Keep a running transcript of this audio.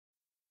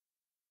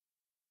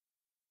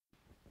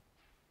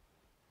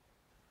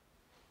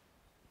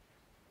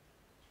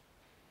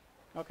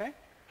Okay,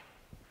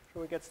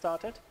 shall we get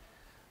started?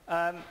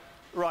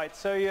 Right,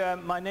 so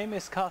my name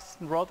is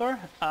Carsten Rother.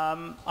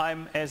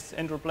 I'm, as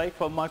Andrew Blake,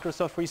 from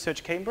Microsoft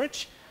Research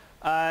Cambridge.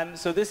 I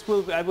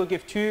will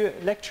give 2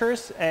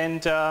 lectures,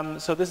 and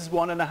so this is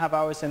 1.5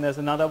 hours, and there's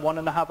another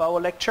 1.5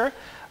 hour lecture.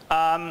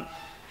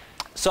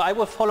 So I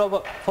will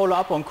follow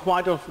up on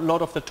quite a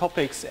lot of the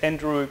topics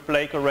Andrew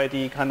Blake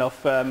already kind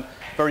of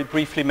very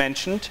briefly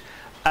mentioned.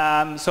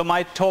 So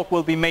my talk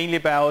will be mainly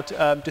about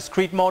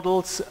discrete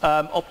models,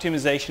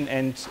 optimization,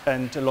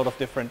 and a lot of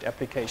different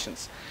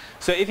applications.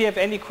 So if you have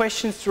any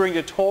questions during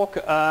the talk,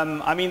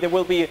 I mean, there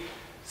will be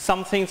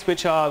some things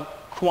which are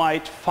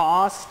quite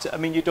fast. I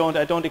mean,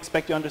 I don't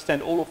expect you to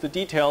understand all of the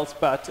details,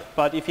 but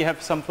if you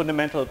have some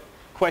fundamental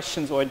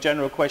questions or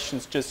general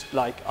questions, just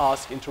like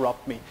ask,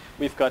 interrupt me.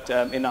 We've got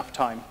enough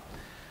time.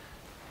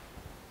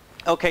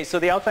 Okay, so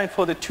the outline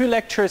for the 2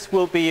 lectures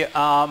will be,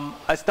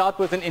 I start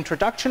with an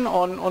introduction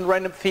on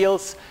random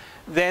fields.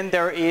 Then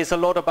there is a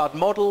lot about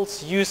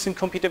models used in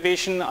computer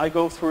vision. I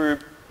go through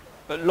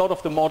a lot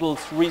of the models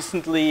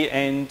recently,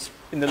 and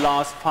in the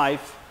last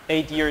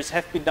 5-8 years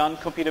have been done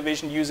computer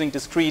vision using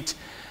discrete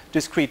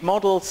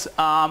models.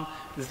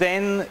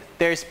 Then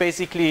there's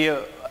basically,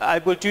 I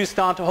will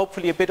start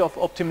hopefully a bit of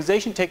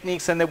optimization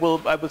techniques, and I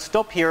will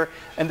stop here.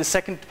 And the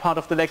second part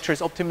of the lecture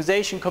is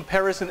optimization,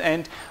 comparison,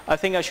 and I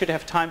think I should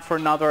have time for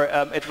another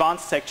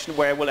advanced section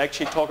where I will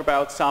actually talk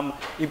about some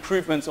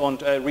improvements on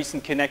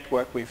recent Kinect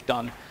work we've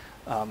done.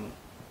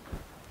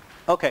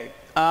 Okay,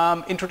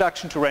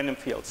 introduction to random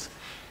fields.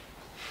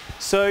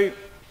 So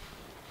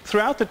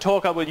throughout the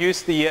talk I will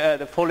use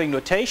the following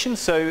notation.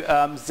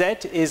 So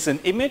Z is an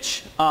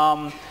image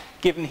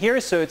given here,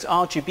 so it's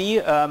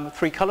RGB,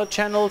 3 color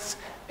channels,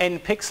 n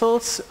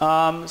pixels,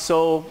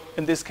 so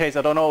in this case,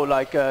 I don't know,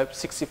 like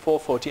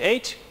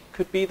 6448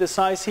 could be the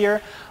size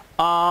here.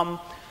 The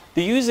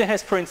user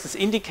has, for instance,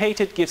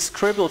 indicated, gives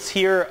scribbles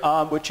here,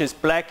 which is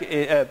black,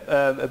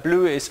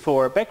 blue is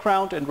for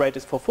background and red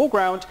is for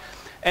foreground,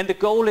 and the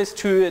goal is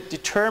to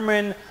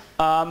determine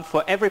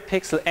for every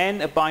pixel n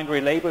a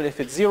binary label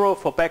if it's 0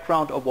 for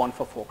background or 1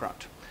 for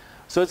foreground.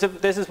 So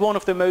this is one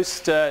of the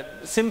most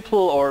simple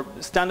or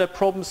standard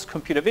problems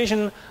computer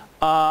vision,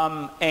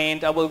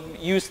 and I will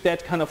use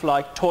that kind of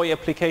like toy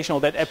application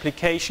or that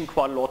application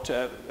quite a lot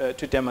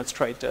to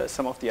demonstrate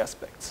some of the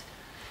aspects.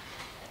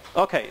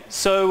 Okay,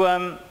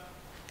 so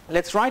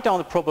let's write down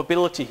the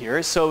probability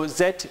here. So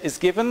Z is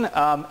given,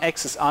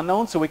 X is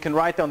unknown, so we can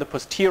write down the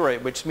posterior,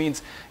 which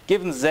means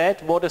given Z,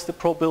 what is the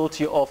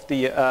probability of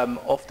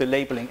the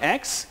labeling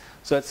X?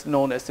 So it's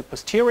known as the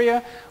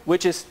posterior,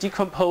 which is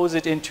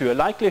decomposed into a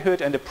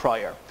likelihood and a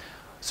prior.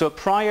 So a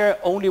prior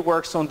only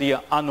works on the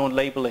unknown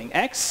labeling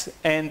X,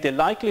 and the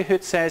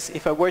likelihood says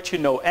if I were to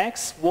know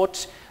X,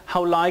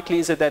 how likely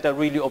is it that I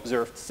really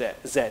observed Z?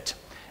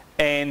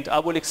 And I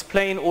will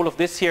explain all of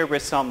this here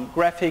with some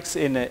graphics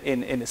in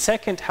a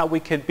second, how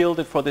we can build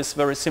it for this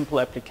very simple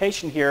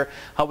application here,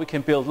 how we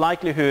can build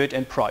likelihood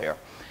and prior.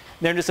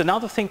 Then there's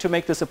another thing to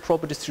make this a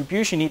proper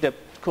distribution. You need a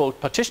called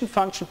partition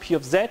function P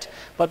of Z,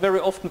 but very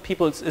often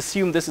people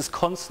assume this is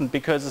constant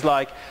because it's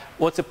like,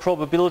 what's the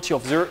probability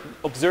of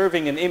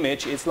observing an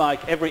image? It's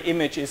like every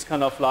image is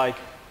kind of like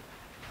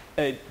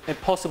a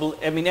possible,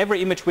 I mean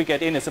every image we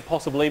get in is a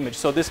possible image,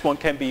 so this one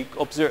can be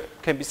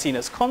seen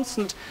as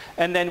constant,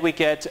 and then we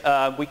get,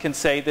 we can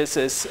say this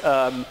is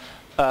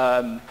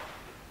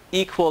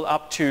equal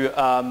up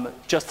to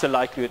just the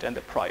likelihood and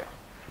the prior.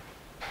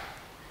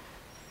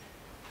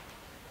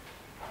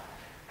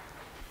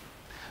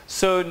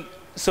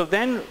 So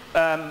then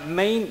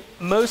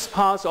most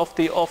parts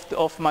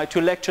of my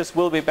 2 lectures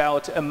will be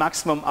about a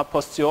maximum a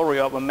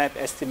posteriori or a map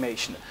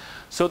estimation.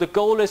 So the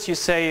goal is, you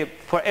say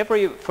for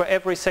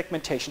every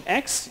segmentation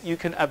X, you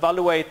can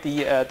evaluate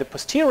the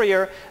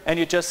posterior, and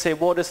you just say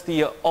what is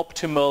the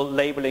optimal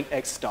labeling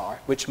X star,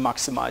 which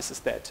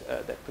maximizes that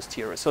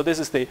posterior. So this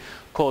is the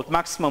called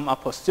maximum a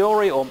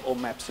posteriori or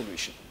map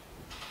solution.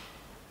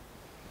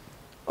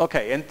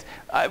 Okay, and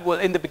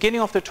in the beginning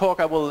of the talk,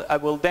 I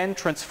will then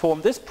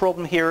transform this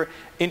problem here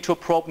into a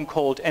problem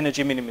called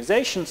energy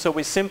minimization. So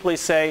we simply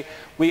say,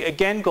 we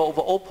again go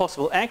over all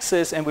possible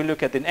X's, and we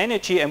look at an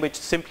energy, and we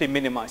simply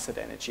minimize that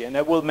energy. And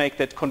I will make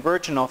that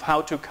conversion of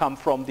how to come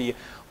from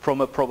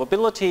a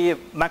probability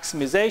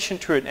maximization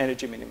to an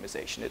energy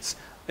minimization.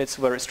 It's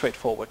very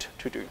straightforward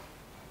to do.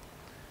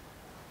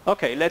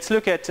 Okay, let's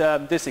look at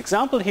this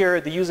example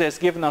here. The user has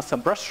given us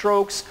some brush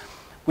strokes.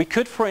 We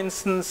could, for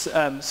instance,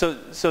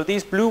 so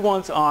these blue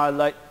ones are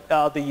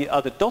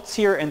the dots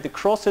here, and the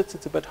crosses,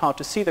 it's a bit hard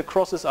to see, the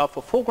crosses are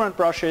for foreground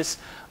brushes.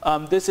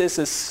 This is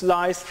a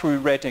slice through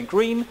red and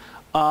green.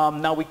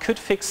 Now we could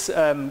fix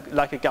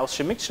like a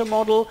Gaussian mixture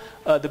model.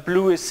 The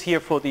blue is here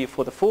for the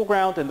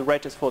foreground, and the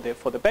red is for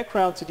the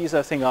background. So these,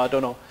 I think, are, I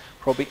don't know,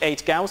 probably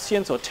 8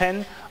 Gaussians or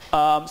 10.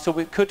 So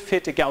we could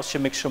fit a Gaussian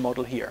mixture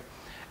model here.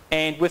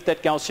 And with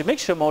that Gaussian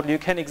mixture model, you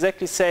can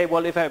exactly say,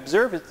 well, if I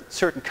observe a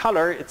certain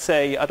color, it's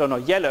say, I don't know,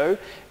 yellow,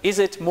 is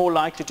it more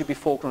likely to be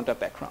foreground or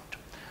background?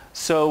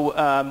 So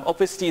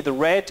obviously the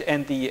red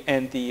and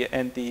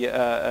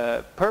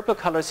the purple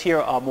colors here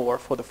are more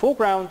for the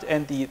foreground,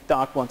 and the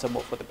dark ones are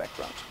more for the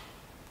background.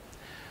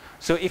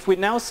 So if we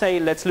now say,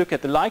 let's look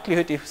at the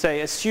likelihood, if we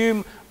say,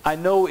 assume I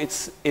know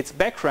its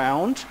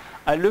background,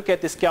 I look at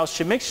this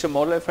Gaussian mixture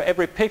model, and for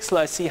every pixel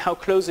I see how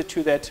close it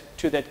to that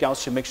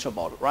Gaussian mixture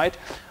model, right?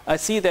 I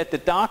see that the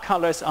dark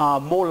colors are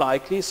more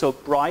likely, so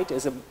bright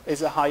is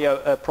a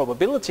higher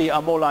probability,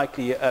 are more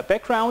likely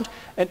background,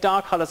 and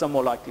dark colors are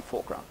more likely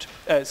foreground.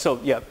 So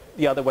yeah,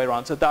 the other way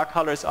around. So dark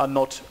colors are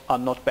not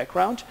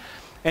background.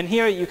 And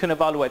here you can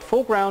evaluate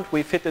foreground.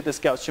 We fitted this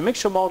Gaussian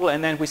mixture model,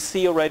 and then we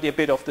see already a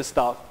bit of the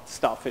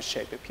starfish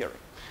shape appearing.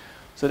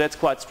 So that's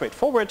quite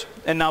straightforward.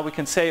 And now we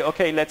can say,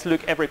 okay, let's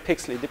look every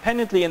pixel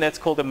independently, and that's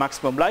called the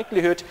maximum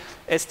likelihood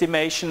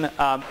estimation.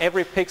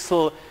 Every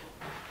pixel,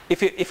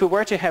 if we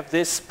were to have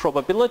this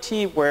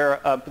probability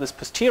where this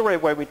posterior,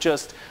 where we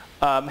just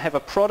have a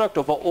product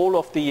over all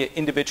of the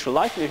individual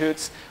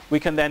likelihoods, we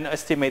can then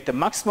estimate the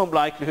maximum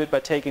likelihood by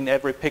taking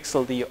every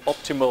pixel the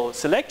optimal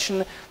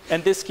selection,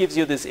 and this gives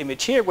you this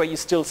image here where you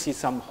still see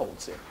some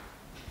holes in.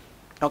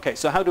 Okay,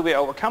 so how do we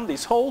overcome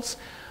these holes?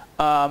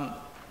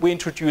 We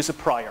introduce a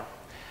prior,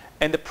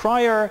 and the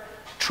prior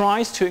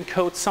tries to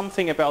encode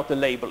something about the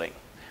labeling.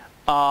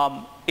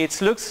 And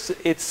this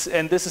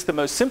is the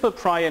most simple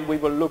prior, and we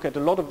will look at a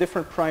lot of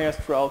different priors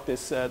throughout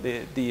this,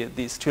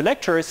 these two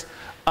lectures.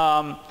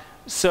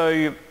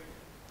 So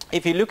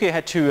if you look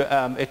at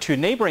two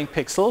neighboring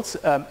pixels,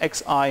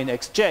 xi and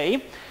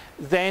xj,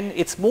 then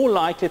it's more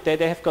likely that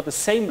they have got the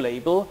same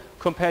label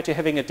compared to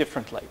having a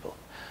different label.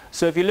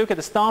 So if you look at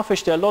the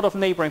starfish, there are a lot of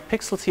neighboring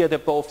pixels here. They're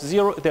both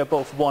 0, they're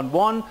both 1,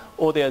 1,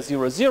 or they're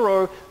 0,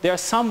 0. There are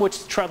some which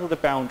straddle the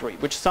boundary,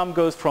 which some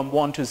goes from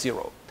 1 to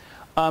 0.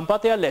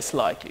 But they are less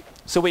likely.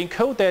 So we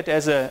encode that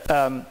as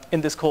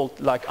in this called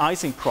like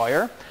Ising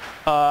prior.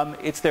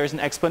 There's an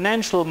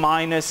exponential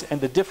minus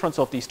and the difference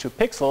of these two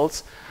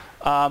pixels.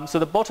 So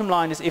the bottom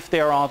line is if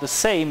they are the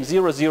same,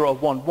 0, 0,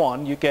 1,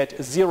 1, you get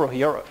a 0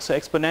 here. So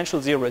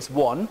exponential 0 is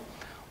 1.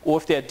 Or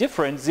if they're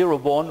different, 0,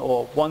 1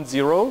 or 1,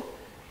 0,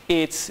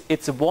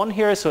 it's a 1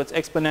 here, so it's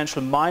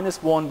exponential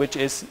minus 1, which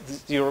is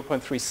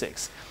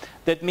 0.36.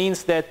 That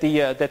means that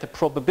the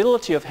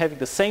probability of having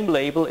the same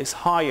label is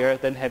higher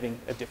than having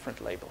a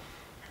different label.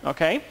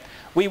 Okay?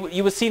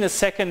 You will see in a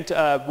second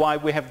why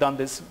we have done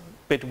this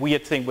bit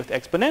weird thing with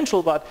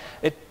exponential, but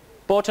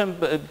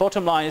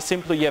bottom line is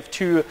simply you have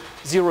two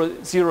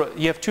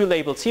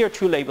labels here,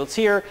 two labels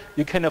here.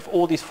 You can have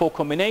all these 4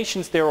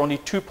 combinations. There are only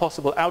 2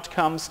 possible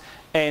outcomes,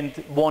 and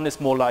one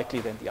is more likely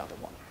than the other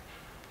one.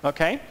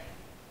 Okay?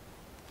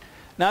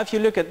 Now if you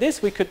look at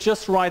this, we could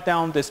just write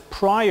down this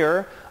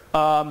prior.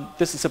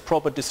 This is a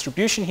proper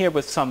distribution here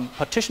with some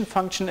partition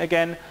function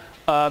again.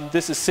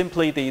 This is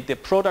simply the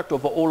product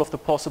over all of the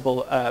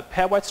possible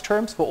pairwise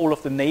terms for all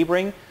of the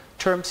neighboring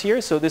terms here.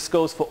 So this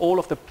goes for all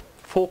of the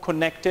 4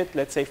 connected,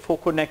 let's say 4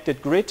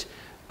 connected grid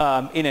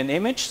in an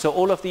image. So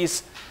all of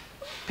these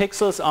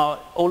pixels are,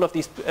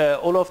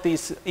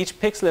 each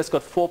pixel has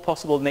got 4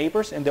 possible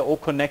neighbors, and they're all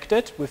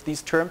connected with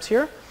these terms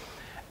here.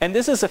 And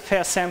this is a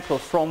fair sample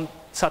from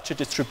such a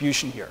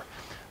distribution here.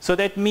 So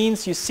that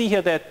means you see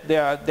here that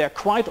they're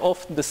quite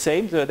often the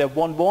same. They're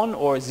 1, 1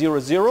 or 0,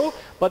 0,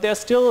 but there are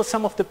still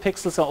some of the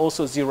pixels are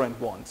also 0 and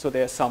 1. So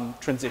there's some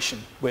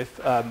transition with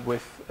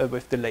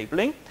the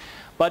labeling.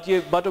 But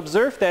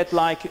observe that,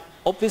 like,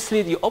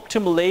 obviously the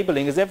optimal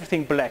labeling is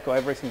everything black or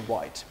everything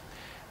white,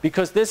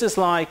 because this is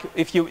like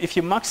if you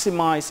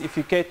maximize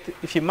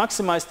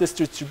this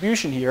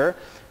distribution here,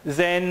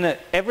 then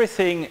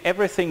everything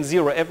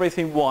 0,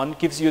 everything 1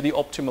 gives you the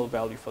optimal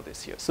value for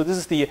this here. So this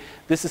is the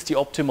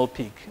optimal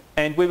peak,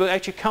 and we will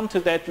actually come to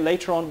that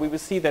later on. We will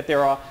see that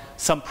there are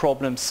some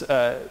problems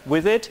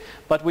with it,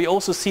 but we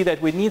also see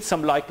that we need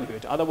some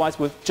likelihood. Otherwise,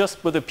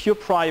 with a pure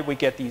prior, we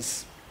get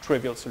these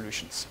trivial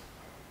solutions.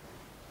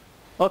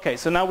 Okay,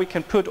 so now we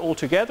can put all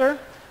together.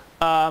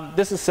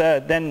 This is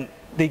then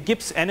the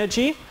Gibbs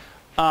energy.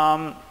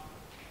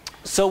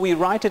 So we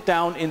write it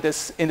down in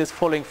this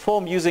following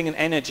form using an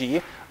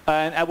energy.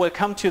 And I will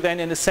come to then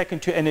in a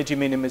second to energy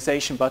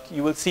minimization, but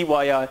you will see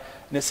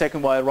in a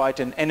second why I write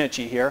an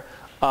energy here.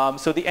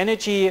 So the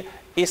energy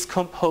is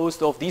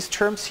composed of these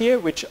terms here,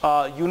 which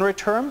are unary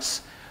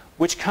terms,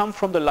 which come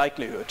from the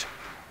likelihood.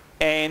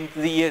 And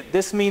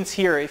this means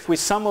here, if we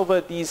sum over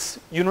these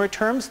unary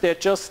terms, they're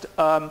just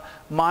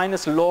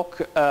minus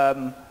log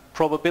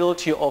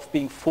probability of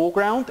being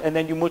foreground, and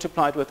then you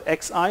multiply it with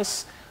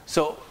xi's.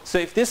 So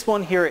if this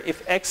one here,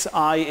 if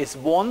xi is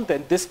 1,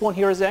 then this one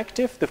here is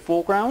active, the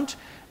foreground.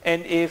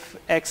 And if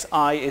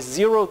xi is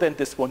 0, then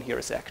this one here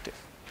is active.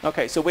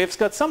 Okay, so we've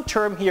got some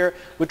term here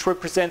which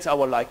represents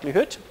our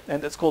likelihood,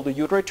 and that's called the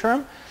unary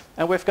term.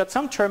 And we've got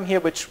some term here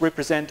which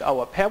represent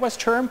our pairwise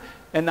term.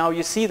 And now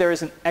you see there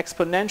is an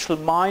exponential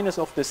minus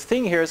of this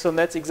thing here, so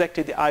that's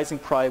exactly the Ising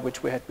prior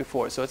which we had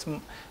before. So it's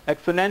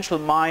exponential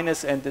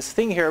minus and this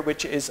thing here,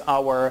 which is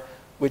our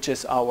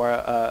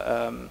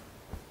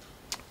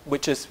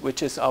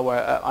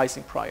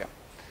Ising prior.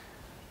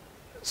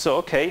 So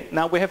okay,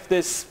 now we have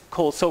this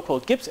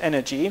so-called Gibbs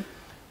energy,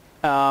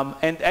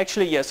 And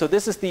actually, yeah, so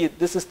this is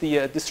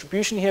the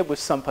distribution here with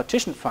some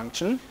partition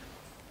function.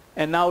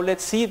 And now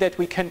let's see that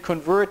we can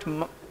convert,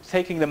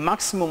 taking the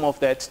maximum of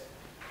that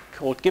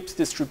called Gibbs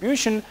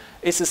distribution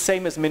is the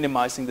same as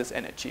minimizing this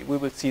energy. We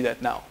will see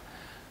that now.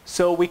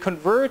 So we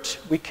convert,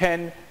 we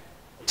can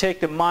take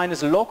the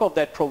minus log of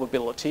that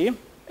probability,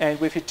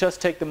 and if you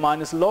just take the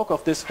minus log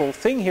of this whole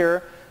thing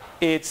here,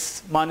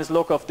 it's minus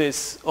log of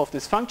this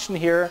function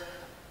here,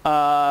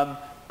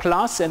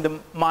 plus, and the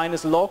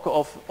minus log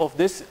of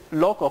this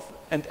log of,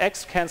 and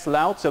x cancel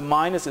out, so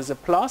minus is a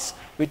plus,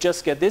 we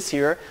just get this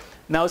here.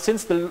 Now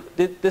since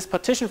this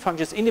partition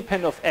function is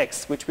independent of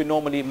x, which we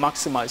normally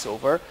maximize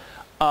over,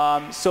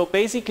 so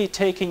basically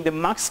taking the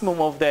maximum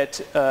of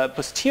that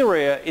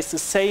posterior is the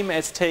same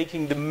as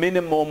taking the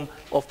minimum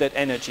of that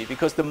energy,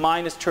 because the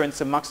minus turns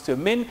the max to a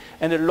min,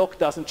 and the log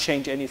doesn't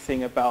change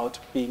anything about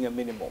being a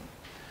minimum.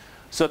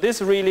 So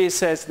this really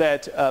says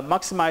that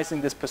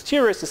maximizing this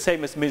posterior is the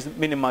same as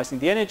minimizing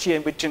the energy,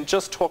 and we can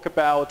just talk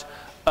about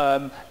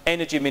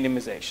energy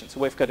minimization. So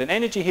we've got an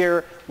energy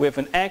here, we have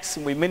an x,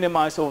 and we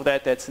minimize over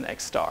that, that's an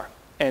x star.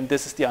 And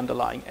this is the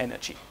underlying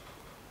energy.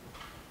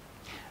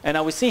 And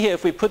now we see here,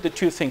 if we put the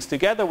two things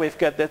together, we've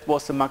got that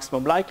was the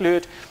maximum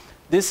likelihood.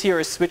 This here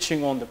is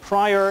switching on the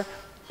prior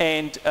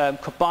and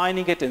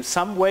combining it in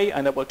some way,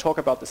 and I will talk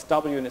about this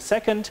W in a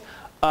second.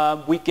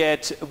 We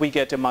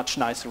get a much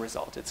nicer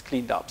result. It's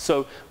cleaned up.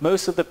 So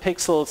most of the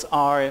pixels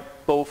are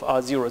both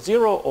 0,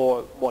 0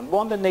 or 1,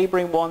 1, the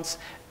neighboring ones,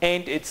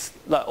 and it's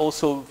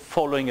also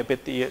following a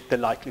bit the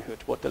likelihood,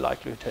 what the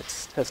likelihood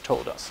has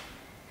told us.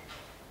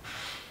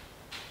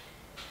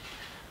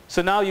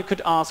 So now you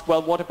could ask,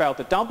 well, what about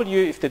the W?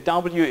 If the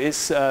W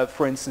is,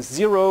 for instance,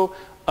 0,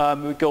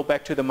 we go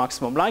back to the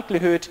maximum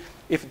likelihood.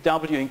 If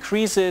W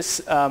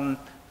increases,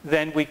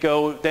 then we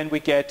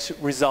get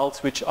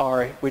results which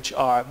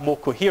are more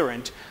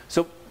coherent.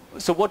 So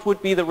what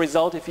would be the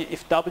result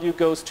if W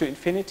goes to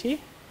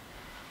infinity?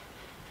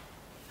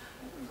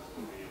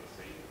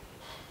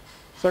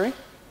 Sorry?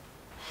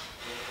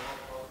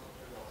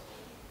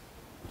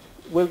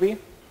 Will be?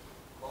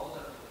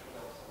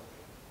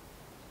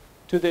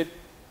 To the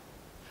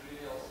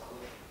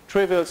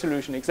trivial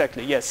solution,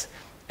 exactly, yes.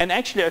 And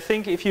actually I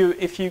think if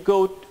you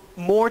go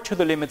more to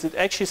the limits, it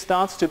actually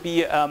starts to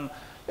be a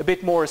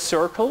bit more a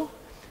circle,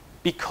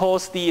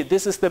 because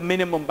this is the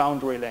minimum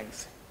boundary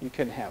length you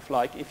can have.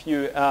 Like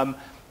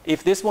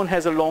if this one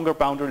has a longer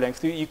boundary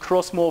length, you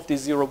cross more of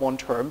these 0, 1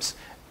 terms,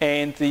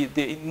 and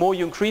the more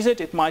you increase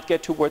it, it might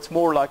get towards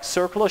more like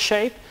circular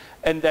shape,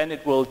 and then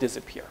it will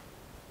disappear.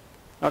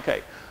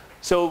 Okay,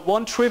 so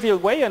one trivial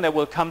way, and I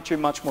will come to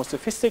much more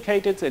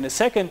sophisticated in a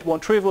second, one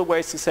trivial way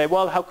is to say,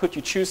 well, how could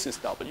you choose this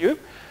W?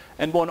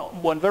 And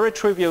one very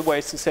trivial way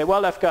is to say,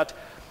 well, I've got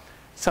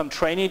some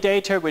training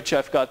data, which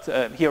I've got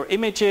here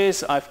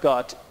images, I've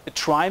got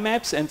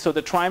trimaps, and so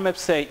the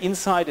trimaps say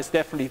inside is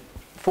definitely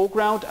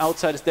foreground,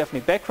 outside is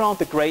definitely background,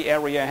 the gray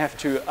area I have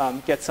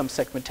to get some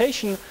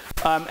segmentation,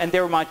 and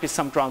there might be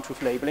some ground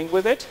truth labeling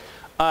with it.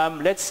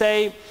 Let's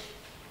say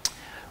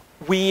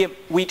we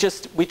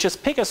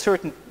just pick a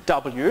certain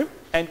W,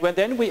 and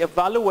then we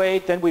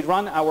evaluate, then we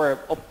run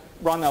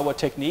our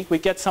technique, we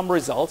get some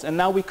results, and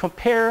now we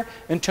compare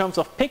in terms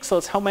of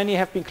pixels how many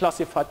have been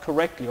classified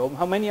correctly, or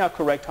how many are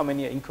correct, how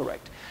many are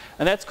incorrect.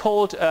 And that's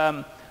called,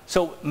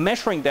 so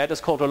measuring that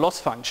is called a loss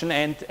function,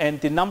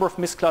 and the number of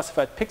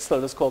misclassified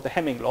pixels is called the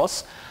Hamming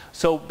loss.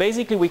 So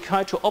basically we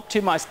try to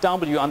optimize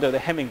W under the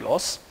Hamming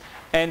loss.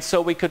 And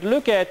so we could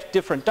look at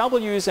different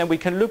W's, and we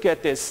can look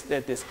at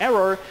this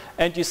error,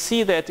 and you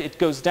see that it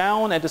goes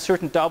down, and a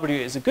certain W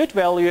is a good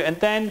value, and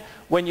then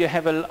when you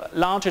have a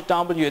larger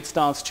W, it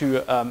starts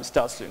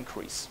to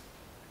increase.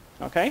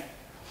 Okay?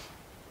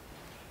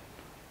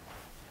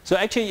 So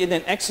actually in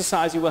an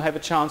exercise you will have a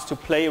chance to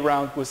play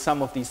around with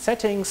some of these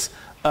settings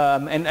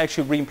and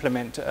actually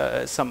re-implement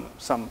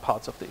some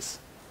parts of this.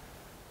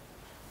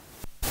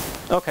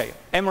 Okay,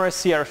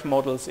 MRS-CRF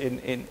models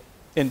in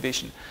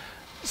vision.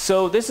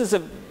 So this is a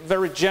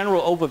very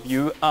general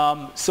overview.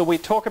 So we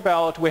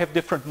have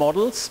different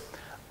models.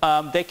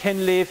 They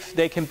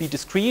can be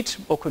discrete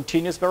or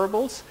continuous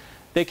variables.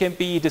 They can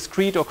be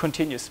discrete or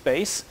continuous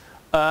space.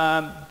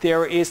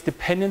 There is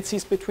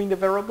dependencies between the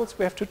variables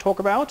we have to talk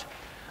about.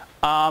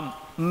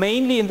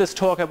 Mainly in this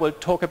talk I will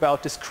talk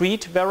about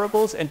discrete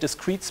variables and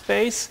discrete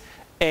space,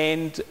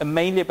 and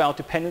mainly about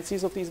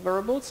dependencies of these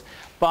variables.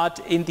 But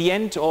in the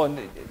end, of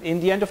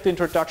the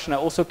introduction, I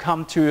also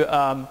come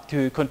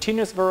to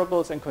continuous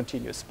variables and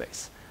continuous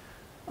space.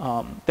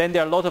 Then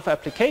there are a lot of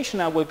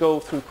applications. I will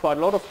go through quite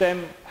a lot of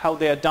them, how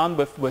they are done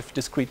with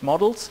discrete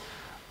models.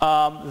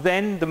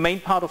 Then the main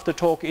part of the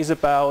talk is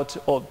about,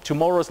 or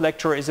tomorrow's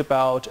lecture is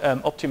about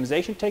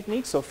optimization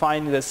techniques. So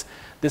finding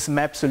this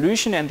map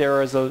solution, and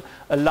there is a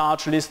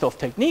large list of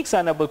techniques,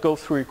 and I will go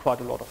through quite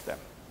a lot of them.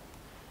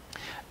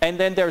 And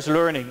then there's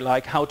learning,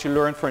 like how to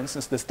learn, for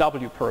instance, this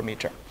W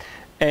parameter.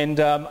 And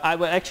I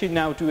will actually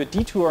now do a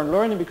detour on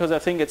learning, because I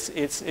think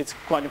it's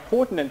quite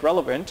important and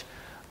relevant.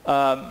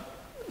 So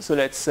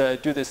let's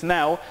do this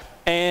now.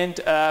 And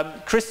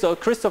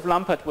Christoph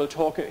Lampert will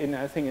talk in,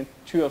 I think, in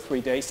 2 or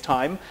 3 days'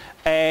 time.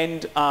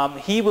 And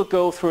he will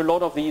go through a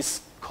lot of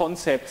these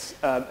concepts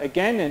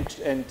again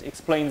and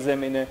explains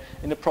them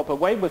in a proper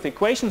way with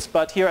equations.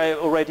 But here I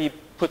already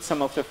put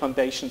some of the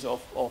foundations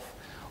of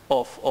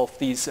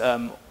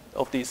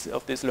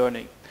this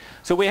learning.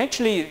 So we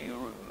actually,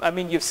 I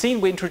mean, you've seen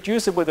we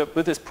introduced it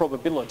with this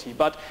probability,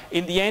 but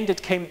in the end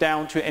it came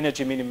down to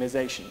energy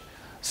minimization.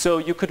 So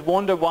you could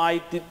wonder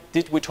why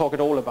did we talk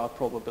at all about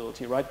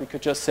probability, right? We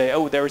could just say,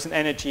 oh, there is an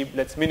energy,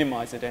 let's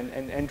minimize it.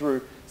 And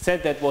Andrew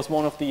said that was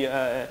one of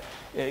the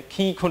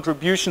key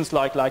contributions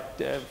like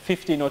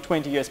 15 or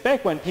 20 years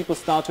back, when people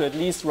start to at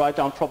least write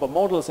down proper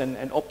models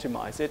and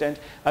optimize it. And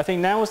I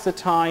think now is the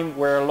time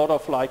where a lot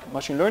of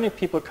machine learning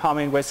people come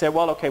in, where they say,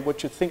 well, okay,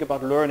 what you think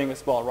about learning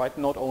as well, right?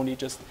 Not only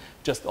just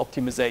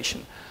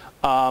optimization.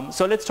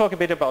 So let's talk a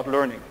bit about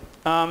learning.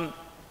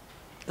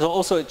 So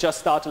also it just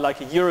started like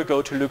a year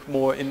ago to look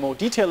in more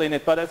detail in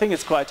it, but I think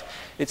it's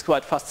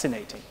quite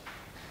fascinating.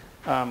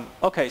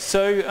 Okay,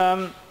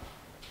 so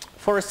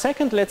for a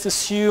second, let's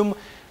assume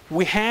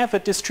we have a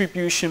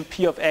distribution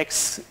P of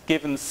x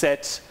given z,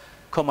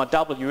 comma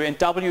w, and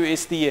w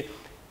is the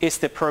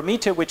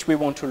parameter which we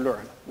want to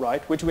learn,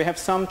 right? Which we have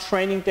some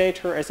training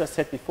data, as I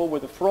said before,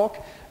 with the frog,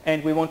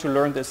 and we want to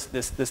learn this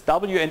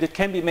w, and it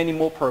can be many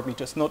more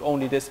parameters, not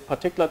only this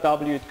particular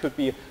w, it could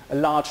be a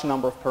large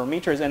number of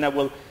parameters, and I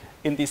will,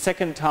 in the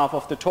second half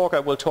of the talk,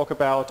 I will talk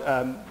about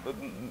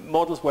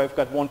models where I've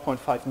got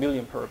 1.5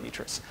 million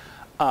parameters.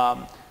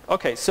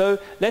 Okay, so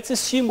let's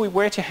assume we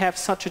were to have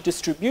such a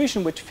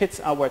distribution which fits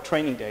our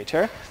training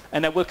data,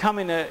 and I will come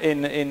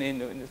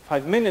in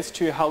 5 minutes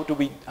to how do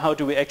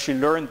we actually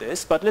learn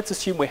this, but let's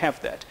assume we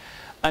have that.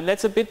 And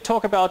let's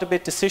talk about a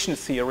bit decision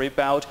theory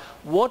about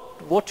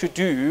what to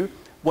do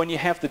when you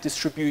have the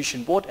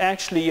distribution, what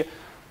actually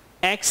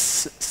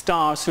X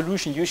star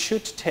solution you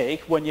should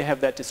take when you have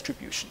that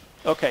distribution.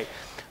 Okay,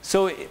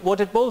 so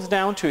what it boils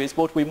down to is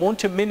what we want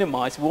to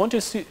minimize. We want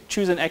to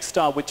choose an X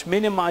star which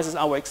minimizes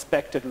our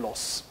expected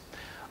loss.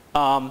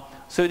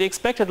 So the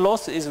expected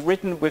loss is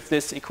written with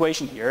this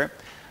equation here.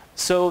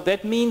 So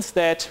that means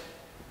that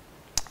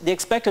the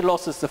expected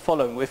loss is the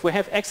following. If we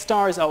have X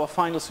star as our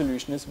final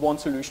solution, is one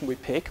solution we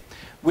pick,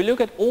 we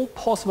look at all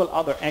possible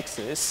other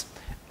X's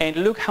and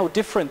look how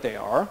different they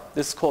are.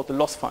 This is called the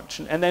loss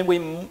function. And then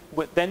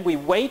we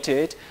weight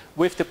it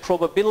with the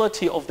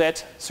probability of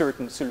that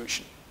certain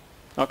solution.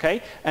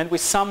 Okay? And we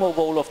sum of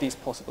all of these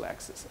possible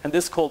X's. And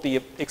this is called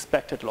the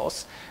expected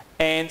loss.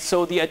 And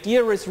so the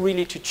idea is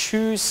really to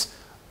choose,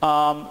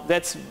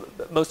 that's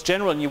most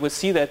general, and you will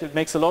see that it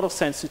makes a lot of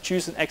sense to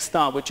choose an X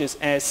star which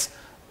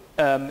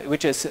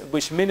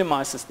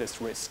minimizes this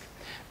risk.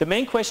 The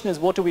main question is,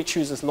 what do we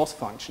choose as loss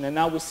function? And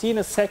now we'll see in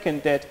a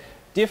second that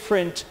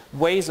different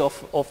ways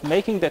of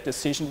making that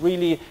decision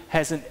really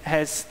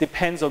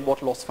depends on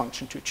what loss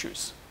function to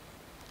choose.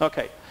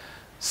 Okay,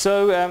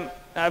 so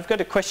I've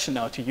got a question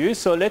now to you.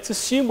 So let's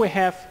assume we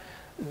have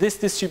this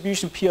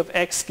distribution P of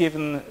x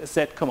given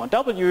z, comma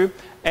w,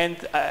 and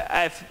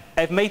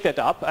I've made that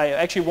up. I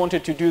actually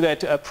wanted to do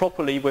that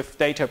properly with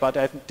data, but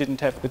I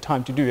didn't have the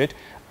time to do it.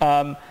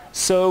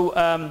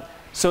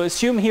 So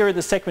assume here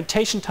the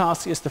segmentation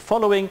task is the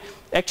following.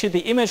 Actually, the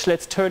image,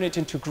 let's turn it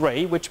into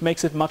gray, which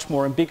makes it much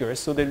more ambiguous.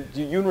 So the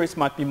universe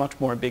might be much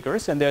more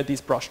ambiguous, and there are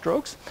these brush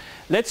strokes.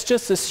 Let's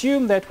just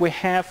assume that we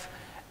have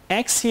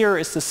X here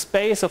is the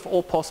space of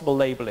all possible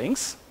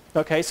labelings.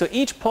 Okay, so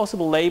each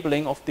possible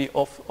labeling of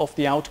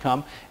the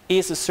outcome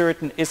has a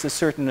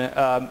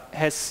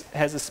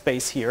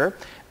space here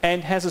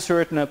and has a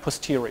certain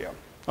posterior.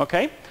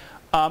 Okay,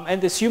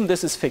 and assume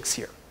this is fixed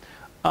here.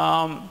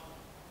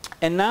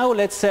 And now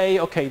let's say,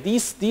 okay,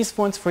 these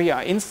ones for here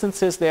are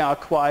instances. They are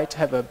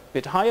have a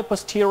bit higher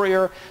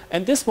posterior,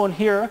 and this one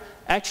here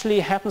actually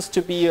happens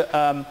to be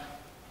a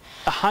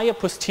higher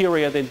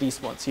posterior than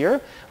these ones here,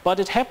 but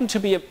it happened to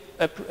be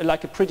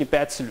like a pretty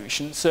bad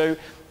solution. So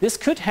this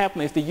could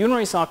happen if the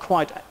unities are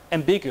quite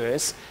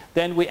ambiguous.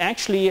 Then we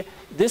actually,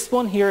 this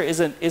one here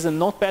is a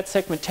not bad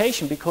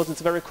segmentation because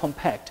it's very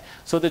compact.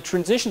 So the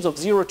transitions of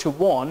 0 to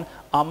 1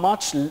 are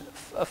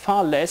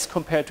far less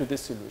compared to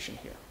this solution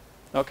here.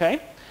 Okay.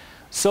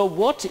 So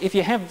what if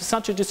you have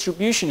such a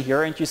distribution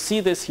here and you see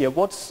this here?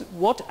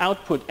 What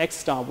output X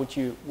star would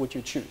you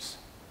choose?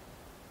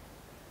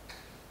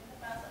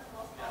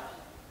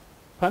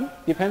 Pardon?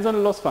 Depends on the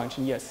loss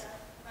function. Yes.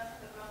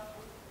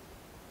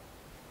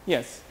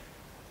 Yes.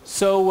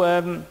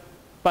 So,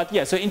 but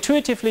yeah. So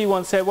intuitively,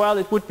 one say, well,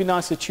 it would be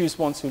nice to choose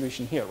one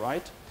solution here,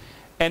 right?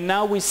 And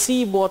now we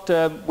see what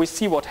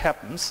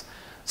happens.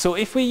 So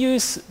if we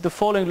use the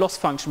following loss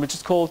function, which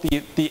is called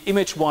the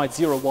image-wide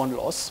 0-1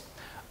 loss.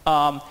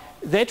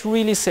 That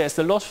really says,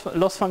 the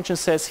loss function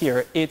says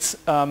here, it's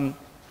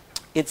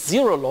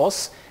zero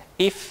loss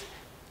if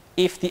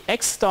the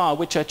X star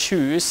which I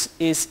choose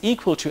is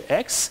equal to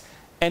X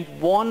and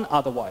 1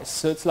 otherwise.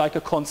 So it's like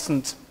a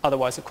constant,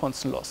 otherwise a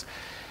constant loss.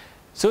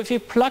 So if you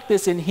plug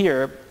this in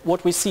here,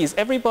 what we see is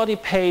everybody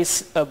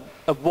pays a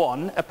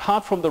 1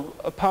 apart from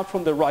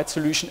the right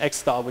solution X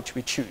star which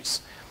we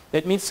choose.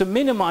 That means to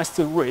minimize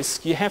the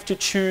risk, you have to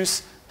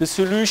choose the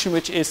solution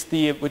which is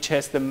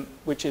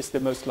the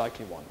most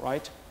likely one,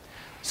 right?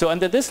 So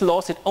under this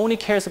loss, it only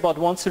cares about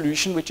one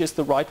solution, which is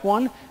the right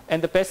one,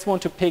 and the best one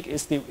to pick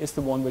is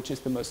the one which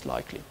is the most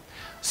likely.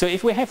 So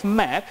if we have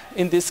map,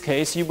 in this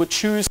case, you would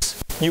choose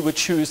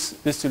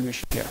this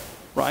solution here,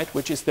 right?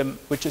 Which is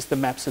the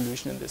map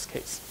solution in this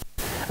case.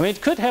 I mean,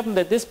 it could happen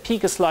that this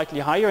peak is slightly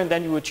higher, and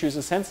then you would choose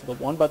a sensible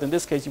one, but in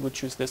this case, you would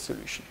choose this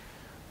solution.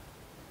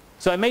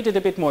 So I made it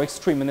a bit more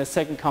extreme, and the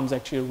second comes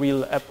actually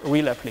a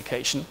real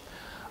application.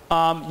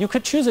 You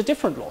could choose a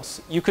different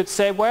loss. You could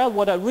say, well,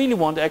 what I really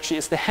want actually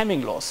is the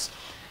Hamming loss.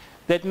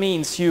 That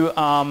means you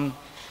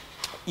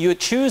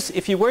choose,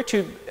 if you were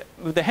to,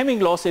 with the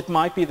Hamming loss, it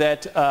might be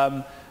that,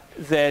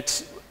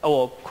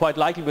 or quite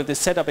likely with this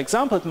setup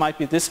example, it might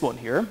be this one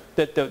here,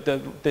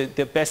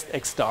 the best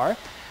X star.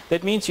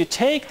 That means you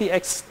take the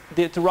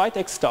right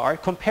X star,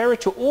 compare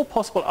it to all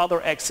possible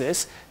other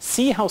X's,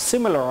 see how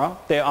similar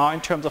they are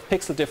in terms of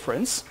pixel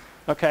difference,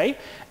 okay?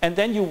 And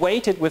then you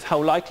weight it with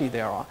how likely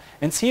they are.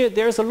 And see,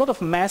 there's a lot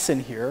of mass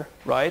in here,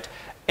 right?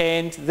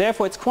 And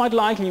therefore, it's quite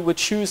likely you would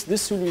choose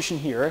this solution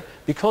here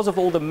because of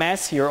all the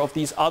mass here of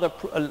these other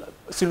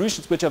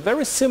solutions, which are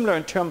very similar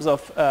in terms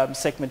of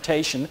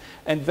segmentation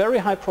and very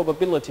high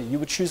probability. You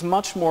would choose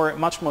much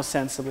more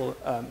sensible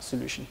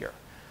solution here.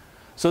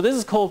 So this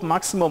is called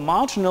maximum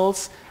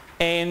marginals,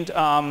 and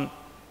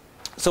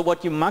so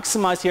what you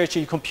maximize here,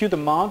 actually you compute the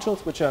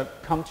marginals, which I'll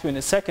come to in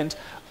a second,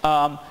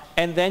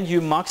 and then you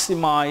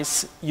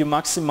maximize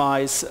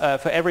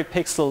for every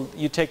pixel,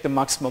 you take the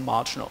maximum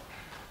marginal.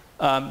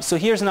 So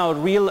here's now a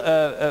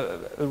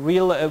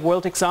real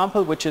world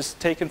example, which is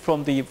taken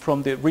from the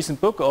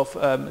recent book of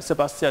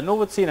Sebastian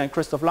Nowotny and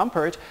Christoph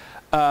Lampert.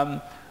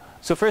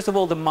 So first of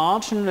all, the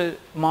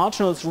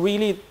marginal is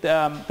really,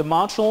 the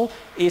marginal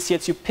is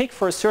that you pick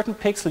for a certain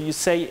pixel, you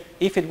say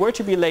if it were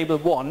to be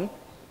labeled 1,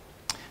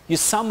 you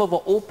sum over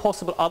all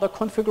possible other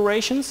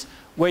configurations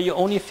where you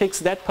only fix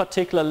that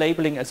particular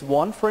labeling as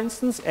 1, for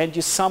instance, and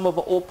you sum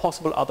over all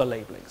possible other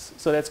labelings.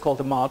 So that's called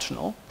the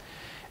marginal.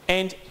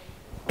 And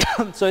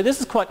so this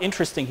is quite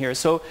interesting here.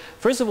 So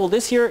first of all,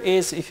 this here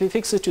is, if you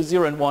fix it to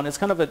 0 and 1, it's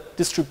kind of a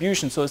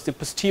distribution, so it's the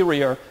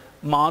posterior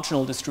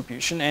marginal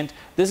distribution, and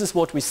this is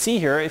what we see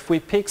here. If we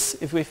fix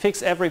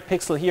every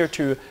pixel here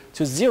to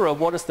 0,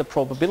 what is the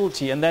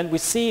probability? And then we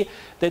see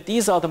that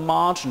these are the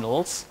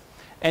marginals,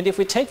 and if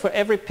we take for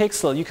every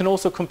pixel, you can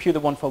also compute the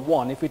one for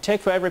 1. If we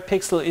take for every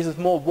pixel, is it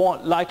more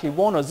likely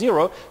 1 or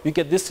 0, you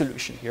get this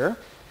solution here.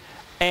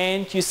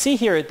 And you see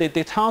here that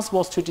the task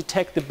was to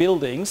detect the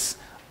buildings,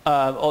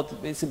 or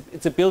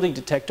it's a building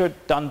detector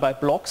done by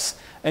blocks,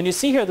 and you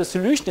see here the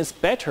solution is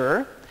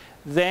better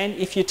than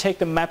if you take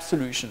the map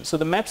solution. So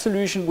the map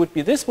solution would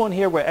be this one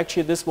here, where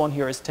actually this one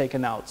here is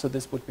taken out. So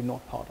this would be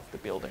not part of the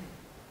building.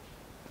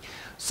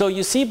 So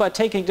you see, by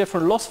taking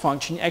different loss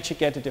function, you actually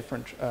get a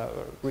different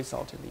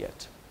result in the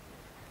end.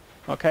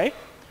 Okay?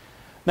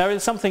 Now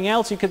there's something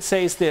else you could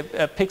say is the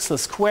pixel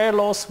square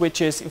loss,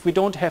 which is if we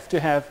don't have to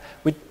have,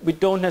 we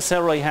don't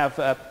necessarily have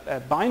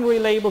binary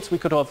labels, we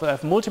could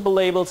have multiple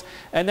labels,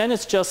 and then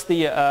it's just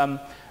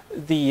the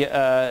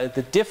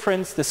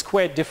difference, the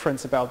square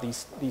difference about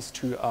these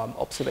two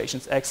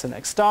observations, X and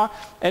X star,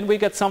 and we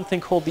get something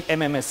called the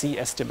MMSE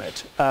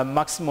estimate,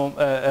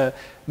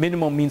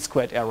 minimum mean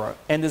squared error,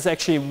 and it's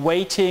actually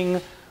weighting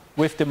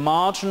with the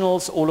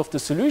marginals all of the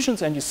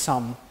solutions, and you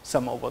sum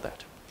over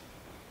that.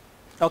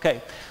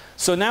 Okay,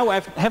 so now I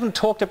haven't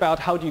talked about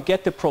how do you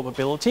get the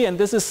probability, and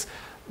this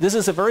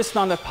is a very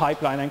standard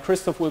pipeline, and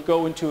Christoph will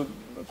go into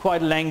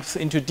quite length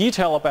into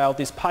detail about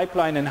this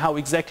pipeline and how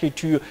exactly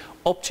to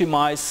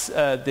optimize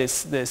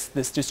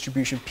this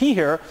distribution P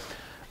here.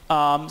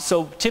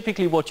 So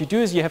typically what you do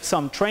is you have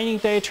some training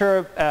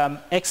data,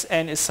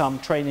 xn is some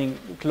training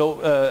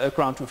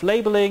ground truth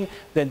labeling,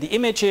 then the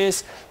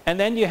images, and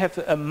then you have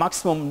a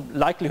maximum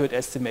likelihood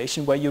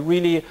estimation where you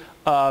really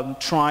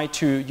try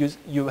to use,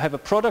 you have a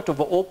product of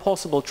all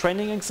possible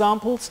training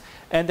examples,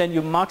 and then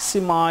you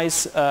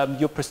maximize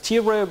your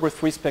posterior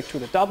with respect to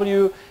the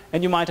W,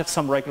 and you might have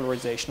some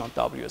regularization on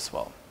W as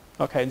well.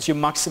 Okay, and so you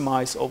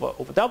maximize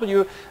over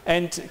W,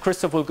 and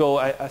Christoph will go,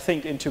 I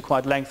think, into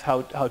quite length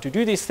how to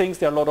do these things.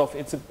 There are a lot of,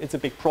 it's a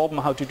big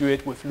problem how to do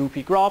it with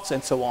loopy graphs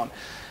and so on.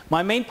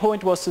 My main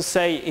point was to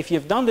say, if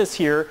you've done this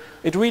here,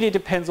 it really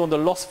depends on the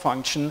loss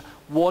function,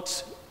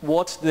 what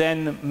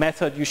then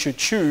method you should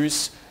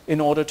choose in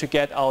order to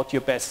get out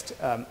your best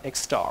X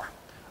star.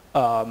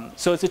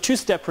 So it's a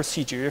two-step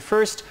procedure. You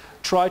first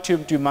try to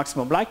do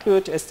maximum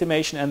likelihood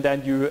estimation, and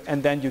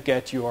then you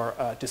get your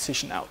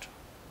decision out.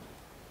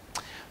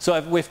 So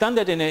we've done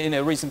that in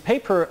a recent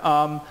paper,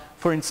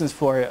 for instance,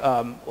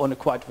 on a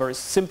quite very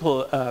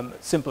simple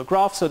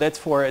graph. So that's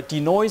for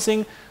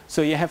denoising.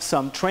 So you have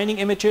some training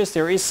images.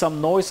 There is some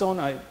noise on.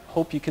 I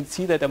hope you can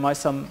see that there might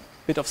some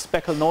bit of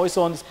speckle noise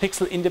on. It's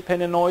pixel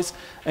independent noise,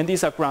 and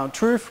these are ground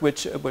truth,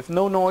 which with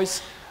no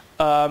noise.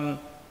 And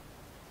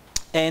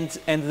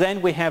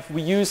then we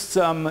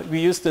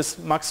use this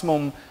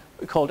maximum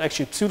called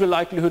actually pseudo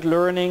likelihood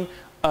learning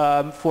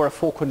for a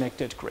 4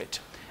 connected grid.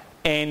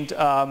 And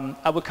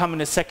I will come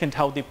in a second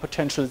how the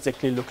potential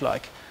exactly look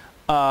like.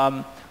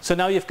 So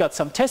now you've got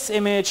some test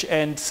image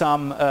and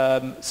some,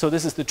 so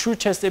this is the true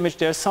test image.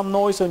 There's some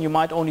noise and you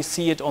might only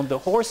see it on the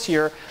horse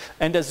here,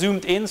 and they're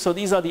zoomed in, so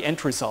these are the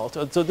end result.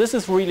 So this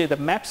is really the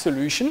map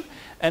solution,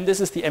 and this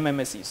is the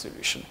MMSE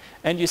solution.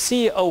 And you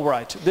see, oh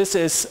right, this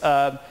is,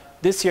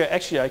 this here,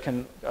 actually I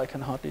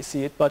can hardly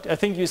see it, but I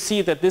think you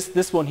see that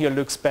this one here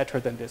looks better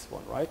than this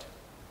one, right?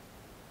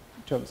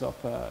 In terms of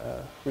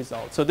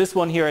results. So this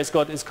one here is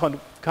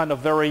kind of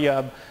very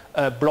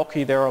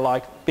blocky. There are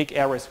like big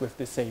errors with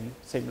the same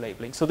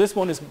labeling. So this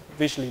one is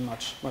visually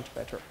much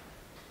better.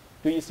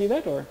 Do you see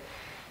that, or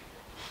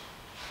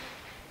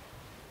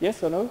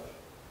yes or no?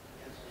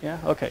 Yes.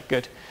 Yeah. Okay.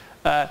 Good.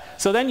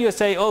 So then you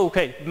say, oh,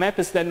 okay, map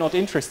is then not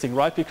interesting,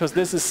 right? Because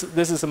this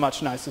is a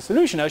much nicer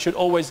solution. I should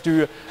always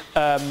do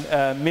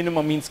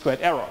minimum mean squared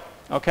error.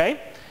 Okay.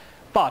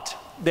 But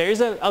there is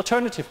an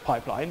alternative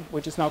pipeline,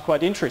 which is now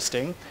quite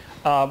interesting,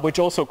 which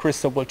also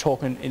Christoph will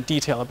talk in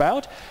detail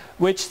about,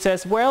 which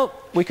says, well,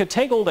 we could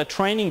take all the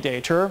training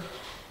data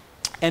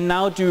and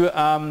now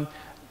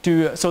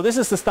so this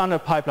is the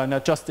standard pipeline I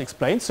just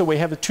explained. So we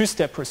have a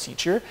two-step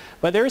procedure,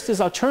 but there is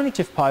this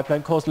alternative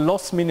pipeline called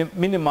loss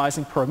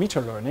minimizing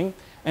parameter learning,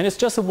 and it's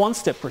just a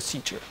one-step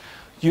procedure.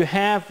 You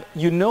have,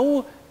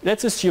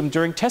 let's assume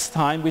during test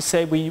time, we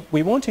say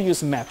we want to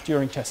use map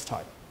during test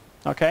time,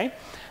 okay?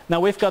 Now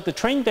we've got the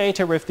trained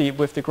data with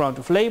the ground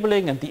truth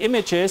labeling and the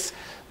images.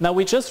 Now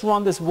we just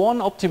run this one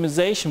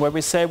optimization where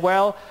we say,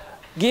 well,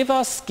 give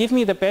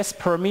me the best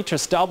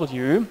parameters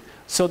W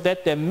so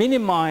that they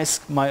minimize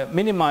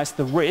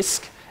the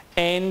risk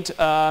and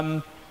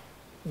so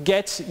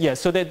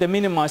that they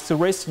minimize the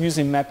risk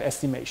using map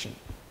estimation.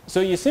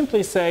 So you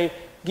simply say,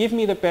 give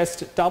me the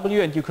best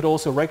W, and you could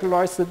also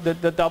regularize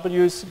the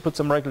W's, put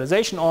some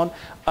regularization on,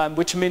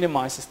 which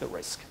minimizes the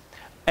risk.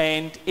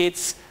 And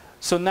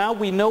so now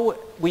we know,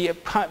 we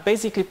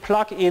basically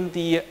plug in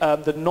the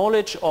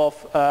knowledge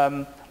of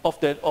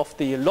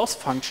the loss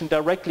function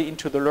directly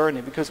into the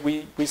learning, because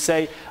we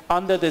say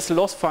under this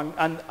loss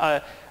function,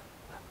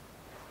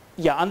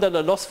 under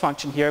the loss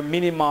function here,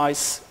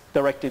 minimize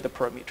directly the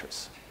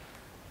parameters.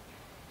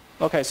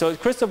 Okay, so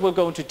Christoph will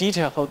go into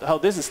detail how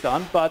this is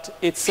done, but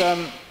it's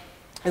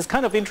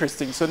kind of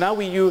interesting. So now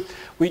we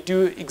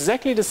do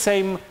exactly the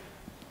same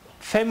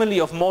family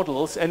of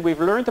models, and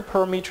we've learned the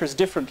parameters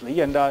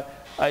differently, and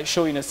I'll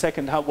show you in a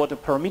second what the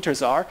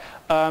parameters are.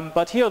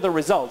 But here are the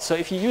results. So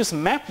if you use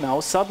map now,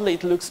 suddenly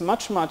it looks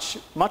much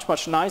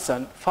nicer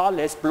and far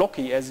less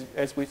blocky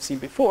as we've seen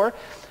before.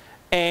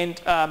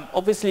 And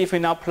obviously, if we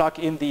now plug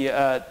in the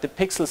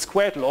pixel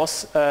squared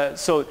loss,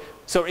 so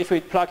if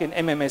we plug in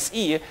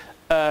MMSE,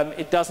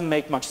 it doesn't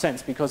make much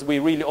sense because we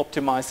really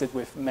optimize it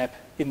with map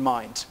in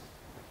mind.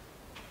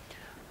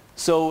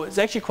 So it's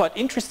actually quite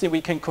interesting.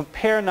 We can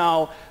compare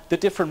now the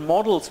different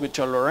models which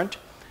are learned.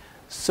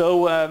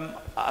 So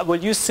I will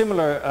use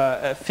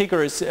similar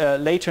figures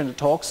later in the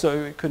talk,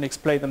 so we can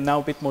explain them now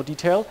in a bit more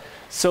detail.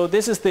 So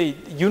this is the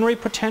unary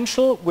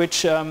potential,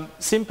 which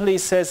simply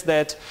says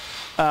that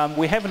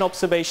we have an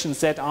observation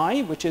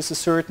Zi, which is a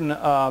certain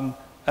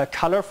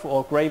color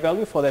or gray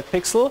value for that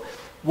pixel.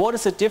 What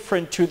is it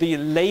different to the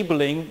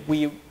labeling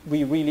we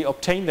really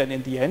obtain then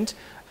in the end?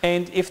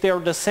 And if they're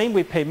the same,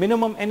 we pay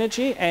minimum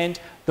energy, and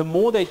the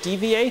more they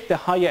deviate, the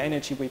higher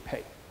energy we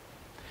pay.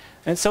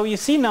 And so you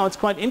see now it's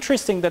quite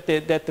interesting that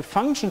the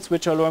functions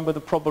which are learned with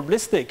the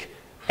probabilistic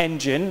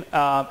engine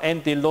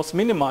and the loss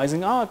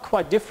minimizing are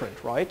quite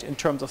different, right, in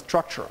terms of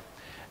structure.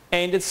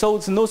 And so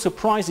it's no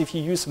surprise if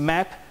you use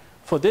map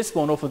for this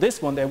one or for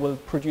this one, they will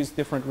produce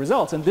different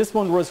results. And this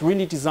one was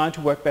really designed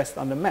to work best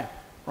under map,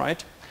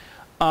 right?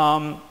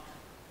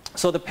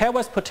 So the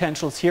pairwise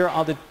potentials here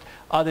are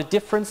the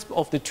difference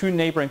of the two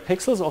neighboring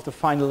pixels of the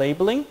final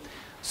labeling.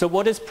 So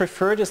what is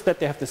preferred is that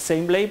they have the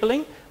same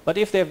labeling, but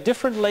if they have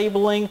different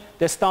labeling,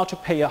 they start to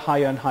pay a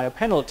higher and higher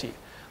penalty.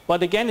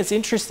 But again, it's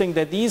interesting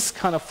that these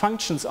kind of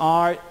functions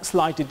are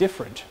slightly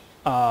different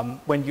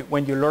when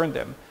you learn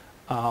them.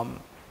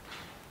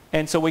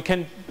 And so we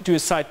can do a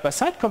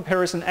side-by-side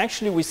comparison.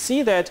 Actually, we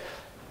see that,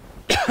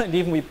 and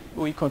even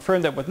we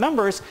confirm that with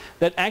numbers,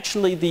 that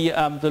actually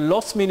the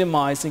loss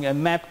minimizing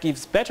and map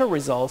gives better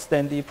results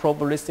than the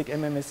probabilistic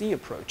MMSE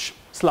approach.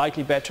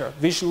 Slightly better.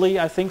 Visually,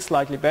 I think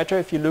slightly better.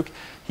 If you look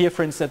here,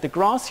 for instance, at the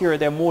grass here,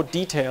 there are more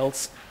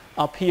details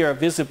up here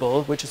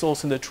visible, which is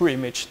also in the true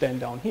image than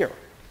down here.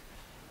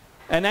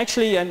 And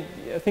actually, and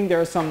I think there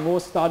are some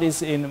more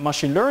studies in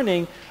machine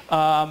learning,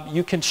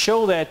 you can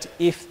show that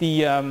if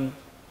the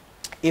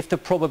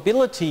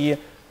probability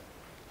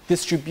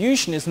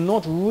distribution is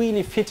not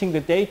really fitting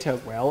the data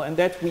well, and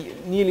that we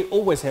nearly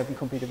always have in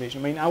computer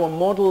vision. I mean, our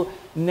model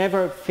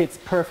never fits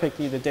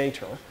perfectly the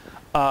data.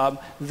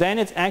 Then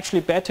it's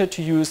actually better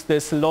to use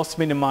this loss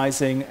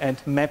minimizing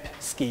and map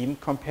scheme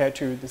compared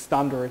to the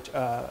standard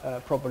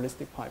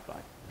probabilistic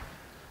pipeline.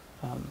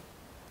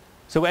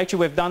 So actually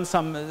we've done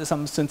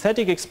some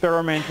synthetic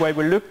experiment where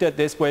we looked at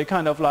this, where we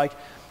kind of like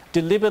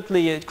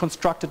deliberately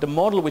constructed a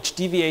model which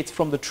deviates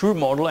from the true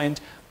model,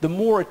 and the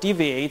more it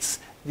deviates,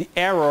 the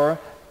error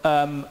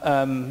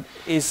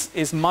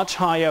is much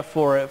higher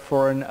for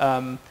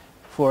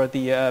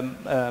the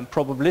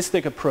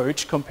probabilistic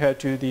approach compared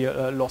to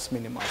the loss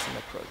minimizing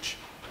approach.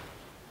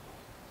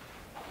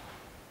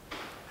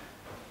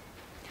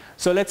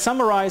 So let's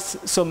summarize.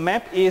 So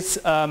map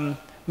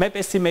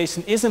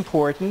estimation is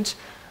important.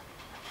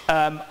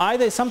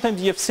 Either sometimes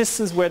you have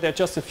systems where there are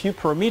just a few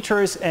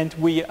parameters and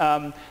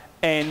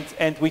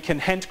we can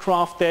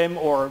handcraft them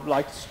or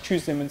like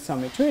choose them in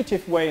some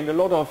intuitive way. And a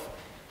lot of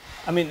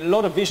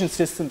vision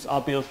systems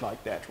are built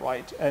like that,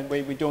 right? And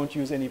we don't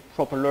use any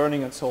proper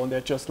learning and so on. They're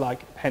just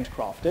like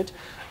handcrafted.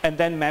 And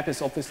then map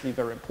is obviously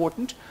very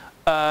important.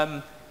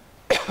 Or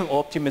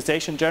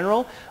optimization in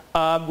general.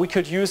 We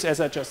could use, as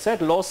I just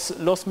said,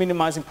 loss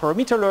minimizing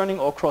parameter learning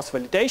or cross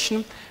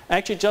validation.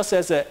 Actually, just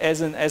as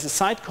a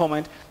side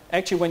comment,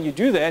 actually when you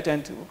do that,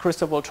 and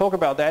Christoph will talk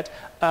about that,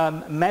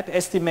 map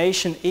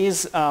estimation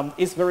is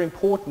very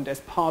important as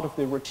part of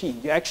the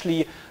routine. You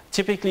actually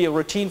typically a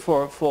routine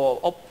for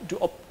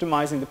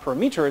optimizing the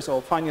parameters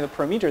or finding the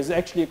parameters is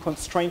actually a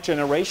constraint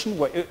generation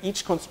where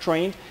each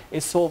constraint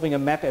is solving a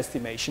map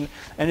estimation.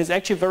 And it's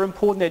actually very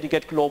important that you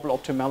get global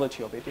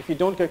optimality of it. If you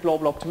don't get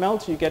global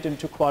optimality, you get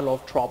into quite a lot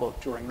of trouble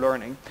during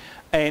learning.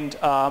 And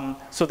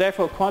so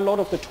therefore quite a lot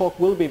of the talk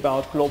will be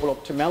about global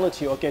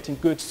optimality or getting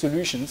good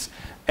solutions.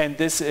 And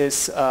this is,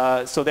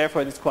 so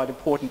therefore it's quite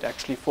important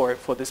actually for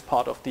this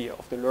part of the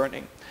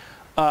learning.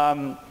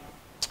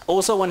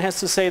 Also one has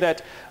to say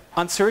that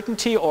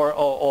uncertainty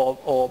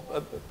or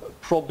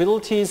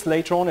probabilities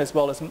later on, as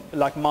well as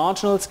like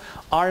marginals,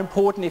 are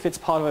important if it's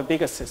part of a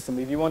bigger system.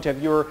 If you want to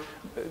have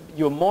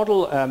your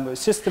model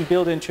system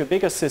built into a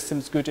bigger system,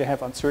 it's good to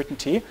have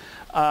uncertainty.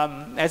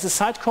 As a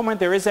side comment,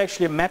 there is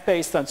actually a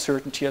map-based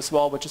uncertainty as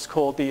well, which is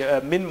called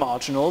the min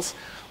marginals,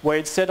 where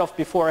instead of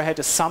before I had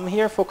a sum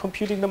here for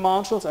computing the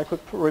marginals, I could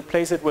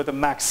replace it with a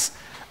max.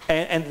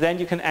 And then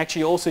you can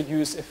actually also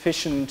use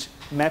efficient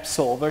map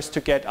solvers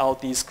to get out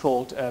these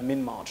called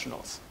min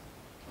marginals.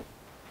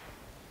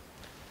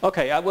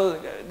 Okay,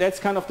 that's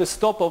kind of the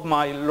stop of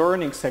my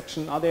learning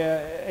section. Are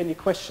there any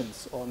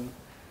questions on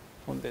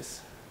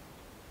this?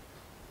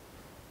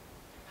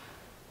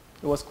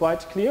 It was quite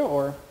clear,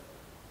 or?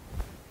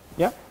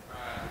 Yeah? Could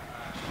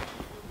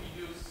we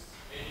use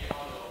any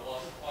other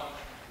loss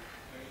function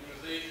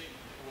minimization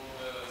for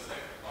the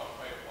second part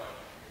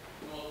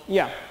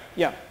pipeline?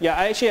 Yeah.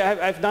 Actually,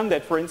 I've done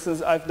that. For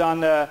instance, I've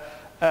done.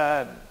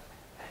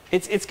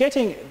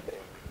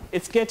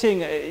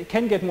 It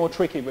can get more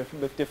tricky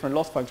with different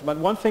loss functions. But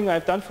one thing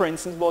I've done, for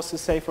instance, was to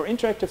say for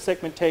interactive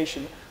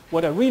segmentation,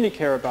 what I really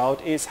care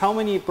about is how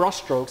many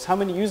brushstrokes, how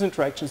many user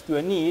interactions do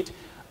I need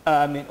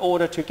in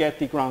order to get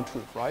the ground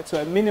truth, right?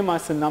 So I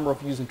minimize the number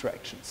of user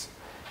interactions.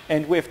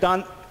 And we've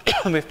done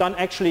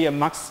actually a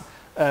max.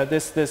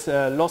 This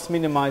loss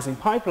minimizing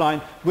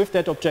pipeline with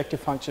that objective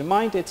function in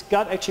mind. It's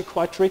got actually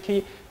quite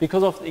tricky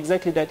because of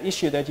exactly that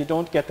issue that you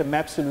don't get the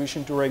map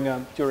solution during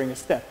a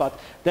step. But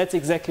that's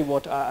exactly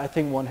what I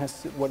think one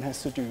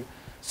has to do.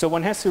 So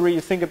one has to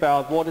really think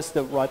about what is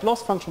the right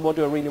loss function, what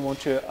do I really want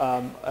to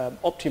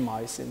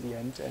optimize in the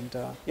end, and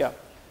yeah.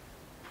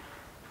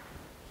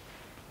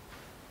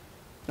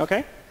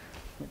 Okay,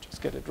 let me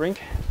just get a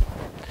drink.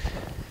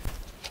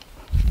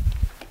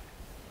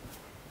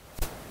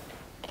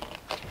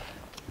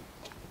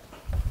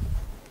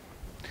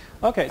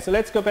 Okay, so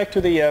let's go back to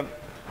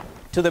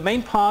the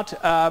main part.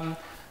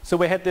 So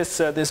we had this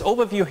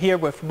overview here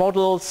with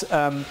models,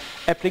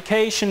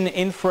 application,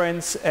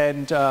 inference,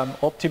 and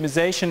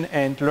optimization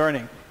and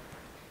learning.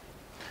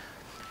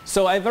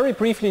 So I very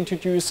briefly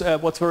introduce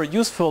what's very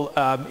useful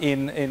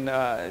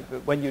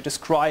when you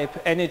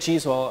describe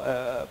energies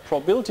or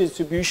probability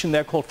distribution.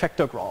 They're called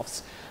vector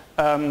graphs.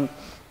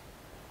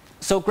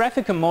 So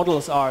graphical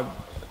models are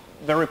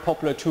very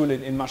popular tool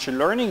in machine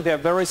learning. There are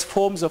various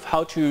forms of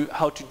how to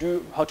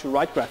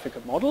write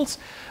graphical models.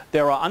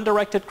 There are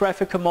undirected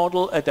graphical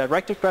model,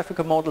 directed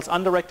graphical models,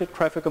 undirected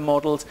graphical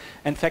models,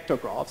 and vector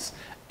graphs.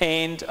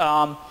 And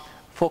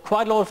for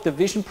quite a lot of the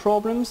vision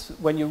problems,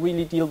 when you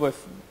really deal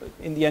with,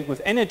 in the end,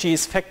 with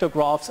energies, vector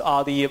graphs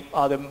are the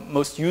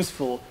most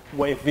useful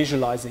way of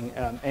visualizing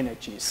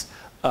energies.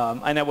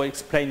 And I will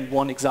explain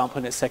one example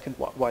in a second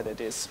why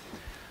that is.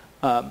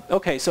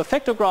 Okay, so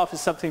vector graph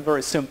is something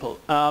very simple.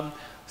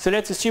 So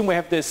let's assume we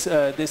have this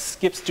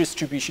Gibbs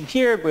distribution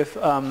here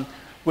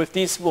with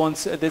these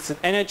ones. This is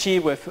energy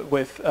with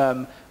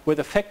a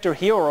vector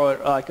here or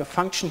like a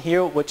function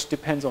here, which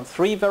depends on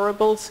 3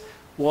 variables,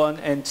 1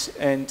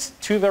 and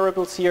 2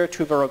 variables here,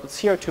 2 variables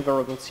here, 2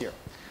 variables here.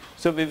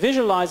 So we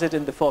visualize it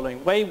in the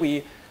following way.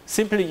 We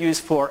simply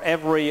use for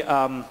every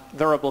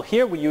variable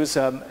here, we use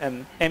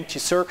an empty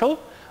circle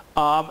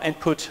and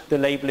put the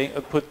labeling,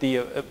 put the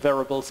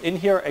variables in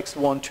here,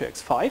 x1 to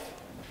x5.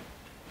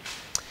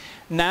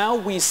 Now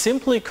we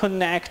simply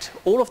connect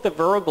all of the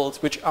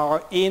variables which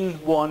are in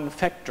one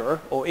vector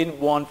or in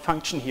one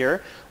function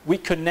here. We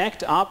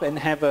connect up and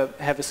have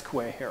a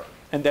square here,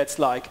 and that's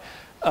like,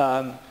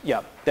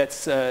 yeah, that's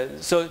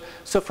so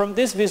from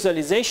this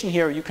visualization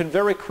here, you can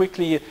very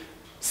quickly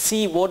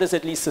see what is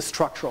at least the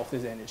structure of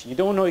this energy. You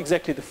don't know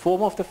exactly the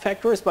form of the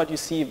factors, but you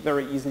see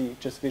very easily,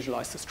 just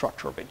visualize the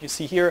structure of it. You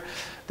see here,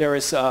 there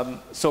is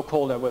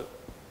so-called, I will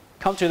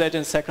come to that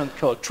in a second,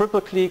 called triple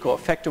clique, or a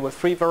factor with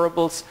 3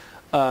 variables,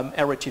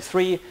 arity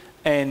 3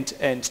 and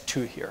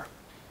 2 here.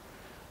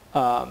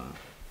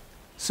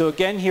 So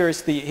again,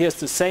 here's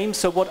the same.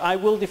 So what I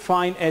will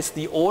define as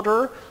the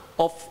order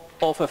of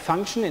a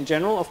function in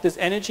general of this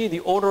energy, the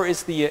order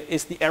is the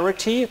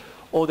arity,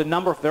 or the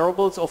number of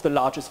variables of the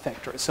largest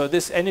factor. So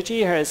this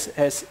energy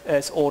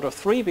has order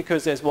 3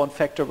 because there's one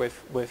factor with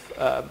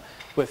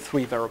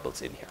 3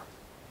 variables in here.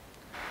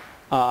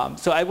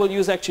 So I will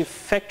use actually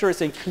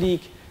factors and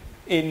clique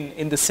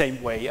in the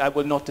same way. I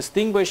will not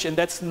distinguish, and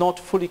that's not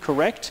fully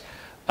correct.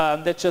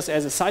 That's just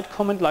as a side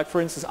comment, like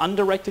for instance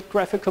undirected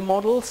graphical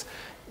models.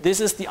 This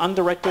is the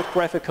undirected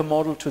graphical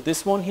model to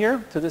this one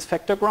here, to this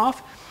factor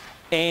graph.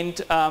 And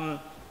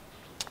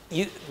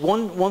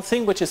one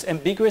thing which is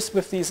ambiguous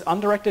with these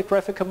undirected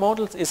graphical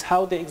models is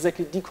how they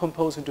exactly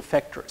decompose into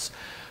factors.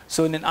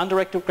 So in an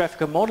undirected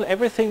graphical model,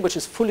 everything which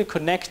is fully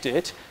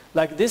connected,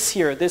 like this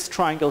here, this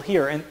triangle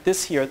here, and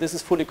this here, this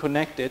is fully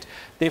connected,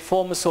 they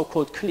form a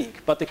so-called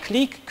clique. But the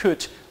clique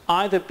could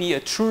either be a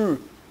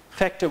true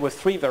factor with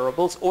 3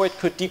 variables, or it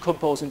could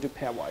decompose into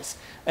pairwise.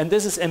 And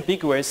this is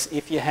ambiguous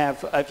if you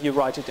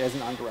write it as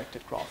an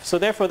undirected graph. So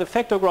therefore, the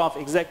factor graph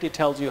exactly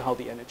tells you how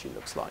the energy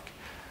looks like.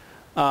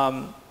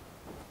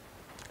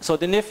 So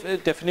the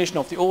definition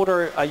of the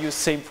order, I use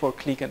same for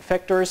clique and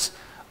factors.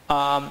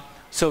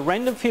 So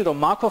random field or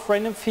Markov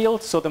random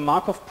field, so the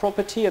Markov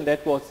property, and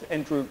that was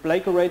Andrew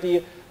Blake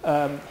already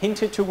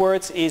hinted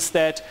towards, is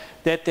that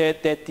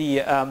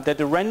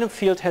the random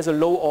field has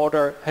low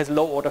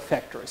order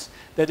factors.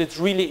 That it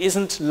really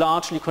isn't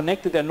largely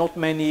connected. There are not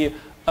many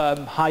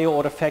higher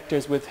order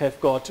factors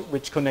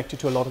which connected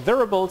to a lot of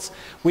variables.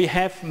 We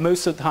have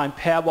most of the time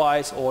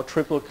pairwise or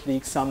triple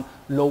clique some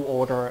low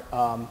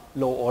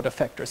order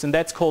factors, and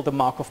that's called the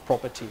Markov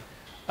property.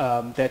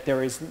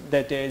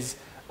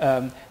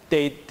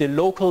 The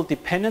local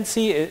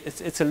dependency,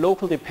 it's a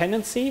local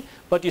dependency,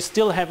 but you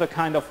still have a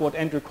kind of what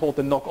Andrew called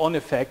the knock-on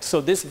effect. So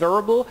this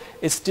variable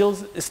is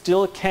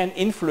still can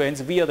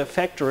influence via the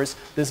factors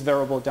this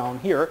variable down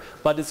here,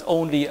 but it's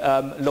only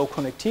low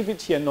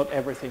connectivity and not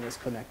everything is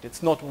connected.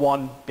 It's not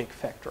one big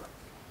factor.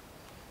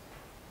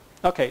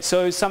 Okay,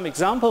 so some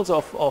examples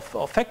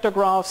of factor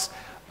graphs,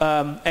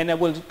 and I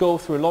will go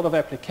through a lot of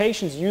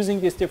applications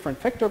using these different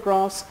factor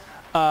graphs.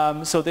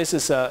 So this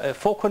is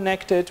 4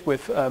 connected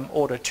with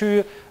order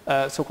 2,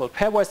 so-called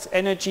pairwise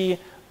energy.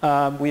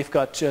 We've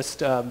got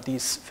just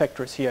these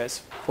factors here as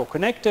 4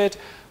 connected.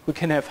 We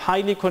can have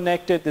highly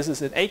connected. This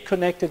is an 8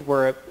 connected,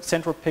 where a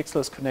central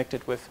pixel is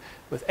connected with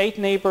 8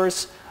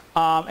 neighbors.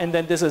 And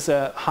then this is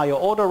a higher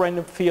order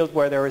random field,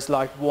 where there is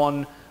like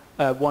one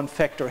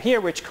factor here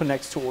which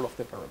connects to all of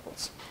the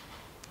variables.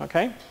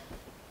 Okay.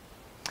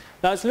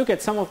 Now let's look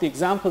at some of the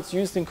examples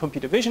used in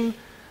computer vision.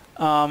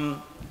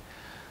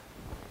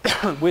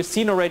 We've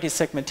seen already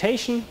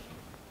segmentation.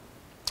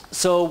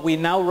 So we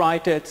now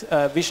write it,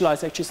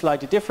 visualize actually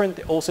slightly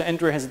different. Also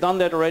Andrew has done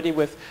that already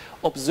with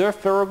observed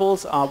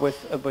variables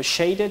with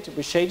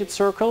shaded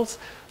circles.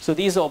 So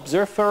these are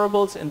observed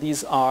variables, and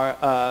these are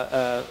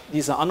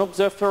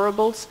unobserved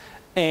variables.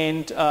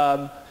 And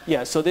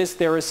yeah, so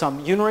there are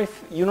some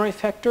unary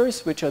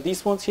factors, which are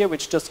these ones here,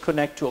 which just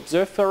connect to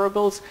observed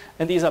variables.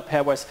 And these are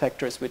pairwise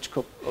factors, which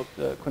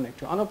connect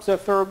to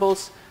unobserved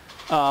variables.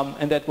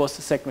 And that was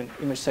the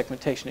image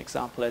segmentation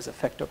example as a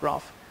factor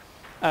graph.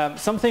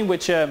 Something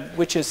which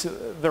is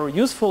very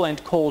useful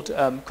and called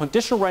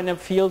conditional random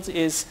fields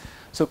is,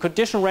 so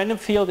conditional random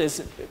field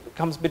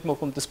comes a bit more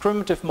from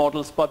discriminative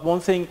models, but one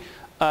thing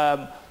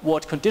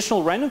what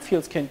conditional random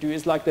fields can do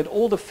is like that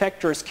all the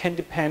factors can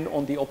depend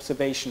on the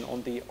observation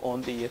on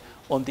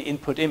the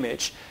input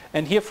image.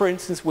 And here, for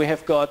instance, we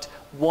have got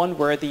one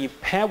where the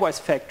pairwise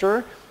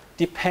factor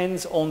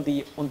depends on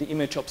the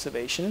image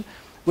observation,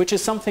 which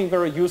is something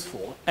very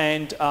useful.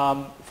 And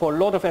for a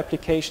lot of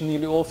applications,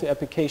 nearly all of the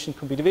application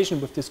computer vision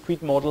with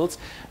discrete models,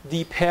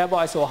 the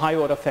pairwise or high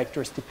order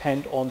factors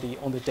depend on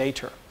the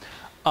data.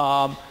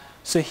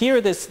 So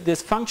here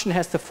this function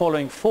has the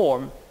following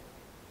form.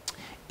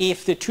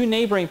 If the 2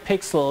 neighboring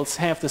pixels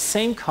have the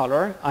same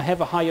color, I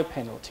have a higher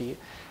penalty.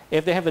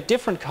 If they have a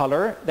different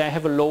color, they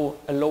have a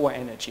lower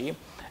energy.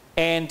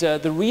 And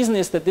the reason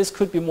is that this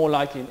could be more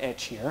likely in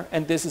edge here,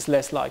 and this is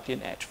less likely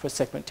in edge for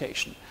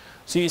segmentation.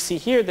 So you see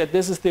here that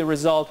this is the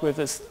result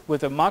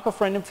with a Markov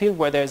random field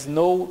where there's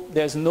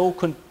no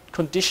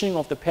conditioning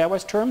of the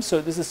pairwise terms.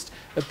 So this is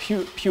a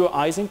pure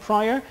Ising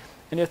prior,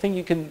 and I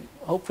think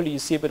hopefully you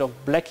see a bit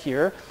of black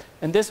here.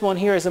 And this one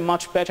here is a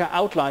much better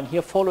outline.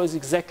 Here follows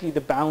exactly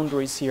the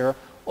boundaries here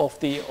of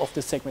the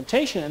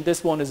segmentation, and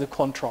this one is a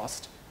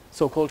contrast,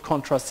 so-called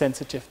contrast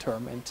sensitive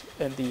term,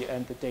 and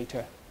the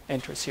data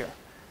enters here.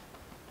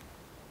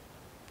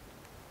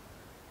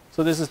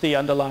 So this is the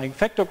underlying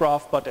factor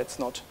graph, but it's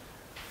not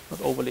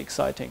overly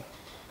exciting.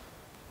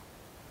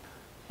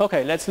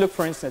 Okay, let's look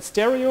for instance at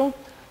stereo.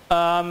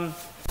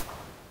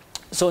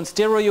 So in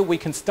stereo we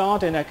can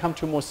start, and I come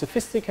to more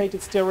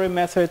sophisticated stereo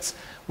methods,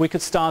 we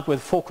could start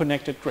with 4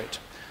 connected grid.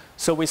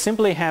 So we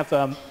simply have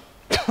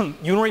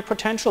unary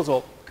potentials,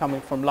 or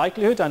coming from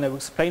likelihood, and I will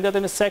explain that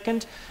in a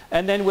second.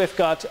 And then we've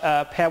got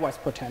pairwise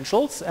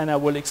potentials, and I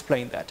will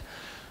explain that.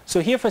 So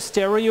here for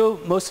stereo,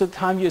 most of the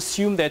time you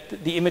assume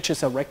that the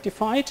images are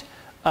rectified.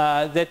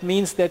 That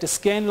means that a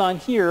scan line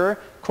here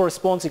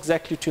corresponds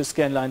exactly to a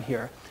scan line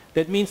here.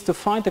 That means to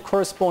find the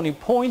corresponding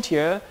point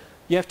here,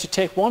 you have to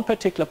take one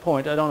particular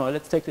point, I don't know,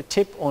 let's take the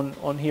tip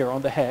on here,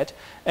 on the head,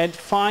 and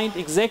find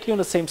exactly on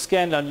the same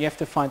scan line, you have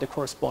to find the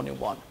corresponding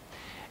one.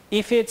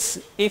 If it's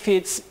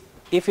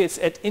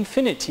at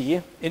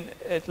infinity,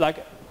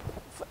 like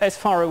as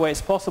far away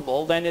as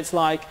possible, then it's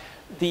like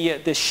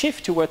the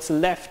shift towards the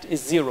left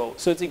is 0.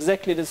 So it's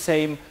exactly the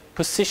same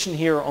position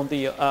here on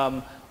the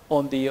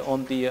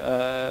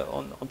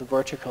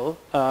vertical.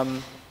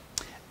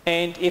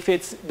 And if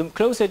it's the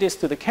closer it is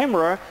to the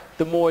camera,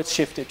 the more it's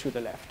shifted to the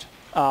left.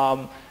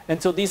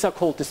 And so these are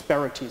called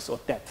disparities or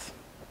depth.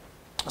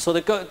 So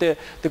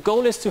the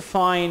goal is to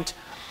find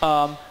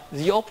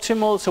the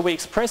optimal, so we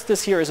express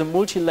this here as a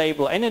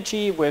multi-label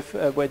energy with,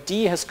 where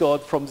D has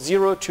got from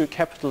 0 to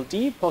capital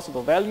D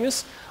possible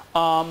values,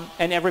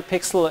 and every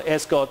pixel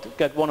has got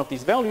one of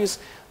these values.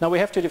 Now we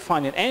have to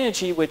define an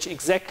energy which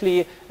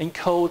exactly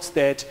encodes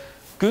that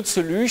good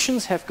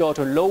solutions have got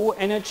a low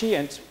energy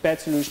and bad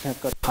solutions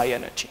have got high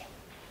energy.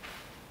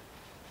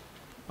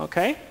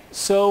 Okay,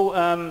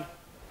 so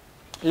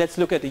let's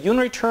look at the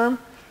unary term.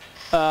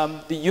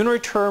 The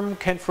unary term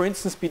can, for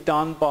instance, be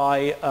done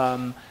by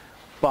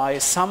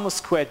sum of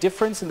square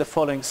difference in the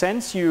following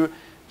sense. You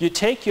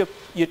take your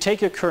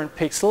current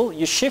pixel,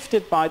 you shift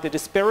it by the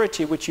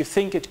disparity which you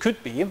think it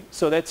could be.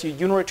 So that's your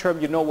unary term.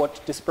 You know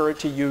what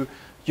disparity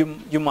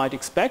you might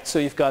expect. So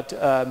you've got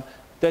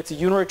that's a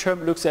unary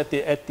term, looks at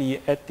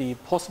the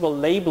possible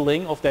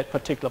labeling of that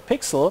particular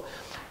pixel,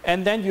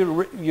 and then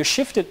you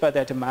shift it by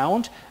that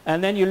amount,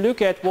 and then you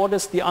look at what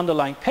is the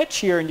underlying patch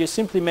here, and you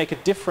simply make a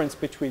difference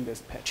between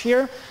this patch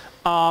here.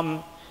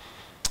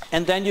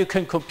 And then you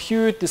can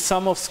compute the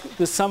sum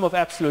of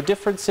absolute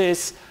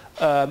differences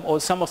or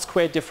sum of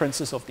square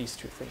differences of these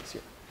two things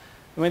here.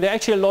 I mean, there are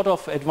actually a lot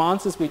of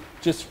advances. We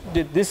just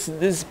did this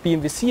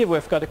BMVC.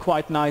 We've got a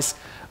quite nice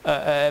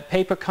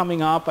paper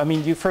coming up. I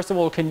mean, you first of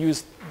all can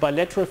use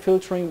bilateral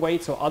filtering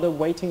weights or other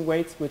weighting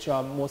weights which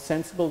are more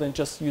sensible than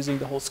just using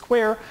the whole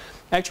square.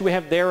 Actually, we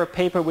have there a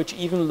paper which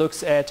even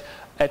looks at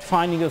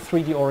finding a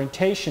 3D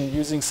orientation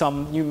using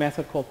some new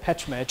method called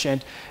patch match,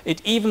 and it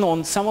even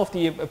on some of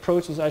the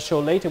approaches I show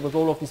later with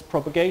all of these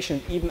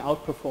propagation even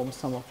outperforms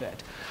some of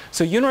that.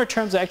 So unary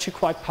terms are actually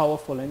quite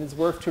powerful, and it's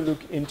worth to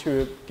look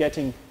into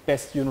getting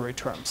best unary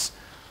terms.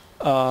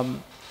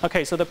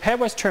 Okay, so the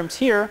pairwise terms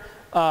here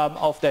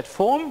of that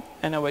form,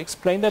 and I will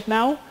explain that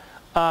now.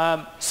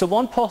 So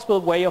one possible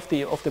way of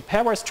the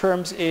pairwise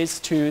terms is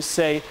to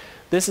say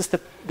this is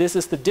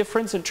the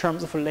difference in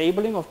terms of a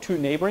labeling of two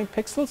neighboring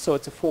pixels, so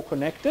it's a 4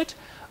 connected.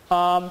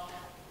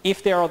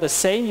 If they are the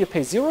same, you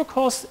pay 0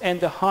 cost, and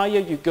the higher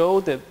you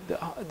go, the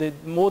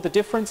more the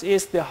difference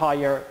is, the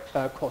higher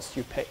cost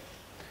you pay.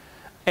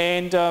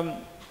 And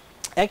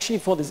actually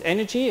for this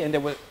energy, and I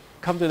will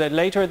come to that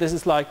later, this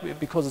is like,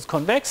 because it's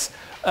convex,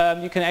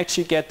 you can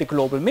actually get the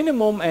global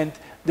minimum, and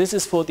this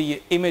is for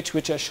the image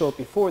which I showed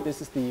before.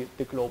 This is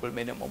the global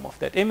minimum of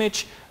that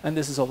image, and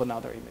this is of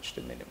another image,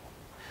 the minimum.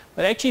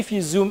 But actually, if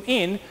you zoom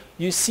in,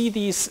 you see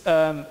these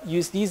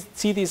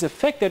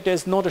effect that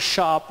there's not a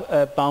sharp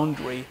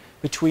boundary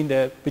between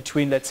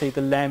let's say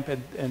the lamp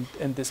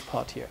and this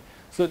part here.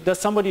 So does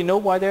somebody know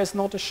why there's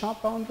not a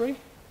sharp boundary?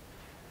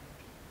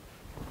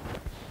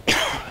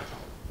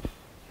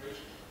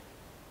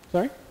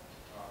 Sorry?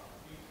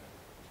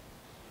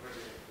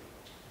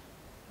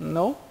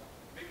 No?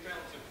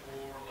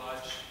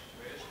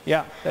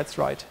 Yeah, that's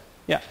right.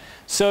 Yeah.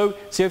 So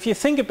if you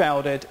think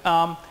about it,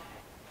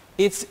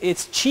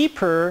 it's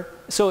cheaper.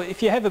 So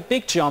if you have a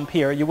big jump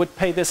here, you would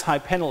pay this high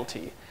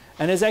penalty.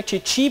 And it's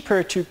actually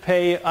cheaper to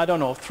pay, I don't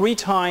know, 3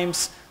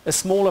 times a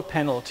smaller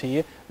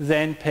penalty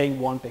than paying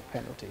 1 big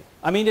penalty.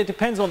 I mean, it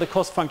depends on the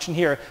cost function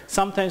here.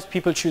 Sometimes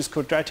people choose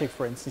quadratic,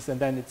 for instance, and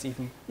then it's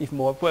even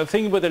more. Well,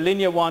 thinking with a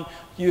linear one,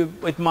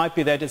 it might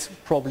be that it's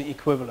probably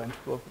equivalent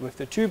with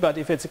the two. But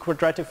if it's a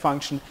quadratic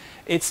function,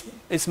 it's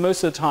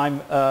most of the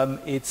time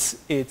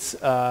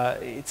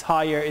it's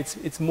higher.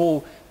 It's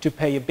more to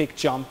pay a big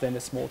jump than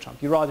a small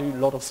jump. You rather do a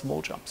lot of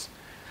small jumps.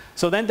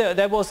 So then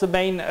that was the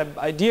main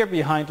idea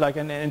behind, like,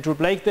 and Andrew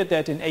Blake did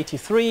that in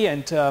 '83,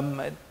 and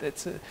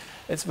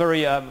it's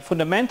very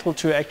fundamental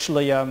to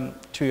actually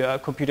to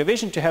computer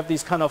vision to have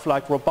these kind of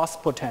like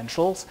robust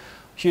potentials.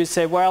 You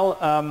say, well,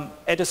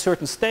 at a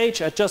certain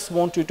stage, I just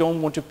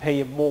don't want to pay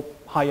a more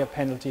higher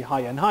penalty,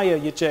 higher and higher.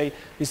 You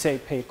say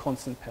pay a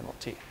constant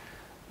penalty.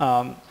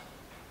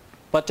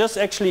 But just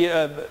actually,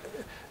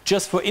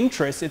 just for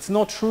interest, it's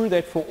not true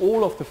that for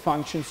all of the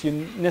functions you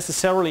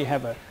necessarily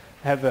have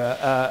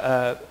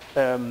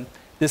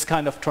this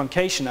kind of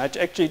truncation. I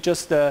actually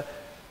just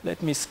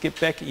let me skip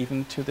back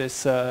even to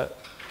this to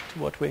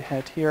what we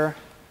had here.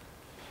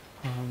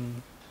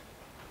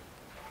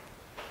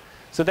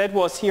 So that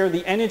was here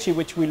the energy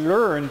which we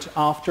learned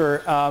after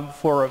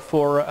for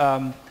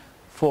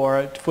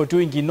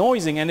doing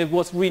denoising, and it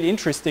was really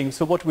interesting.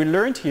 So what we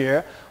learned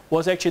here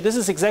was actually this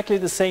is exactly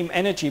the same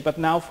energy, but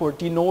now for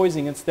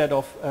denoising instead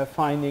of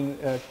finding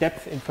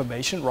depth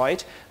information,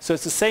 right? So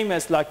it's the same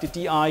as like the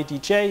di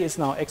dj is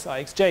now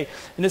xi xj,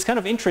 and it's kind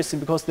of interesting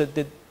because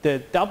the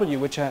w,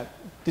 which I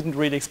didn't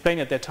really explain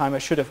at that time, I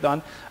should have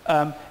done,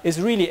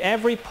 is really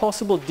every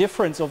possible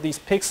difference of these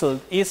pixels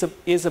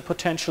is a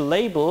potential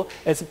label,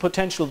 as a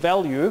potential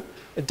value,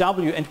 a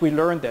w, and we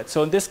learned that.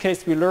 So in this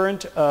case we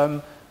learned,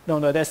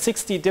 there's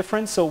 60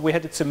 difference, so we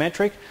had it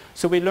symmetric.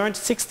 So we learned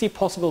 60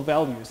 possible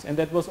values, and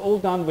that was all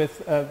done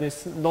with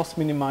this loss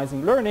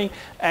minimizing learning,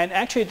 and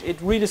actually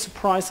it really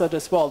surprised us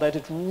as well that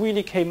it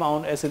really came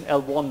out as an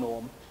L1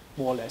 norm,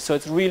 more or less. So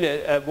it really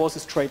was a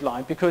straight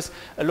line, because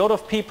a lot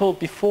of people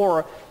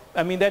before,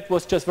 I mean, that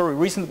was just very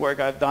recent work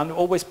I've done.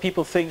 Always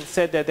people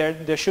said that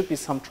there should be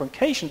some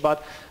truncation,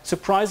 but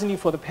surprisingly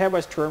for the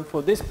pairwise term,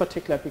 for this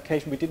particular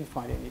application, we didn't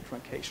find any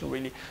truncation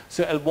really.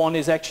 So L1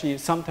 is actually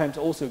sometimes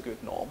also a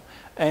good norm.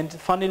 And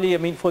funnily, I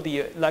mean, for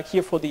the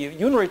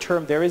unary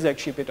term, there is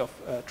actually a bit of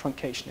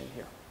truncation in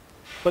here.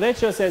 But that's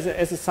just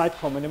as a side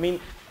comment. I mean,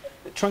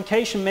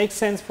 truncation makes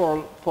sense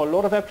for a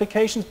lot of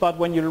applications, but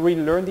when you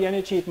really learn the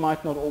energy, it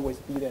might not always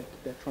be that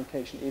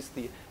truncation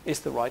is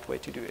the right way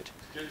to do it.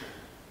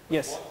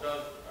 Yes. What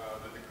does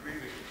the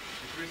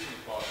decreasing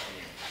part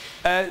mean?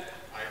 I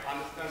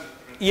understand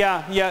the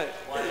Yeah.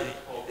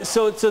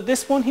 So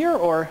this one here,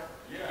 or?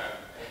 Yeah.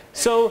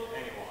 So Anyone.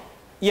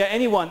 Yeah,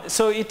 anyone.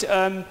 So it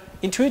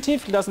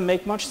intuitively doesn't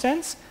make much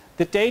sense.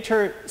 The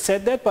data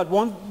said that, but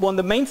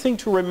the main thing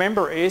to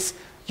remember is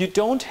you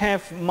don't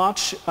have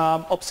much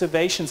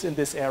observations in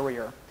this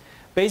area.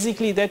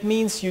 Basically, that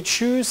means you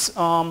choose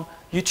a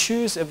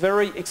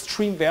very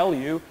extreme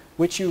value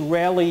which you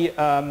rarely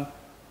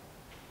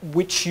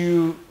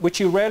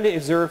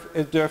observe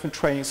in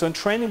training. So in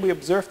training we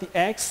observe the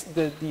x,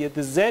 the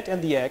z,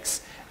 and the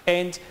x.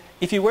 And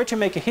if you were to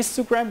make a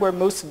histogram where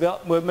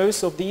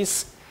most of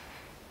these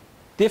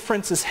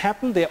differences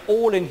happen, they're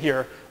all in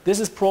here. This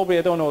is probably,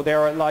 I don't know, there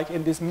are like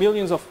in these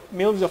millions of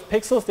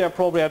pixels, there are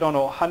probably, I don't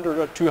know, 100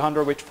 or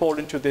 200 which fall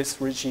into this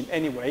regime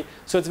anyway.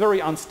 So it's very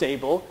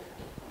unstable,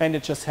 and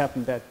it just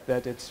happened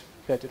that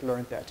it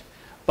learned that.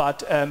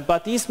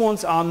 But these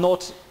ones are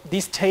not,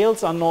 these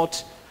tails are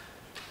not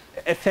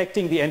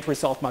affecting the end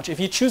result much. If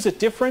you choose it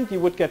different, you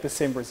would get the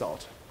same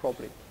result,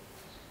 probably.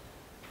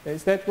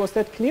 Was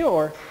that clear,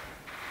 or?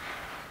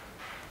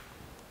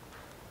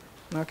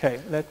 Okay,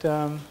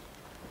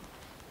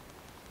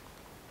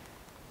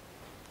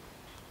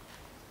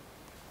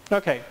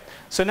 okay,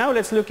 so now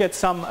let's look at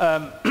some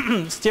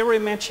stereo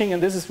matching,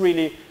 and this is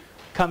really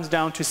comes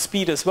down to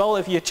speed as well.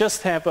 If you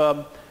just have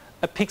a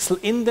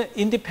pixel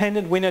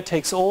independent winner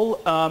takes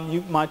all,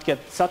 you might get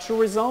such a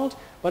result.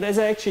 But as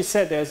I actually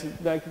said,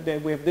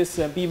 we have this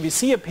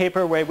BMVC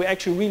paper where we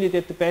actually really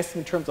did the best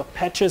in terms of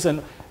patches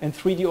and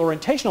 3D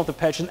orientation of the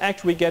patch, and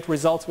actually get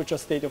results which are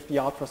state of the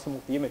art for some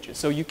of the images.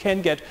 So you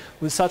can get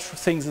with such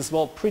things as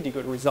well pretty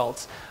good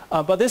results.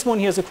 But this one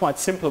here is a quite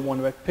simple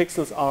one where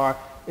pixels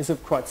is a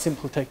quite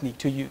simple technique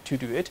to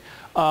do it.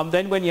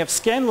 Then when you have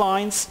scan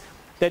lines,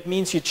 that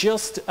means you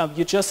just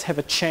have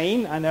a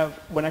chain, and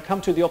when I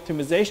come to the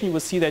optimization, you will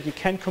see that you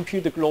can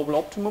compute the global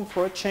optimum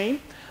for a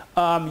chain.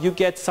 You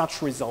get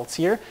such results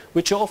here,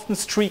 which are often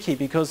streaky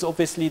because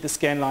obviously the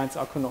scan lines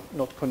are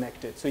not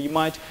connected. So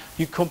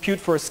you compute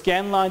for a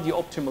scan line the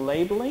optimal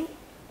labeling,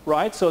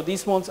 right? So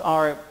these ones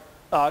are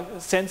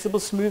sensible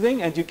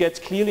smoothing, and you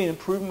get clearly an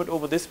improvement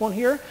over this one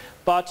here,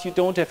 but you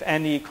don't have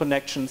any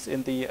connections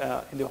in the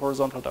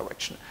horizontal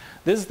direction.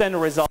 This is then a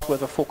result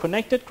with a full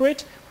connected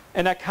grid,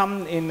 and I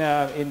come in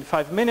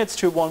 5 minutes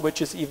to one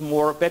which is even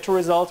more better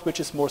results, which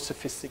is more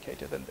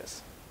sophisticated than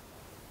this.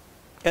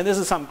 And this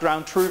is some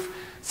ground truth.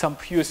 Some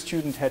pure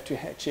student had to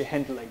actually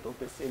hand label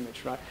this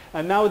image, right?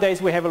 And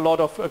nowadays we have a lot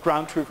of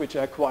ground truth which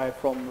I acquire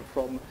from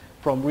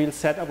real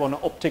setup on an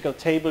optical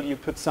table. You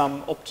put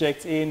some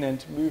objects in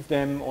and move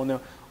them on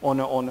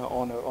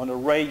an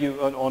array. You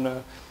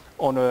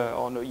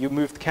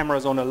move the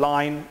cameras on a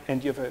line,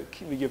 and you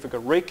have a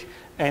rig,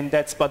 and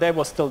but that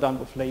was still done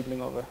with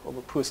labeling of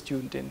a poor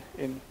student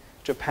in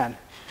Japan.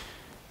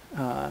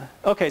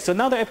 Okay, so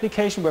another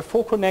application where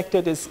full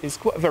connected is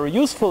very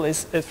useful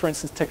is for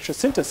instance texture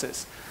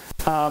synthesis.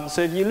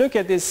 So if you look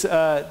at this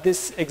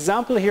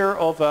example here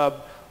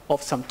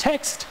of some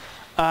text,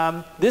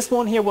 this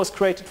one here was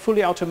created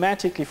fully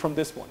automatically from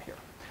this one here.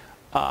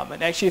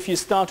 And actually, if you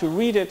start to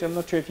read it, I'm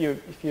not sure if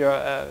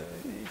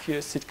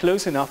you sit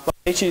close enough, but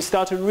actually you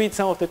start to read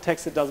some of the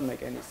text, it doesn't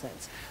make any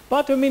sense.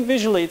 But I mean,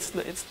 visually,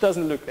 it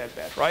doesn't look that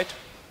bad, right?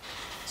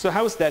 So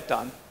how is that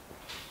done?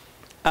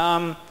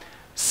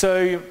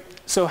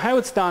 So how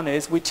it's done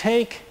is we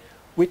take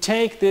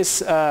this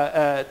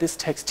this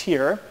text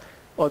here,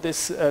 or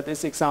this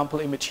example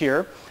image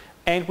here,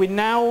 and we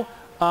now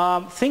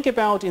think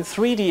about in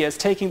 3D as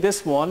taking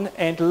this one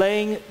and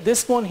laying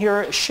this one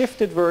here a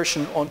shifted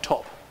version on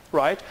top.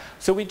 right?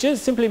 So we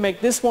just simply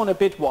make this one a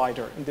bit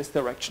wider in this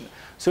direction.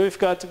 So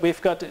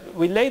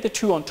we lay the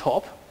two on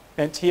top,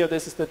 and here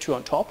this is the two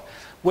on top.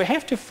 We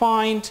have to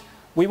find,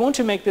 we want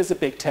to make this a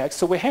big text,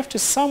 so we have to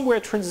somewhere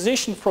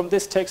transition from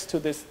this text to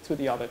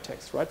the other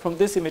text, right? From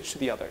this image to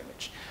the other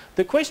image.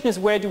 The question is,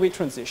 where do we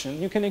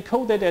transition? You can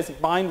encode that as a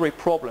binary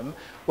problem,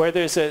 where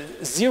there's a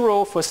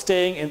 0 for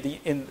staying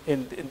in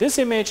this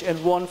image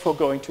and 1 for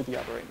going to the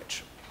other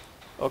image,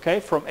 okay,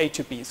 from A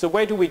to B. So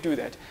where do we do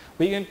that?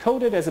 We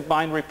encode it as a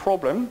binary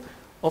problem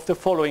of the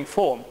following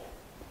form.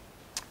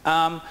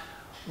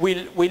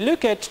 We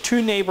look at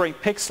two neighboring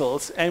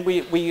pixels and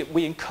we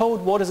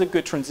encode what is a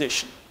good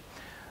transition.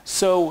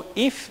 So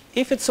if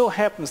it so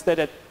happens that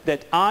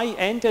at I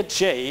and at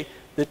J,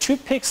 the two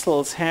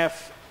pixels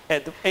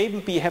at A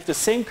and B have the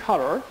same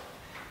color,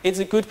 it's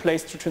a good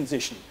place to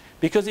transition.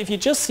 Because if you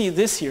just see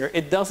this here,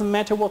 it doesn't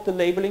matter what the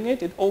labeling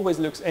is, it always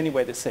looks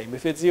anyway the same.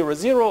 If it's 0,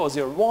 0 or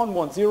 0, 1,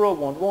 1, 0,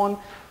 1, 1,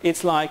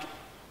 it's like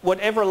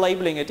whatever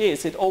labeling it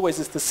is, it always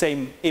is the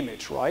same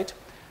image, right?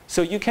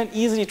 So you can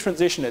easily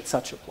transition at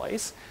such a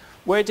place.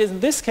 Where it is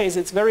in this case,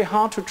 it's very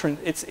hard to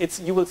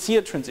you will see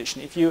a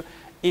transition. If you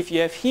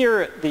have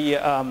here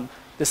the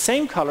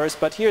same colors,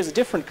 but here's a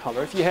different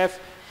color, if you have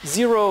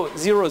 0,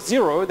 0,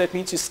 0, that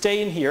means you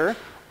stay in here,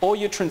 or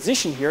you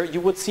transition here, you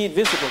would see it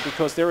visible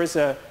because there is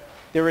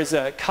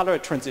a color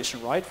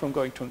transition, right, from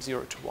going from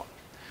 0 to 1.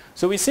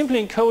 So we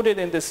simply encode it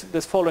in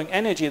this following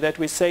energy that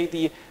we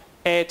say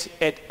at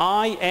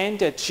I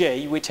and at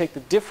J, we take the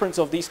difference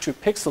of these two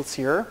pixels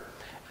here,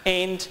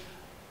 and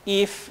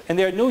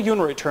there are no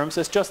unary terms,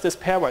 it's just this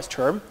pairwise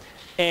term,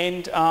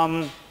 and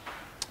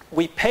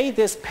we pay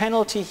this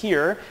penalty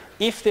here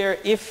if there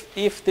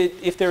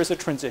is a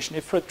transition.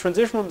 If for a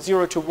transition from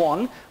 0 to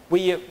 1,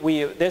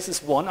 this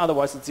is 1,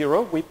 otherwise it's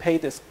 0, we pay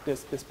this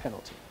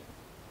penalty.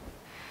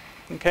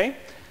 Okay?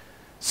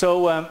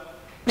 So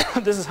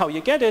this is how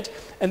you get it,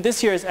 and this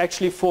here is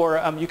actually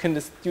for, you can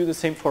just do the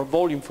same for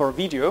volume for a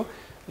video.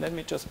 Let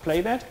me just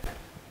play that.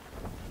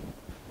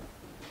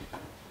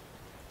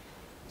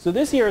 So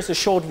this here is a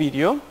short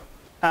video,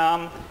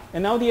 and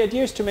now the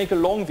idea is to make a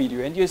long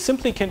video, and you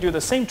simply can do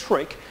the same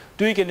trick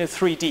doing it in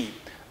 3D.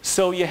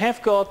 So you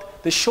have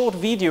got the short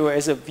video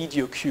as a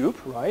video cube,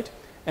 right?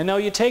 And now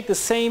you take the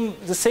same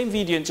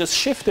video and just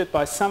shift it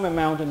by some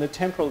amount in the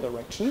temporal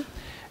direction,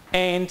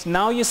 and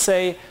now you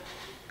say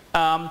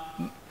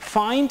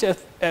find a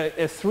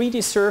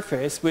 3D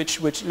surface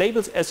which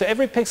labels, so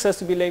every pixel has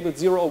to be labeled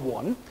 0 or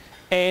 1,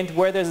 and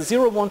where there's a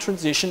 0, 1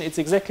 transition, it's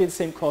exactly the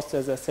same cost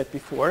as I said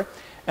before.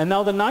 And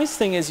now the nice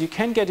thing is you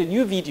can get a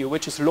new video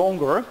which is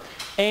longer,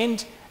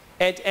 and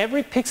at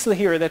every pixel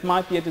here that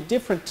might be at a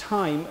different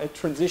time a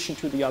transition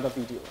to the other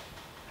video,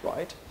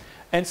 right?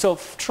 And so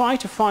try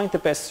to find the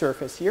best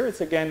surface here.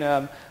 It's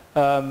again,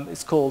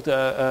 it's called,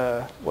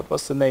 what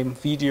was the name?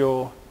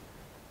 Video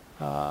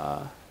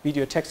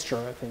texture,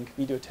 I think,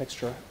 video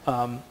texture.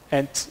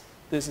 And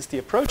this is the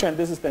approach, and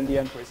this is then the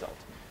end result.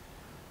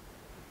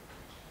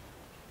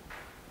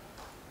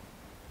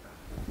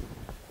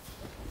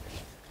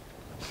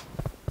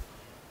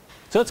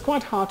 So it's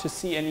quite hard to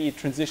see any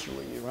transition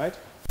really, right?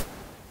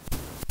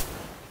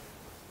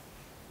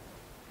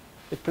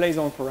 It plays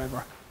on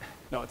forever.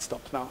 No, it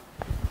stops now.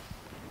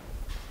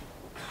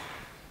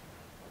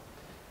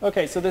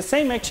 Okay, so the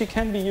same actually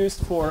can be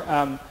used for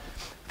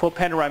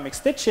panoramic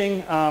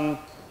stitching.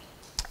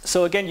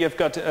 So again, you've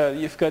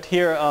got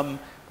here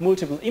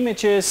multiple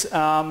images,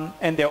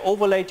 and they're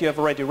overlaid. You have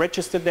already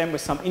registered them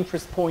with some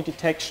interest point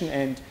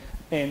detection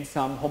and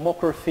some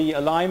homography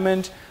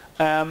alignment.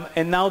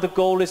 And now the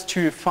goal is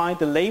to find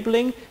the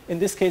labeling. In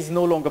this case, it's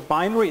no longer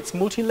binary; it's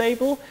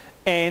multi-label,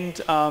 and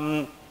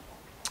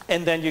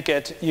then you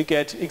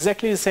get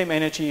exactly the same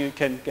energy. You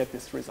can get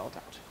this result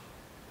out.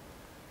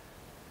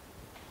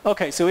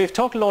 Okay, so we've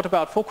talked a lot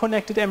about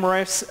four-connected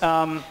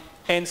MRFs,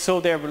 and so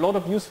there are a lot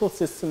of useful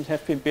systems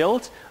have been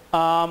built.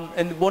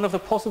 And one of the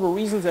possible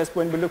reasons is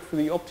when we look for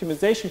the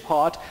optimization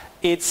part,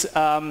 it's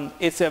a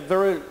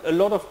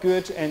lot of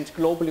good and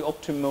globally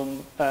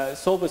optimum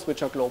solvers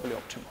which are globally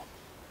optimal.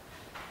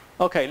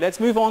 Okay, let's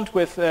move on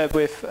with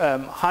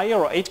higher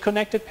or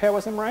 8-connected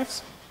pairwise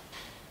MRFs.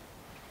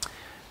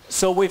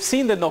 So we've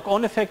seen the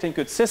knock-on effect in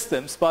good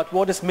systems, but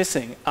what is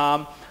missing?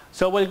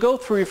 So we'll go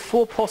through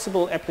 4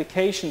 possible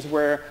applications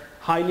where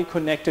highly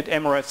connected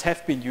MRFs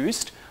have been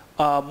used.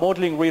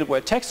 Modeling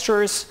real-world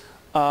textures,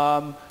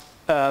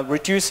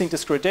 reducing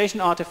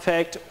discretization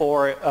artifact,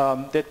 or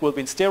that will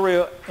be in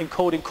stereo,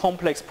 encoding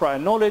complex prior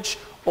knowledge,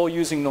 or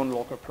using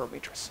non-local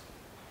parameters.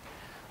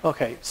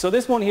 Okay, so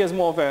this one here is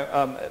more of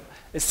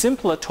a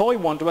simpler toy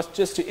one,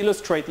 just to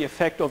illustrate the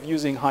effect of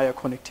using higher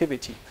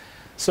connectivity.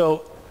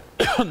 So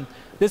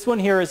this one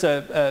here is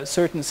a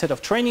certain set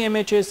of training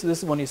images.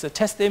 This one is a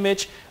test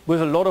image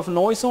with a lot of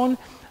noise on.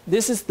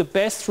 This is the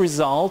best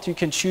result you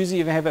can choose if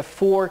you have a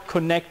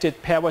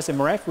 4-connected pairwise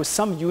MRF with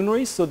some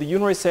unaries. So the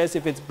unary says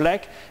if it's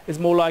black, it's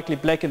more likely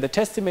black in the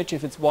test image.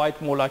 If it's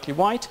white, more likely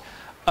white.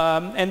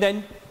 And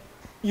then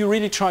you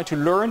really try to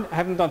learn. I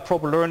haven't done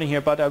proper learning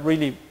here, but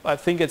I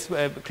think it's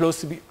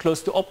close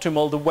to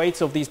optimal. The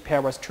weights of these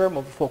pairwise term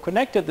of the 4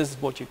 connected, this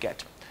is what you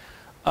get.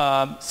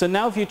 So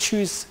now if you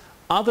choose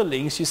other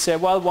links, you say,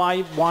 well,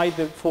 why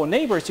the 4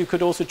 neighbors? You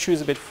could also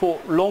choose a bit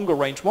 4 longer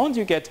range ones.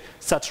 You get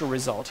such a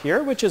result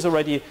here, which is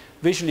already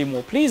visually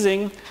more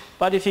pleasing.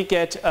 But if you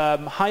get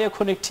higher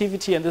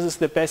connectivity, and this is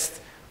the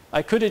best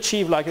I could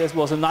achieve, like this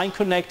was a 9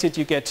 connected,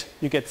 you get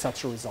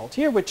such a result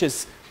here, which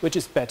is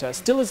better.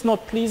 Still, it's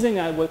not pleasing.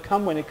 I will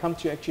come when it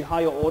comes to actually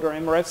higher order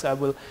MRFs. I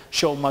will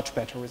show much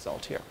better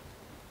result here.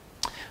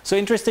 So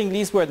interesting,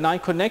 these were 9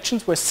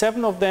 connections, where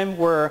 7 of them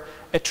were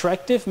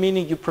attractive,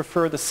 meaning you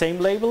prefer the same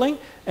labeling,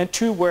 and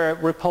 2 were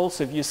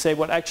repulsive. You say,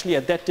 well, actually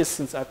at that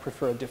distance I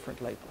prefer a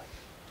different labeling.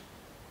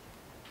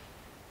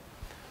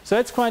 So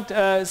that's quite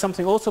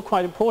something also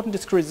quite important,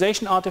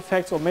 discretization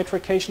artifacts or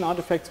metrication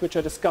artifacts, which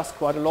are discussed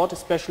quite a lot,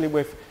 especially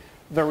with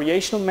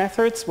variational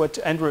methods, what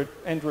Andrew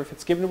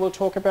Fitzgibbon will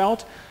talk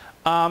about.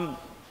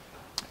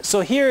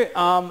 So here,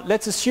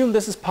 let's assume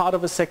this is part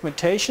of a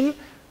segmentation,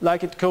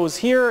 like it goes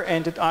here,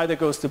 and it either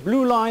goes the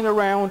blue line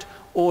around,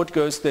 or it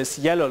goes this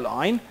yellow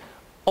line.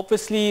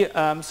 Obviously,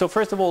 so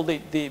first of all,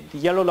 the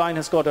yellow line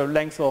has got a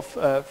length of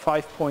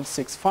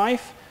 5.65.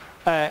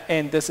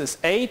 And this is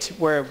 8,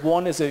 where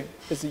 1 is a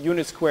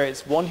unit square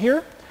is 1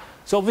 here.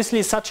 So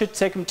obviously such a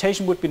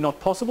segmentation would be not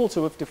possible,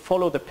 so we have to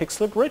follow the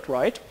pixel grid,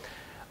 right?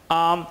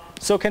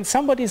 So can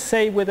somebody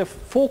say with a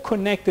 4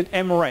 connected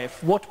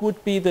MRF, what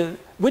would be the,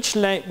 which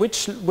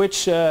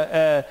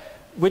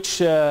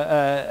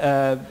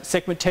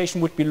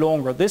segmentation would be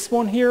longer? This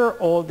one here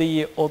or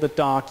the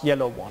dark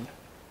yellow one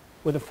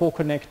with a 4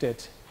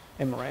 connected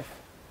MRF?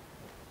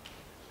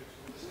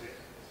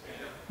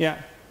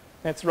 Yeah,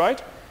 that's right.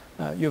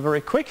 You're very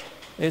quick.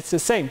 It's the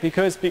same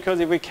because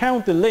if we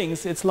count the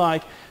links, it's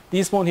like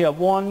these one here,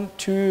 1,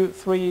 2,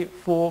 3,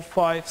 4,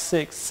 5,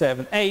 6,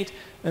 7, 8,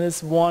 and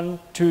it's 1,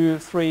 2,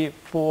 3,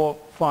 4,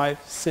 5,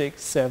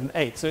 6, 7,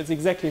 8. So it's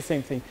exactly the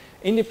same thing.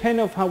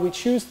 Independent of how we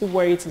choose the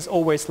weights, it's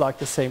always like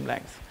the same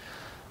length.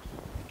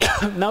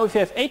 Now if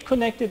you have 8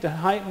 connected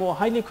and more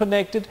highly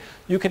connected,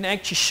 you can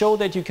actually show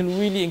that you can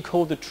really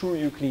encode the true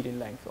Euclidean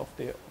length of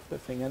the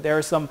thing. And there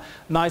is some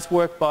nice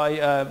work by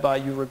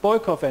Yuri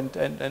Boykov and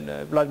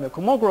Vladimir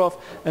Komogorov,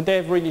 and they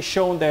have really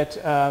shown that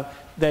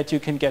that you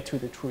can get to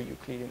the true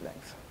Euclidean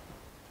length.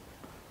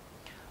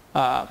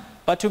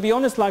 But to be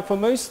honest, like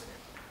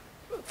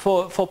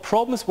for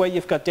problems where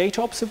you've got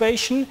data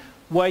observation,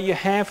 where you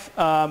have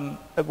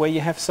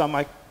some,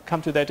 I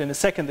come to that in a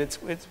second,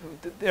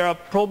 there are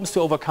problems to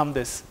overcome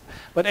this.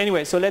 But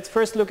anyway, so let's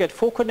first look at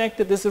 4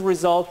 connected. This is a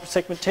result of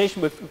segmentation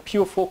with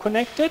pure 4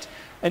 connected,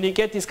 and you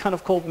get these kind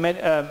of called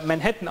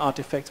Manhattan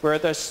artifacts, where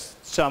there's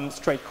some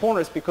straight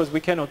corners because we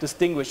cannot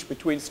distinguish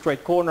between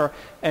straight corner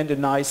and a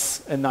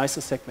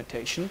nicer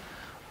segmentation.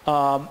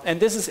 And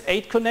this is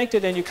 8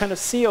 connected, and you kind of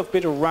see a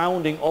bit of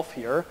rounding off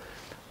here.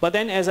 But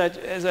then, as I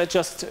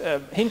just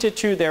hinted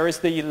to, there is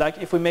the, like,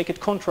 if we make it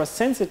contrast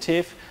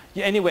sensitive,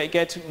 you anyway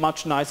get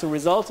much nicer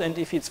results, and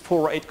if it's 4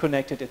 or 8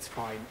 connected, it's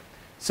fine.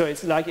 So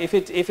it's like if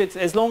it's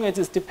as long as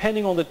it's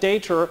depending on the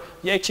data,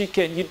 you actually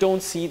you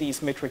don't see these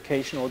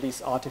metrication or these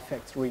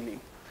artifacts really.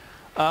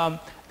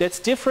 That's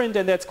different,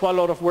 and that's quite a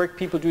lot of work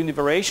people do in the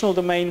variational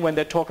domain when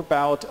they talk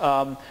about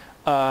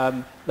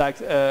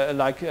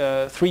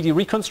 3D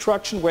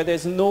reconstruction, where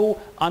there's no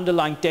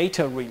underlying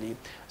data really.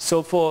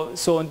 So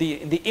in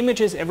the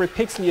images, every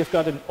pixel you've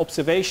got an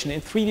observation.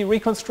 In 3D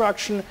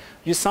reconstruction,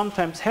 you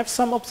sometimes have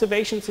some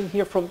observations in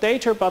here from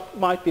data, but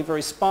might be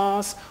very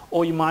sparse,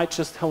 or you might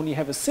just only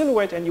have a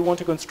silhouette and you want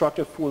to construct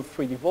a full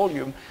 3D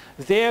volume.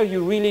 There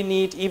you really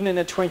need, even in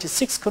a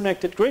 26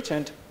 connected grid,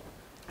 and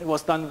it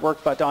was done,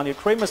 work by Daniel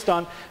Kramer's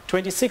done,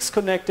 26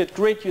 connected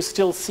grid, you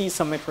still see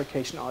some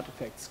metrication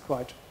artifacts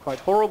quite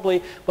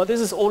horribly, but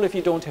this is all if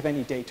you don't have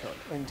any data.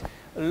 And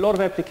a lot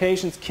of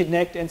applications,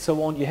 Kinect and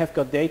so on, you have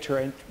got data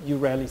and you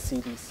rarely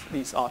see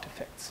these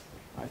artifacts,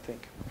 I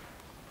think.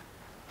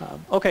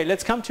 Okay,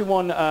 let's come to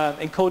one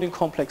encoding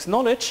complex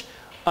knowledge.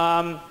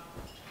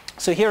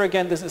 So here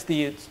again, this is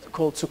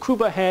called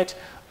Tsukuba head,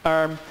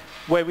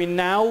 where we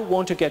now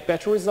want to get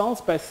better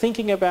results by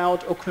thinking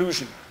about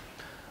occlusion.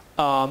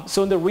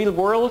 So in the real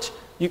world,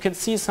 you can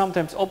see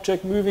sometimes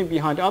objects moving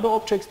behind other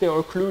objects, they are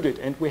occluded,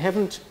 and we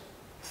haven't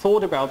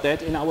thought about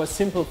that in our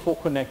simple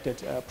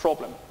 4-connected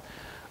problem.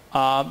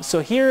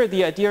 So here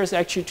the idea is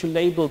actually to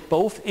label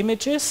both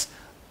images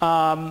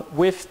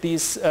with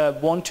these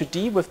 1 to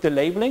D with the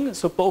labeling,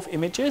 so both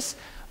images.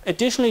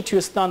 Additionally to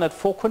a standard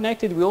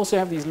 4-connected, we also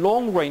have these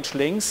long-range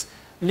links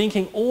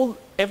linking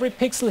every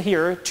pixel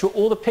here to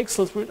all the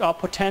pixels which are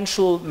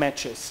potential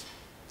matches.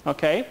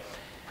 Okay?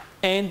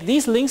 And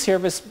these links here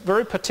have a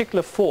very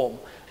particular form.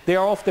 They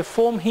are of the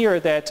form here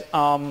that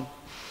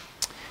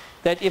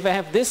that if I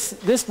have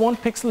this one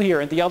pixel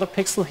here and the other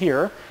pixel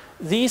here,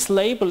 these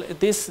label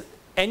this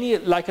and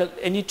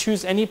you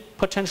choose any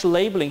potential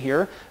labeling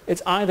here.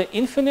 It's either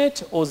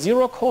infinite or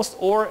 0 cost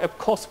or a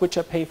cost which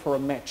I pay for a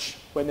match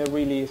when they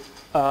really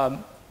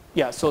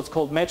so it's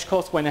called match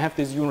cost when I have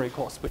this unary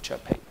cost which I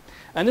pay.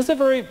 And this is a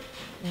very,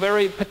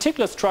 very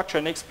particular structure,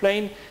 and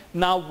explain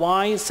now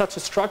why such a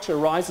structure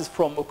arises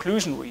from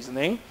occlusion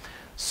reasoning.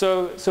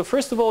 So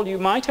first of all, you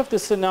might have the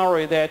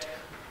scenario that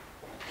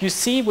you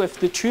see with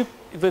the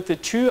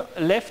two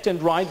left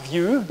and right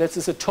view, this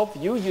is a top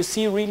view, you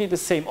see really the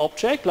same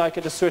object, like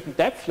at a certain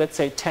depth, let's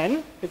say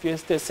 10, if you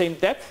have the same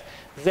depth,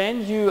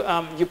 then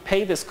you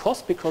pay this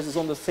cost because it's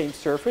on the same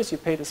surface, you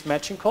pay this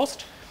matching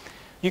cost.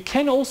 You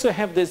can also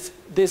have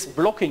this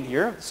blocking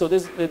here, so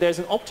there's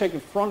an object in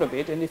front of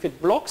it, and if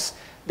it blocks,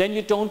 then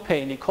you don't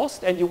pay any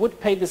cost, and you would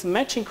pay this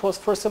matching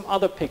cost for some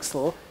other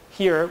pixel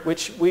here,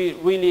 which we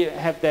really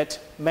have that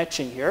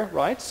matching here,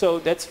 right? So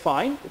that's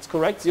fine, it's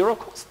correct, zero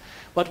cost.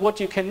 But what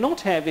you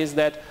cannot have is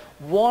that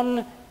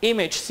one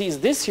image sees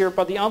this here,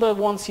 but the other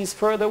one sees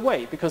further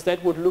away, because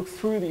that would look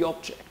through the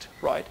object,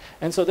 right?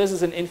 And so this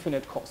is an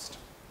infinite cost.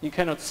 You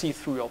cannot see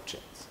through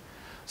objects.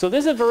 So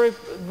this is a very,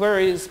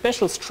 very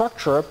special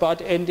structure,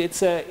 and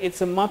it's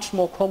a much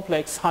more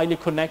complex, highly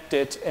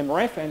connected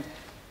MRF. And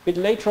a bit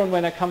later on,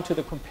 when I come to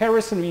the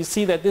comparison, we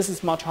see that this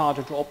is much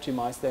harder to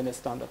optimize than a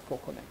standard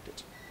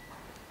 4-connected.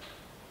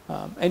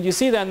 And you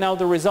see that now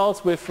the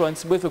results with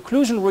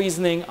occlusion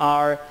reasoning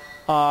are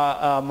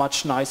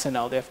much nicer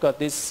now. They've got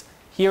this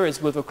here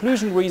is with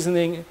occlusion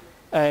reasoning,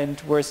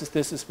 and versus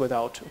this is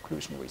without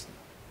occlusion reasoning.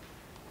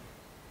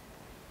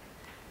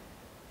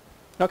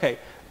 Okay.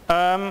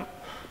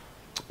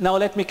 Now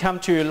let me come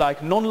to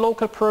like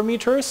non-local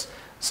parameters.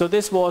 So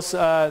this was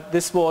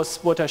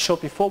what I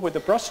showed before with the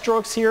brush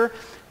strokes here.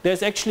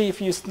 There's actually,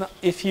 if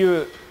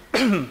you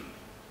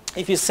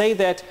say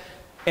that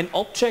an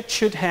object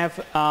should have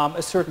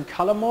a certain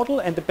color model,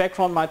 and the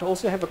background might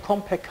also have a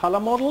compact color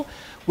model.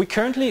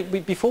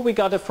 Before we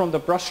got it from the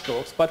brush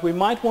strokes, but we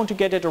might want to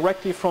get it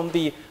directly from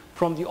the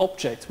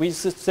objects. We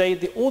should say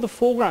all the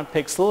foreground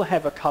pixels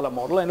have a color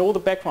model and all the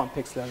background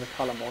pixels have a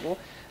color model.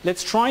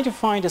 Let's try to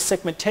find a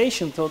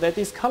segmentation so that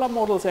these color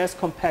models are as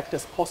compact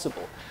as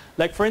possible.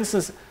 Like for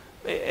instance,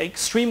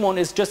 extreme one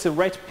is just a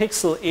red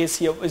pixel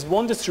is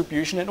one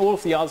distribution and all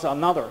of the others are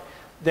another.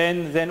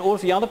 Then all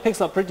of the other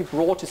pixels are pretty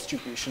broad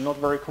distribution, not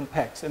very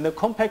compact. And the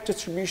compact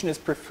distribution is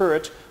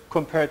preferred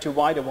compared to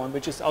wider one,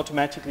 which is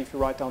automatically if you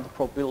write down the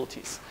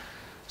probabilities.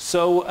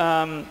 So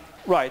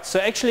right, so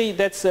actually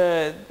that's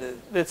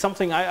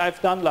something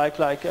I've done like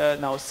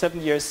now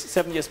 7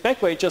 years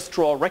back, where you just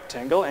draw a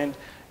rectangle, and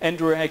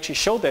Andrew actually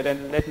showed that,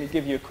 and let me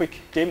give you a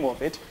quick demo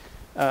of it,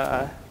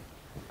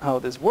 how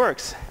this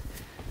works.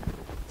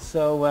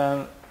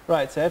 So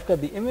right, so I've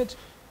got the image.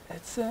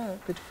 It's a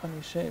bit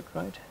funny shape,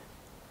 right?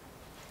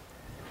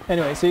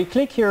 Anyway, so you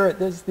click here,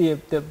 this is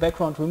the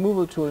background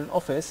removal tool in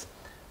Office.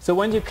 So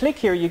when you click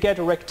here, you get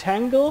a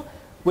rectangle,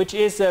 which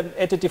is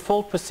at a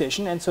default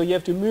position, and so you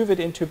have to move it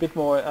into a bit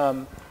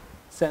more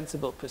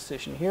sensible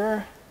position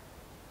here.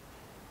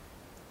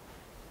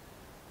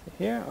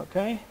 Here,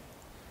 okay.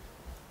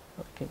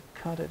 We can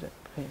cut it and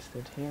paste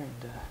it here.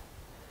 And,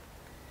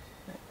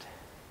 right.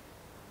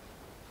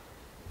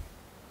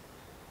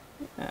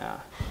 Yeah.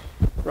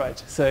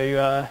 Right,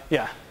 so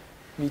yeah,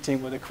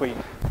 meeting with the Queen.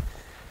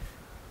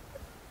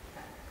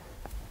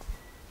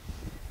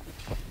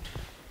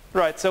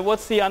 Right, so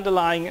what's the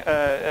underlying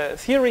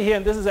theory here?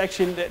 And this is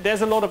actually,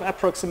 there's a lot of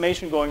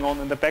approximation going on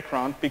in the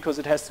background because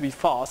it has to be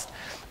fast.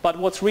 But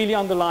what's really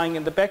underlying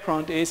in the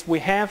background is we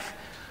have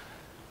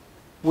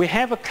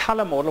a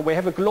color model, we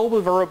have a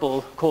global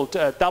variable called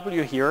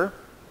W here,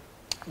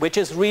 which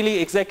is really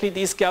exactly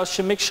this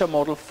Gaussian mixture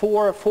model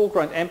for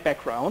foreground and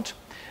background.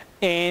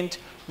 And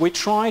we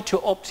try to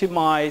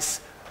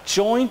optimize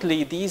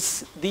jointly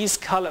these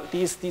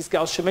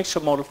Gaussian mixture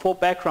model for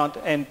background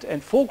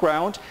and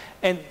foreground,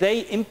 and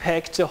they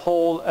impact the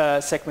whole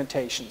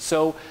segmentation.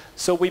 So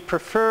we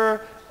prefer,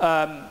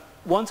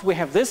 once we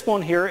have this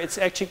one here, it's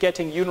actually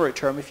getting unary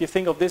term. If you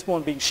think of this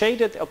one being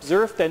shaded,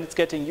 observed, then it's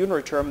getting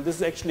unary term. This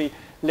is actually,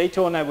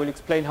 later on I will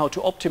explain how to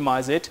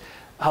optimize it,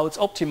 how it's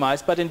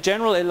optimized. But in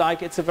general,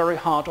 it's a very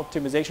hard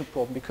optimization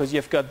problem because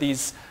you've got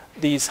these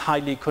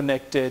highly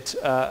connected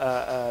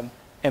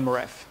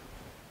MRF.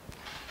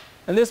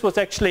 And this was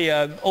actually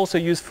also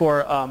used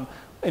for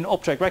an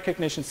object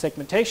recognition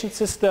segmentation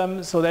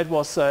system. So that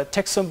was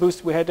Texon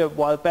Boost we had a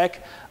while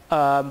back,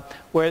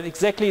 where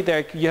exactly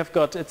there you have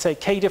got, let's say,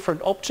 k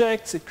different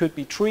objects. It could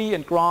be tree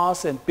and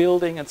grass and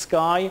building and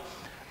sky.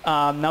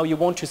 Now you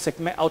want to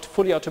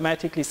fully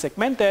automatically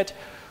segment that.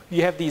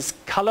 You have these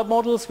color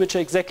models, which are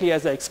exactly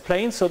as I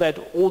explained, so that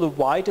all the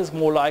white is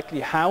more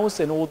likely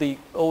house and all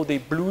the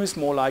blue is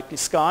more likely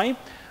sky.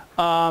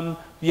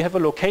 You have a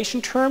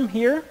location term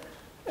here.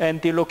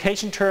 And the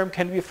location term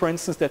can be, for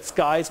instance, that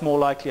sky is more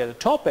likely at the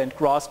top and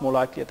grass more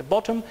likely at the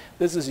bottom.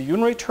 This is a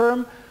unary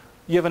term.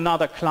 You have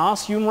another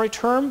class unary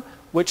term,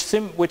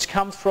 which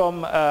comes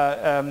from,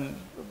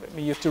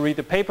 you have to read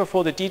the paper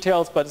for the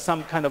details, but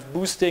some kind of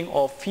boosting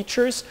of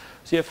features.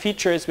 So you have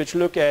features which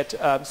look at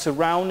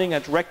surrounding,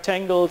 at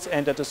rectangles,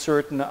 and at a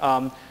certain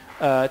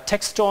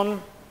texton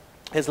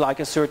is like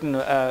a certain,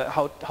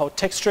 how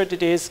textured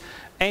it is,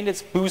 and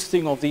it's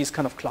boosting of these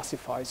kind of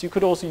classifiers. You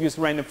could also use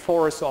random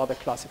forest or other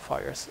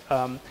classifiers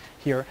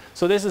here.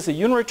 So this is a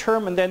unary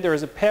term, and then there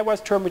is a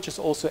pairwise term which is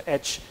also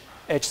edge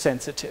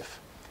sensitive.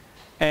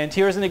 And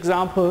here's an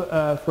example,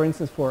 for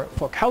instance,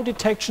 for cow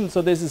detection.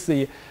 So this is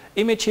the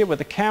image here with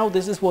the cow.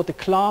 This is what the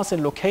class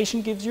and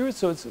location gives you.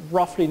 So it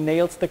roughly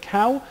nails the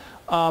cow.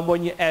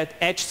 When you add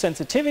edge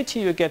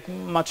sensitivity, you get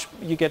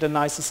a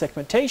nicer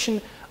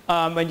segmentation.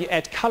 When you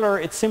add color,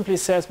 it simply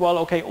says, well,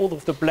 okay, all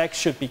of the black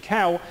should be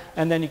cow,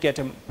 and then you get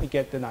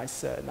the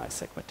nice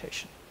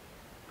segmentation.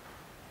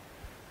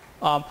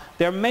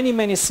 There are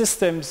many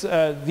systems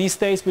these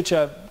days which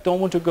I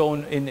don't want to go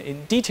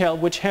in detail,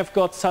 which have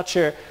got such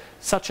a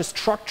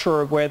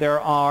structure where there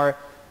are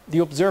the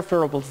observed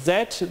variable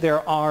Z,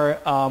 there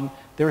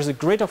is a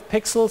grid of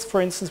pixels, for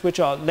instance, which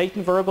are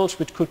latent variables,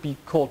 which could be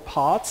called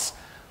parts.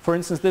 For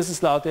instance, this is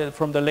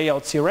from the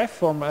layout CRF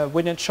from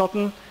Wynn and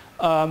Schotten,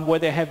 where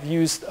they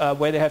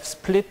have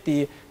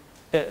split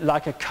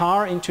like a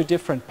car into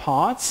different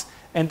parts,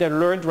 and they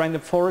learned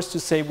random forest to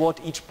say what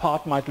each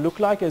part might look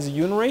like as a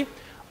unary.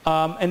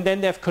 And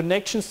then they have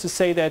connections to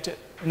say that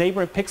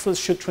neighboring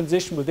pixels should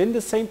transition within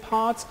the same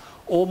parts,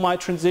 or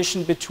might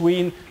transition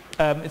between,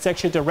 it's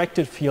actually a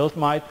directed field,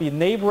 might be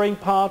neighboring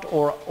part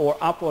or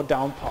up or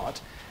down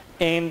part.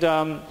 And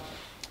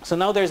so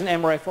now there's an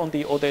MRF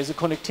or there's a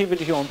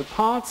connectivity on the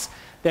parts.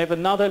 They have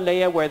another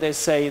layer where they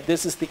say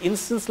this is the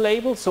instance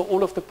label, so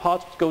all of the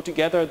parts go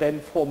together, then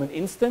form an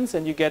instance,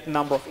 and you get a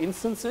number of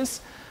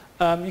instances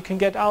you can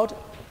get out.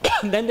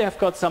 And then they have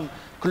got some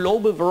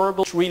global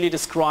variables which really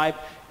describe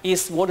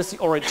what is the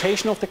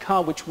orientation of the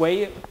car, which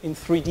way in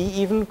 3D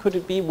even could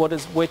it be,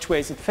 which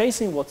way is it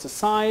facing, what's the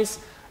size,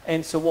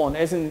 and so on.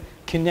 As in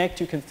Kinect,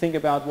 you can think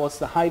about what's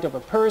the height of a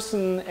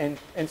person,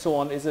 and so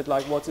on. Is it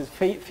like what's it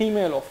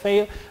female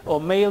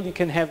or male? You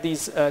can have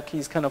these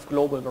kind of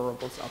global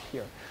variables up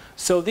here.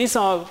 So these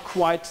are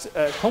quite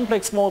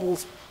complex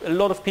models. A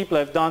lot of people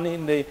have done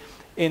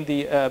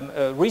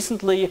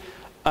recently.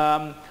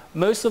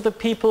 Most of the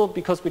people,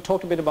 because we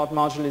talked a bit about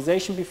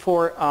marginalization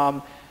before,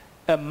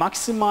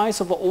 maximize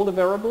over all the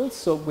variables.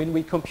 So when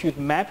we compute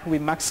map, we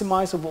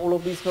maximize over all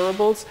of these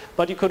variables.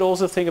 But you could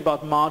also think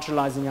about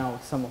marginalizing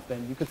out some of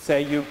them. You could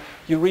say you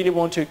really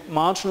want to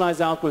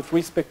marginalize out with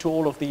respect to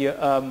all of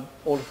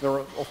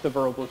the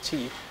variable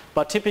t.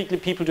 But typically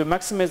people do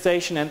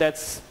maximization, and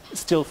that's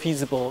still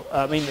feasible.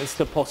 I mean, it's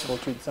still possible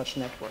to such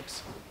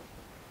networks.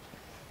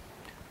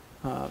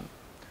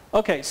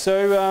 Okay,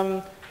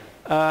 so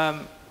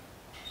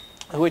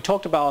we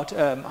talked about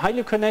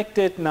highly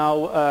connected,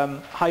 now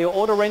higher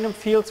order random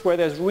fields where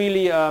there's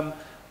really a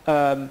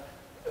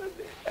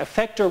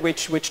factor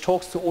which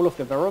talks to all of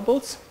the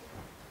variables.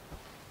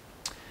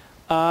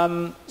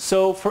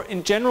 So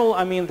in general,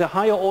 I mean, the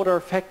higher order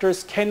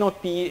factors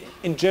cannot be,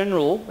 in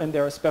general, and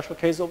there are special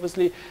cases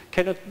obviously,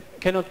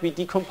 cannot be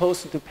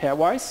decomposed into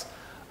pairwise.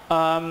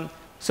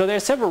 So there are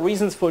several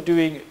reasons for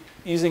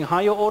using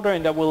higher order,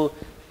 and I will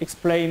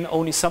explain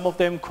only some of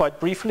them quite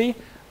briefly.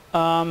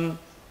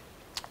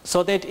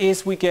 So that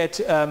is, we get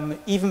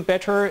even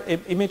better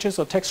images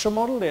or texture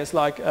model. There's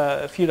like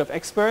a field of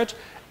expert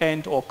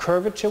or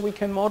curvature we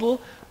can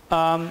model.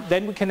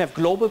 Then we can have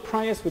global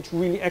priors which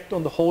really act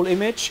on the whole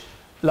image,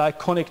 like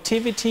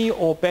connectivity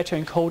or better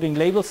encoding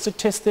label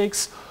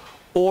statistics,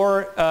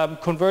 or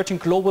converting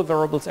global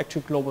variables to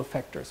global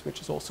factors,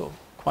 which is also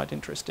quite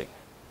interesting.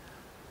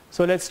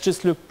 So let's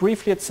just look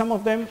briefly at some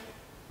of them.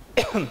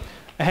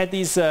 I had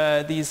these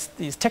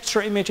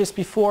texture images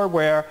before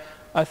where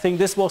I think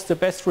this was the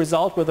best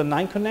result with a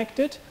 9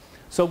 connected.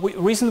 So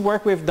recent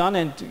work we've done,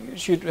 and you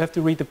should have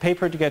to read the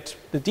paper to get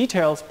the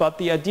details, but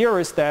the idea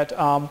is that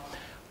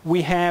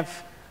we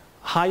have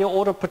higher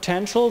order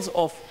potentials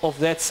of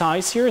that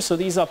size here. So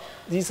these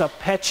are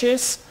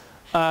patches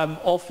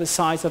of the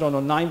size, I don't know,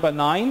 9 by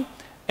 9.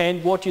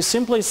 And what you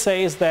simply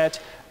say is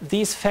that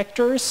these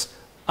factors,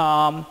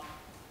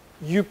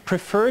 you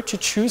prefer to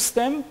choose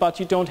them, but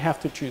you don't have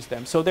to choose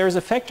them. So there's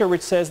a factor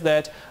which says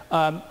that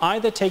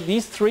either take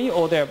these 3,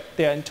 or they're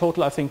in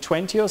total I think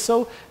 20 or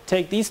so,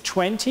 take these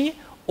 20,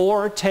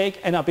 or take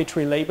an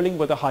arbitrary labeling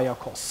with a higher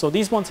cost. So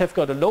these ones have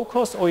got a low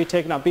cost, or you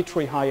take an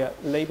arbitrary higher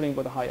labeling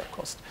with a higher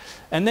cost.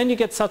 And then you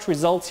get such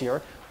results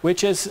here,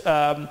 which is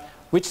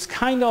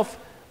kind of,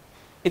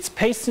 it's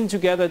pasting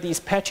together these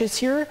patches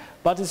here,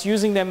 but it's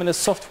using them in a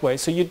soft way.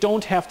 So you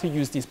don't have to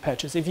use these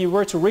patches. If you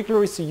were to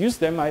rigorously use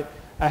them, I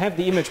have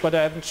the image, but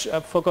I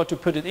forgot to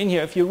put it in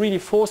here. If you're really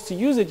forced to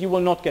use it, you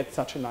will not get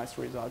such a nice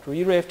result. You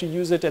really have to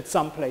use it at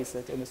some place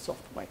in a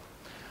soft way.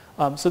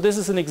 So this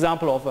is an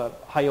example of a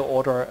higher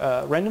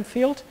order random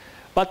field.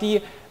 But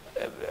I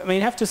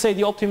mean, I have to say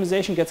the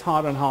optimization gets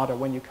harder and harder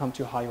when you come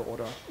to higher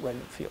order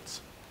random fields.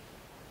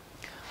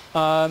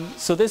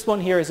 So this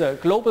one here is a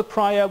global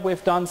prior.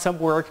 We've done some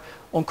work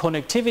on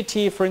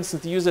connectivity. For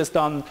instance, the user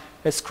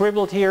has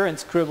scribbled here and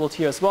scribbled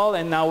here as well,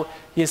 and now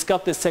he's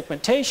got this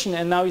segmentation,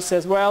 and now he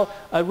says, well,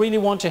 I really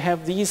want to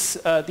have these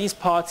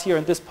parts here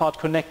and this part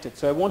connected.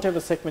 So I want to have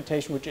a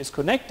segmentation which is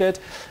connected.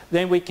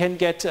 Then we can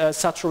get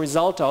such a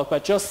result out by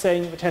just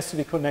saying it has to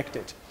be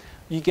connected.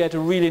 You get a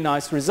really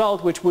nice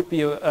result, which would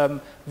be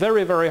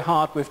very, very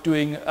hard with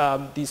doing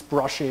these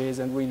brushes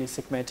and really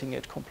segmenting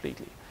it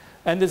completely.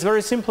 And it's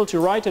very simple to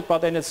write it, but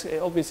then it's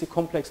obviously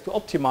complex to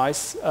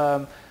optimize.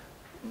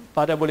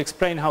 But I will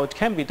explain how it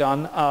can be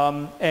done.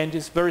 And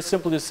it's very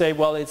simple to say,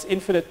 well, it's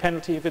infinite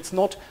penalty if it's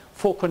not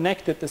for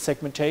connected, the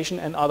segmentation,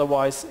 and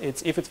otherwise,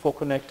 if it's for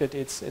connected,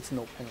 it's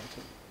no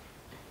penalty.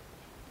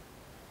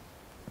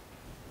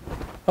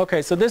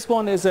 Okay, so this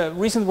one is a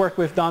recent work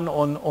we've done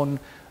on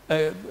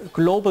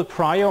global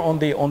prior on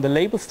the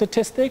label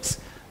statistics.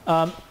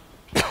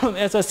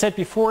 As I said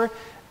before,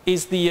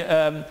 is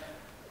the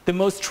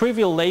most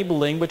trivial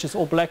labeling, which is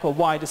all black or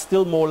white, is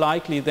still more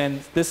likely than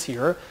this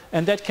here,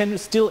 and that can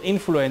still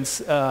influence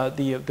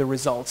the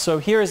results. So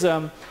here's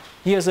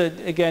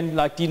again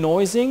like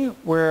denoising,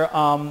 where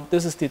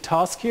this is the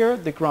task here,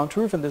 the ground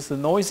truth, and this is the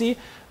noisy.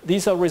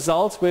 These are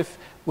results with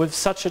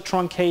such a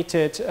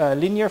truncated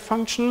linear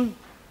function,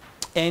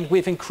 and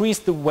we've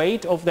increased the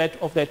weight of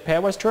that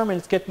pairwise term, and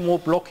it's getting more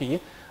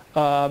blocky.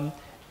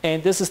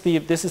 And this is the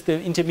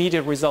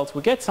intermediate results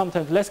we get,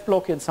 sometimes less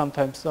blocky and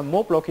sometimes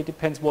more blocky,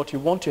 depends what you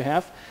want to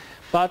have.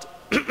 But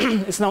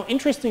it's now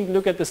interesting to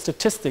look at the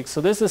statistics.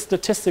 So this is a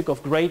statistic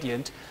of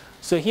gradient.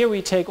 So here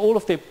we take all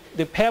of the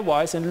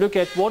pairwise and look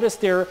at what is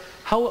there,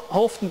 how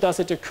often does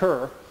it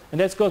occur?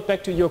 And that goes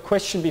back to your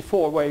question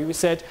before, where you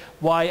said,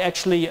 why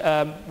actually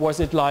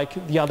was it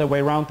like the other way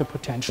around, the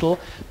potential?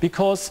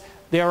 Because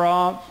there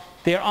are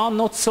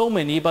not so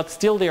many, but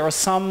still there are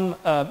some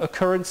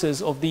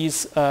occurrences of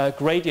these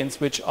gradients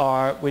which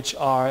are with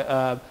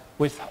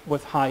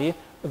high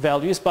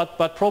values.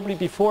 But probably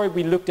before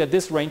we looked at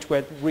this range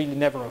where it really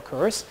never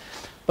occurs.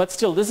 But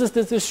still, this is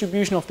the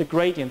distribution of the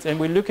gradients, and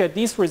we look at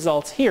these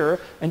results here,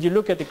 and you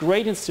look at the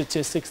gradient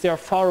statistics. They are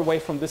far away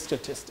from the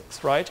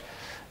statistics, right?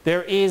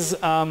 There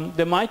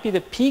might be the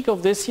peak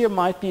of this here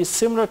might be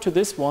similar to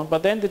this one,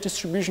 but then the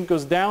distribution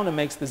goes down and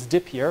makes this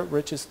dip here,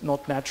 which is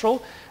not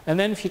natural. And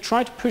then if you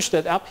try to push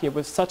that up here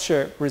with such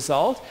a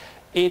result,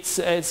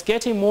 it's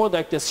getting more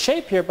like this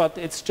shape here, but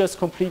it's just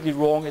completely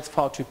wrong. It's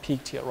far too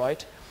peaked here,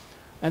 right?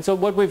 And so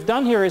what we've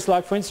done here is,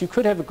 like, for instance, you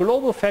could have a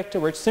global factor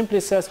which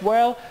simply says,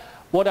 well,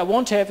 what I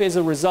want to have is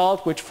a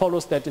result which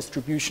follows that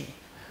distribution.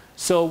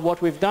 So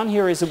what we've done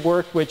here is a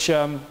work which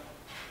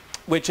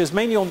is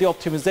mainly on the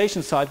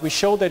optimization side. We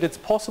show that it's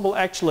possible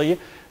actually.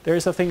 There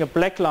is, I think, a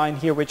black line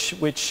here which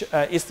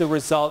is the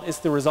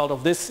result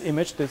of this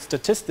image, the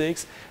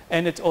statistics,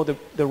 and or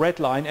the red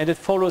line, and it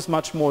follows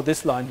much more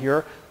this line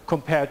here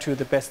compared to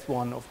the best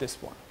one of this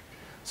one.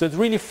 So it's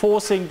really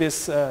forcing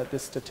this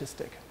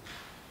statistic.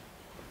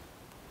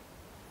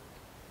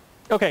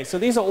 Okay, so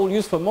these are all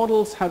useful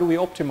models. How do we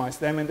optimize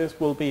them? And this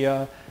will be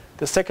the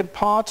second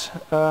part.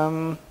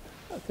 I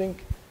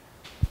think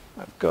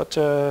I've got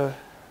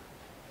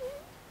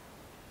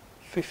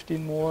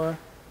 15 more.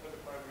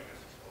 35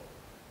 minutes.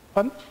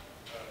 Pardon?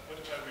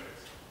 35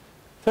 minutes.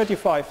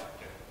 35.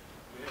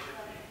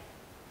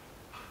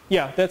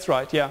 Yeah, that's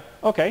right. Yeah.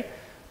 Okay.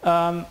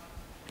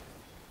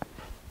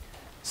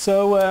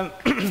 So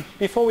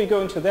before we go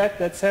into that,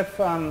 let's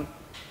have.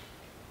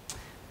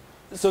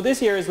 So this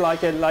here is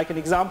like an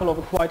example of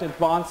a quite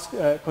advanced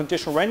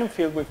conditional random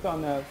field we've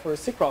done for a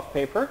SIGGRAPH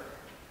paper.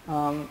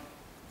 So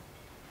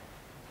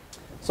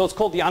it's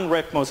called the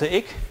unwrapped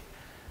mosaic.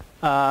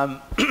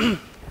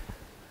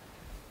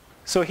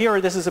 So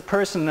here, this is a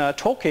person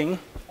talking,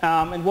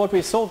 and what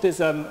we solved is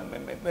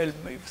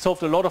we've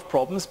solved a lot of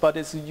problems, but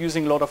it's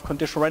using a lot of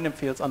conditional random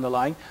fields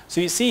underlying.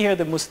 So you see here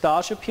the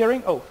moustache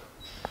appearing. Oh,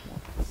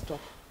 stop.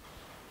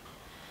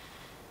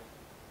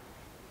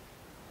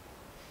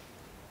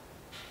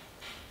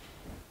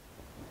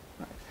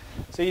 Right.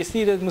 So you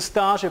see the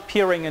moustache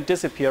appearing and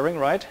disappearing,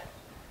 right?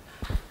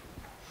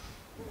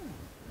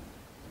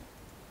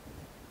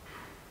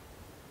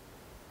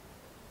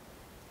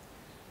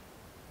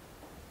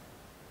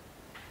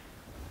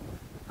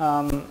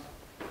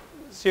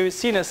 So you'll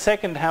see in a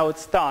second how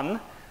it's done.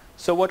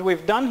 So what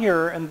we've done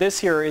here and this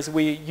here is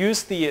we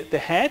use the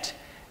head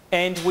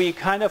and we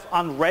kind of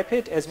unwrap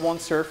it as one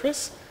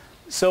surface.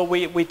 So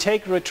we're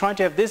trying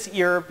to have this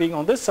ear being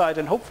on this side,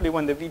 and hopefully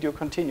when the video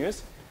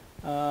continues,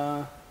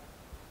 I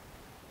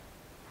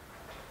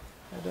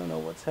don't know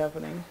what's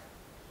happening.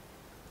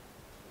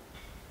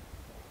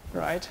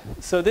 Right.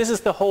 So this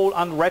is the whole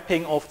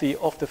unwrapping of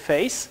the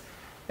face.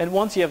 And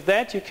once you have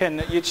that,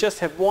 you just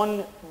have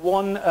one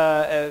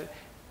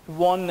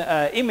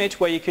image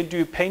where you can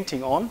do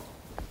painting on.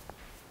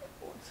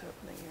 What's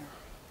happening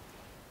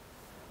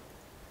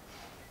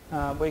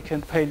here? We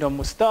can paint on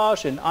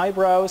moustache and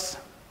eyebrows.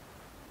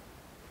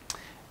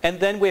 And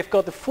then we've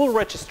got the full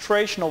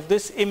registration of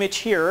this image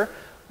here,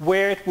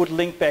 where it would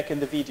link back in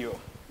the video.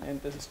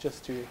 And this is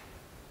just to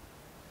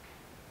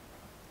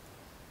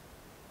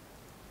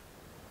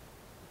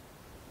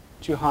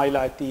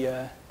highlight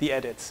the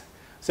edits.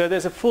 So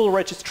there's a full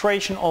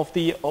registration of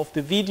the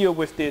video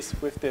with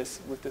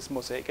this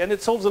mosaic, and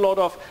it solves a lot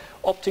of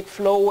optic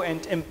flow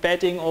and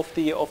embedding of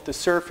the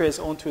surface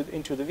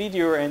into the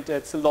video, and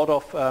it's a lot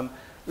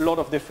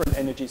of different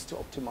energies to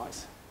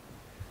optimize.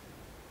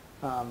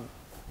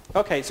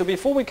 Okay, so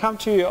before we come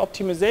to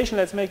optimization,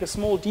 let's make a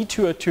small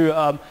detour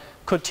to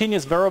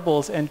continuous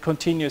variables and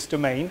continuous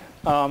domain.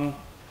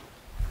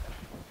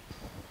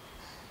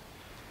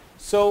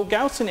 So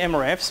Gaussian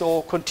MRFs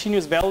or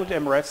continuous valued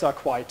MRFs are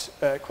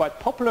quite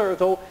popular,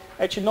 though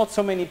actually not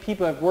so many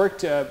people have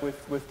worked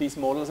with these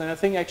models, and I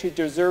think actually it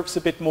deserves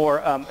a bit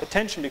more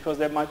attention because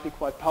they might be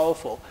quite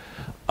powerful.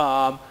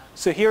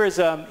 So here is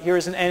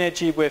an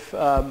energy with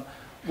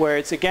where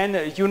it's again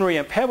a unary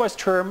and pairwise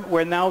term,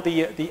 where now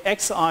the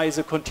xi is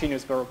a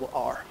continuous variable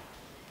r.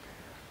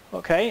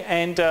 Okay,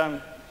 and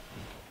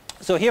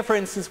so here, for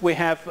instance, we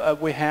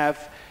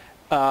have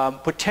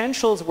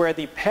potentials where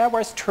the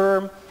pairwise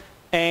term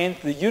and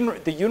the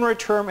unary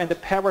term and the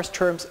pairwise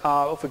terms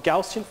are of a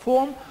Gaussian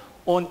form.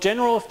 Or in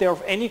general, if they're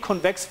of any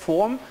convex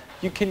form,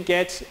 you can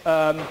get,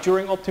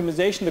 during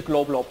optimization, the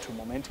global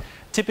optimum. And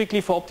typically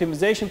for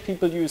optimization,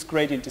 people use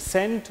gradient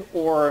descent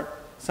or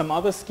some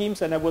other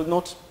schemes, and I will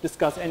not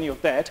discuss any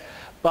of that.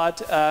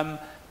 But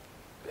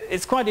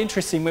it's quite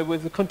interesting.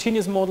 With the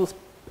continuous models,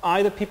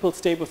 either people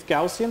stay with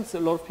Gaussians, a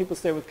lot of people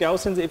stay with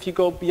Gaussians. If you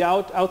go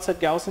outside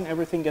Gaussian,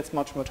 everything gets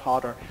much, much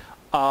harder.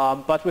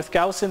 But with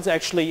Gaussians,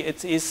 actually,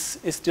 it is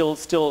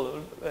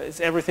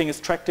everything is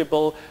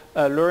tractable,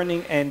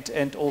 learning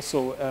and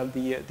also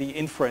the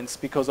inference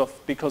because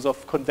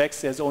of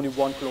convex. There's only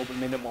one global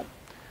minimum.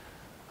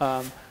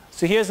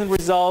 So here's a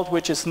result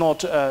which is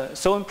not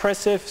so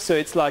impressive. So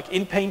it's like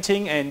in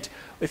painting, and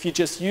if you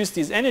just use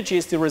these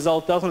energies, the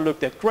result doesn't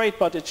look that great.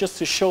 But it's just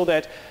to show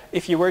that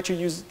if you were to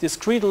use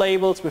discrete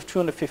labels with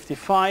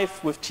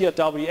 255 with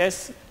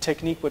TRWS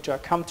technique, which I'll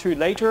come to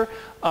later,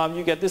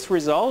 you get this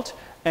result.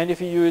 And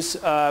if you use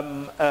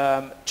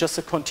just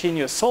a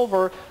continuous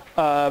solver,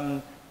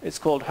 it's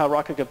called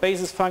hierarchical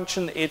basis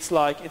function. It's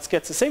like it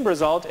gets the same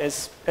result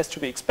as to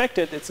be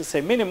expected. It's the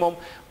same minimum,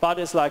 but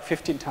it's like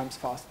 15 times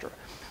faster.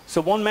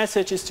 So one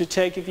message is to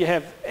take, if you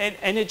have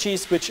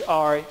energies which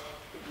are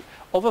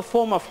of a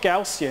form of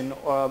Gaussian,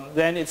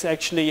 then it's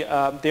actually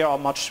there are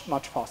much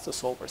faster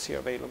solvers here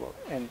available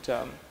and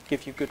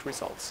give you good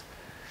results.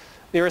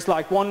 There is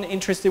like one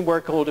interesting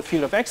work called the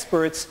field of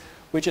experts,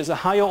 which is a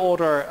higher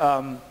order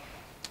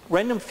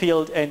random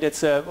field, and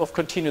it's of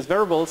continuous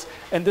variables,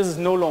 and this is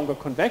no longer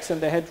convex, and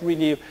they had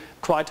really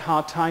quite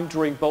hard time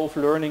during both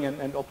learning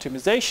and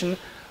optimization.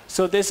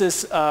 So this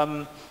is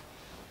I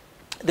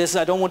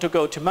don't want to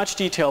go too much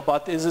detail,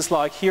 but this is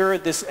like here,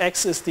 this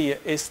x is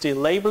the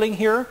labeling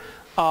here.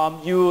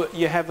 You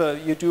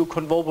do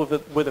convolve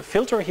with a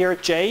filter here,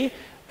 J,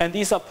 and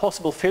these are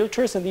possible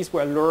filters, and these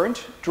were learned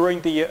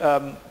during the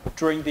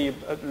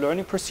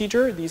learning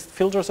procedure. These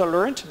filters are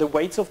learned, the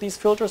weights of these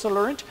filters are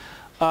learned.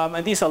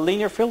 And these are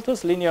linear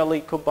filters,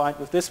 linearly combined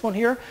with this one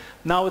here.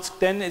 Now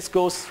it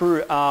goes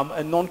through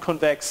a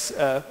non-convex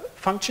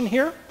function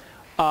here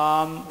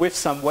with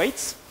some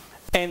weights.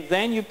 And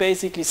then you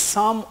basically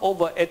sum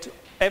over at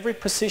every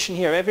position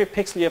here, every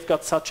pixel you've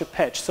got such a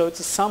patch. So it's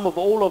a sum of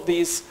all of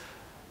these,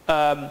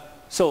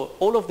 so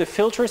all of the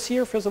filters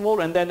here, first of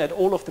all, and then at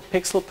all of the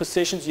pixel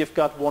positions you've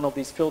got one of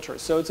these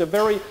filters. So it's a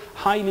very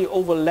highly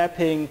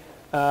overlapping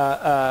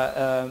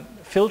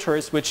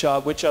filters which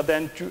are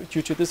then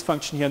due to this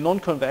function here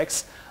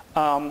non-convex,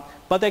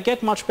 but they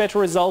get much better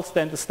results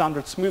than the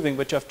standard smoothing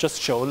which I've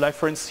just shown. Like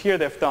for instance here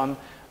they've done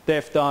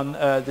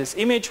this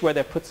image where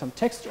they put some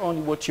text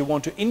on what you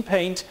want to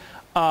in-paint.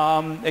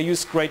 They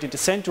use gradient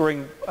descent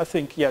during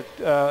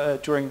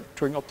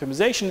during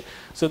optimization.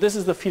 So this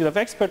is the field of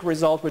expert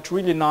result which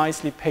really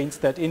nicely paints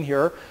that in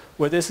here,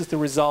 where this is the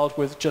result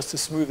with just a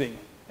smoothing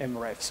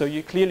MRF. So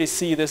you clearly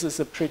see this is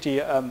a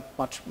pretty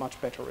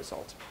much better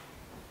result.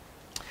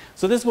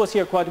 So this was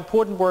here quite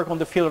important work on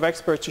the field of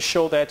experts to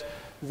show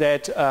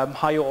that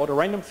higher order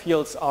random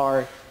fields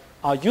are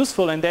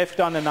useful, and they've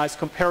done a nice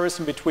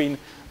comparison between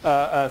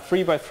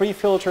 3x3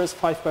 filters,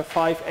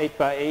 5x5,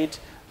 8x8,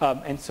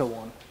 and so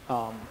on.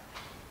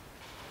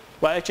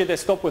 Well, actually they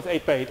stopped with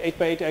 8x8.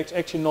 8x8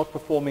 actually not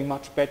performing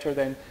much better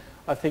than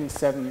I think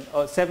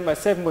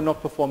 7x7 would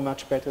not perform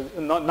much better.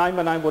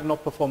 9x9 would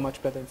not perform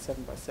much better than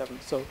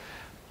 7x7. So,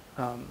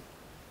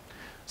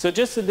 so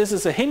just this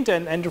is a hint,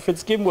 and Andrew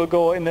Fitzgibbon will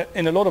go in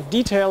a lot of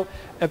detail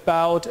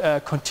about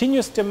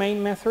continuous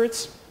domain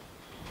methods.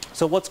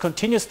 So what's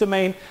continuous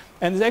domain?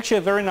 And there's actually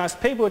a very nice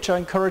paper which I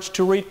encourage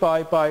to read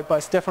by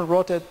Stefan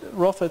Rother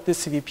at the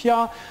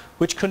CVPR,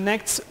 which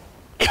connects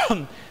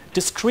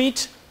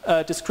discrete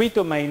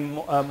domain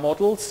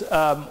models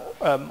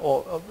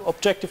or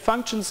objective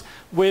functions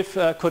with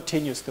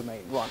continuous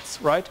domain ones,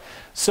 right?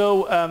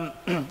 So,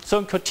 so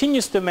in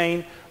continuous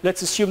domain,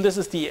 let's assume this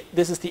is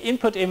the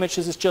input image.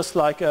 This is just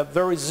like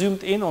very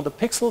zoomed in on the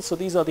pixels. So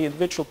these are the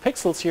individual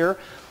pixels here.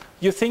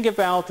 You think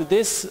about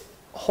this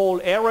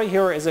whole area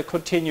here as a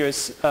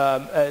continuous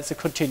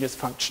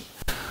function.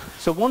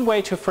 So one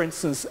way to, for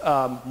instance,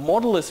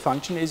 model this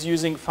function is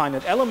using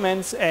finite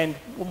elements, and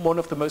one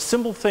of the most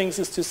simple things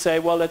is to say,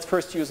 well, let's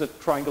first use a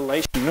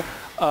triangulation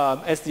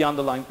as the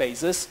underlying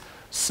basis.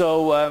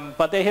 So,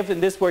 but they have,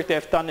 in this work, they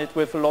have done it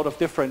with a lot of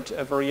different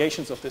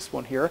variations of this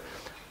one here.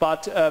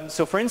 But,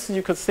 so for instance,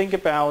 you could think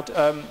about,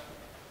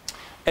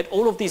 at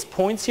all of these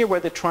points here where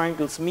the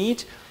triangles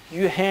meet,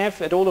 you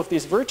have, at all of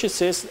these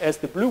vertices, as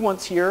the blue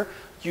ones here,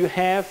 you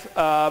have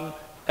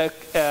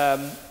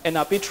an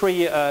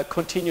arbitrary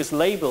continuous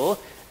label.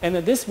 And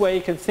in this way,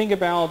 you can think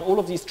about all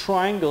of these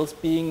triangles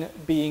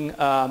being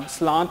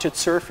slanted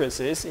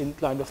surfaces in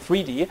kind of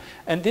 3D.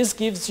 And this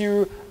gives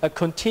you a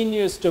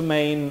continuous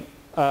domain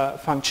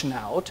function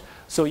out.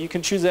 So you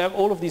can choose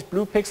all of these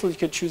blue pixels, you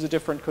can choose a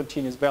different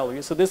continuous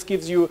value. So this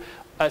gives you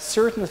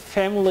certain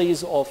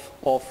families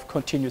of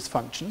continuous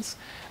functions.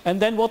 And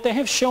then what they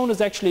have shown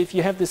is actually if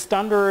you have this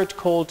standard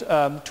called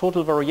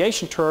total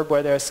variation term,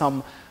 where there's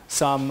some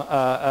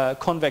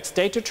convex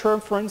data term,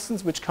 for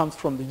instance, which comes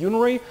from the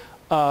unary,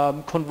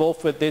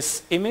 convolved with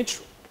this image,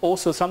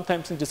 also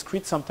sometimes in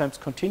discrete, sometimes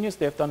continuous.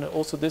 They have done it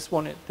also this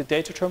one, the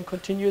data term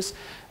continuous.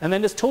 And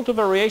then this total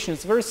variation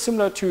is very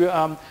similar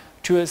to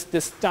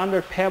the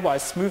standard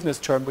pairwise smoothness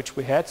term which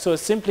we had. So it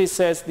simply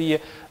says the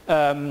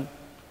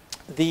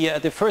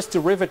first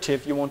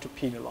derivative you want to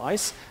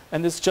penalize,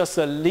 and it's just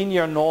a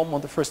linear norm on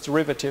the first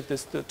derivative,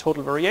 the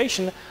total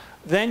variation.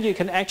 Then you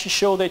can actually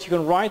show that you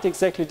can write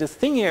exactly this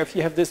thing here if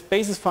you have this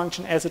basis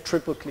function as a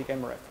triple clique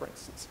MRF, for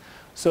instance.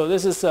 So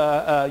this is,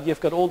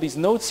 you've got all these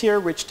nodes here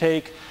which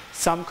take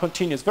some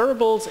continuous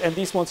variables, and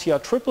these ones here are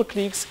triple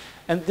cliques,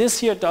 and this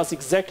here does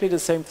exactly the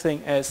same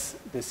thing as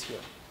this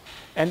here.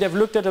 And they've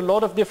looked at a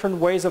lot of different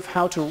ways of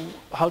how to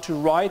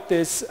write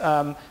this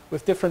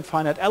with different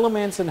finite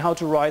elements, and how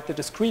to write the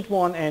discrete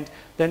one, and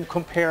then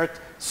compared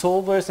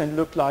solvers and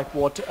looked like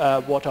what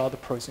are the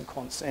pros and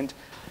cons. And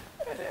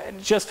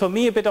just for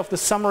me, a bit of the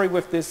summary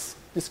with this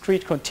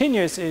discrete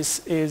continuous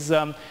is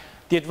the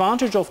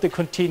advantage of the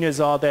continuous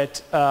are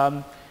that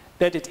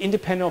it's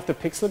independent of the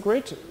pixel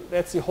grid.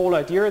 That's the whole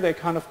idea. They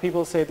kind of,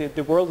 people say that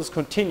the world is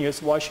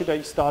continuous. Why should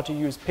I start to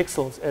use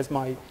pixels as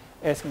my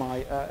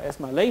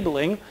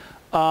labeling?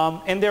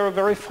 And they're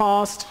very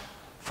fast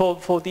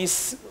for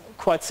these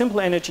quite simple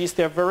energies.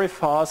 They're very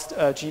fast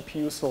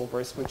GPU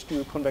solvers, which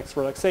do convex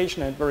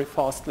relaxation and very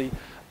fastly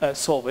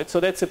solve it. So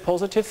that's the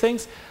positive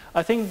things.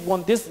 I think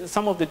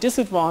some of the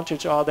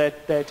disadvantages are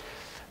that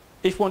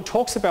if one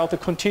talks about the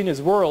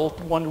continuous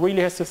world, one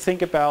really has to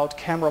think about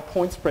camera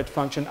point spread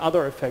function,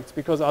 other effects,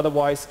 because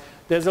otherwise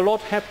there's a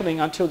lot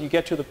happening until you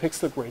get to the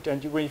pixel grid.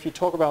 And if you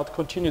talk about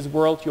continuous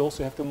world, you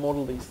also have to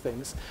model these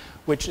things,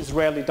 which is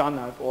rarely done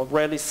now, or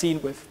rarely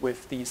seen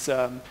with these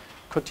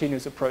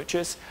continuous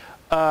approaches.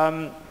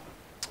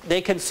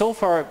 They can so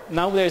far,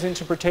 now there's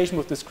interpretation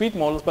with discrete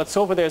models, but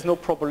so far there's no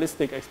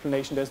probabilistic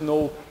explanation, there's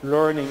no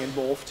learning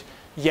involved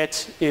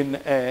yet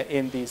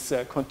in these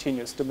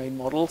continuous domain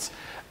models.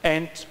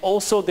 And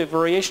also the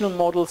variational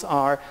models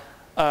are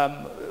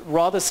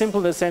rather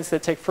simple in the sense they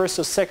take first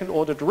or second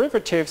order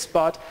derivatives,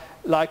 but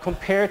like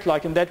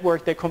in that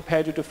work they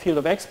compared to the field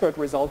of expert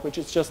result, which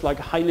is just like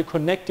a highly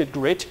connected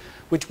grid,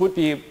 which would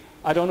be,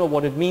 I don't know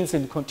what it means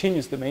in the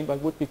continuous domain, but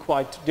would be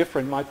quite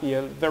different, might be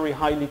a very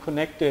highly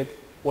connected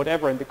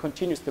whatever in the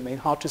continuous domain,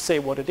 hard to say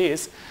what it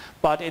is,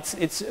 but it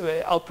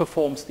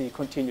outperforms the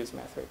continuous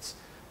methods.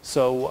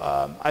 So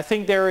I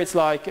think there it's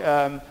like,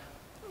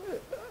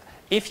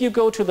 if you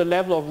go to the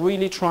level of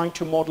really trying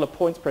to model a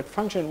point spread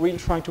function, really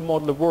trying to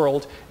model the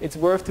world, it's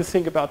worth to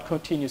think about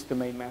continuous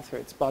domain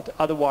methods. But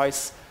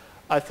otherwise,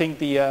 I think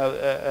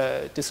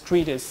the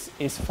discrete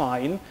is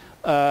fine.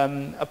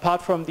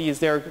 Apart from these,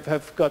 they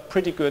have got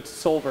pretty good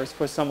solvers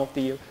for some of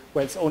the,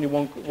 where it's only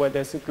one, where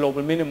there's a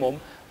global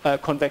minimum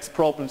convex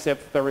problems. They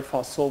have very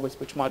fast solvers,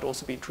 which might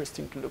also be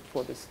interesting to look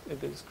for this in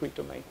the discrete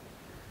domain.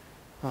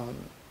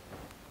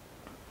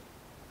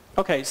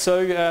 Okay,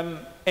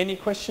 so any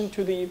question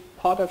to the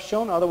part I've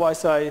shown?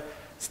 Otherwise, I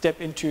step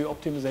into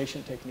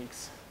optimization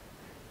techniques.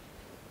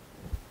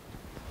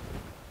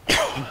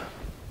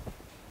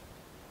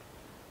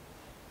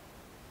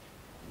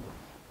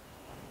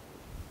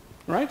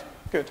 Right?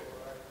 Good.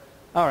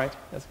 All right,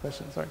 that's a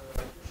question, sorry.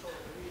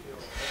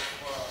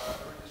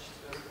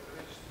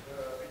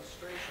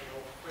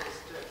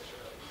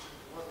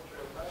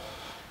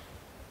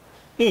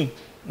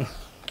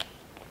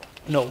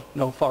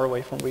 No, far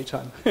away from real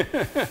time. I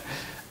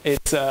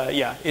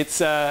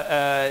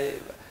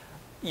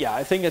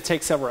think it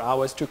takes several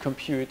hours to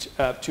compute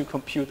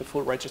the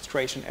full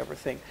registration,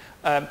 everything.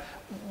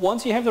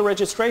 Once you have the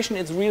registration,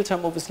 it's real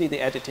time, obviously the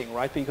editing,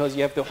 right? Because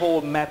you have the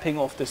whole mapping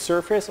of the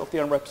surface, of the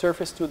unwrapped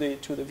surface to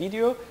the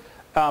video,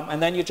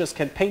 and then you just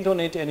can paint on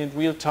it, and in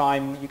real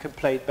time you can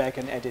play it back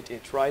and edit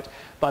it, right?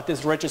 But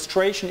this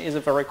registration is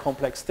a very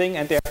complex thing,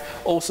 and there are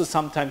also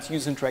sometimes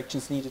user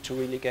interactions needed to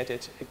really get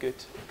it a good.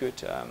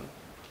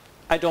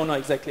 I don't know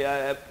exactly.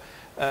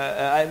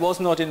 I was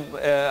not in.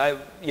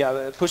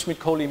 Pushmit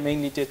Kohli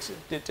mainly did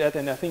that,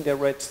 and I think they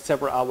read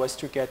several hours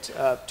to get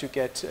a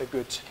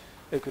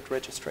good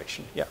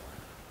registration. Yeah.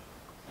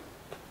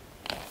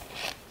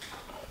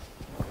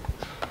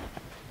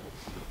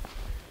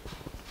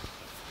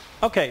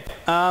 Okay,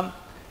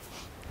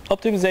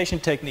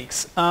 optimization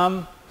techniques.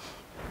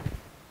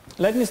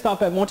 Let me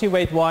start by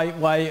motivate why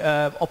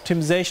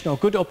optimization or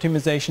good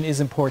optimization is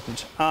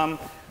important.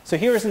 So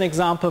here is an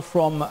example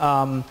from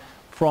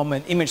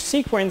an image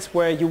sequence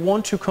where you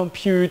want to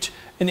compute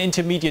an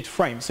intermediate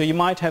frame. So you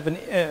might have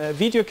a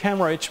video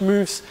camera which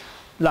moves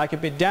like a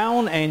bit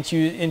down, and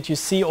you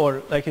see,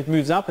 or like it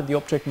moves up and the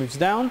object moves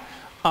down,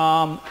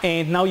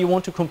 and now you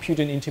want to compute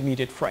an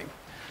intermediate frame.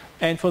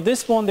 And for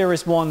this one there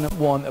is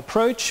one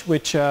approach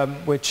which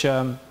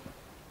Fitzgibbon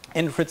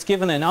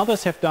and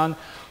others have done,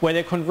 where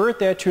they convert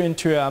that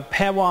into a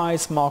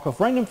pairwise Markov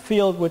random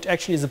field, which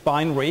actually is a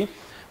binary.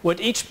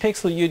 With each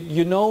pixel,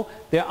 you know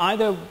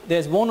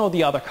there's one or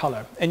the other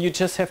color, and you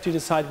just have to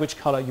decide which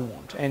color you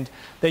want. And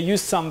they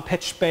use some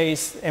patch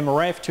space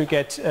MRF to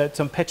get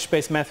some patch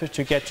space method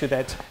to get to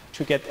that,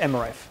 to get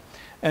MRF.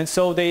 And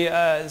so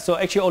so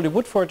actually Ollie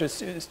Woodford, a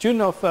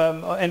student of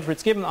N.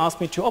 Fitzgibbon,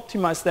 asked me to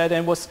optimize that,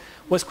 and was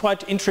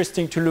quite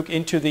interesting to look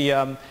into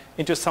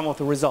into some of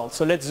the results.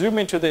 So let's zoom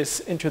into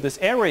this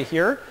area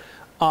here.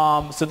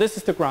 So this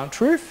is the ground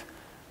truth.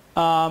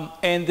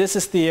 And this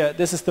is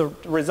the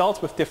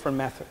results with different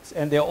methods,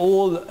 and they're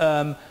all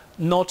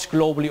not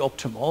globally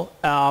optimal.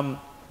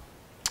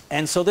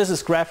 And so this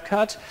is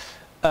GraphCut,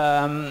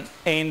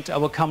 and I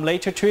will come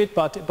later to it.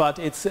 But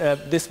it's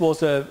this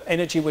was an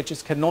energy which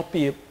cannot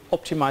be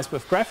optimized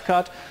with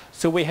GraphCut.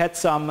 So we had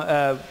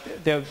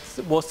there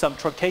was some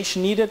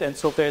truncation needed, and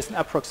so there's an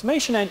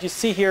approximation. And you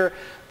see here,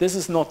 this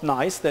is not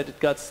nice that it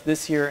got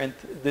this here and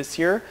this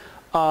here.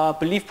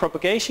 Belief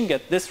propagation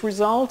get this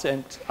result,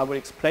 and I will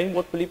explain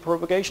what belief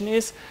propagation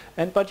is.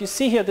 But you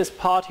see here, this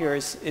part here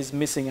is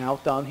missing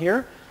out down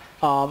here,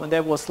 and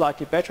that was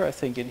slightly better, I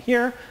think, in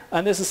here.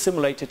 And this is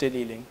simulated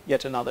annealing,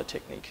 yet another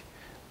technique.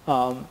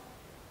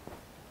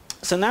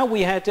 So now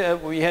we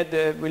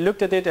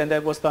looked at it, and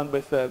that was done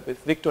with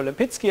Viktor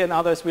Lempitsky and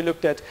others. We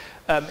looked at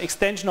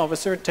extension of a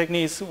certain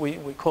techniques we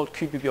called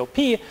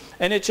QBBOP,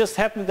 and it just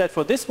happened that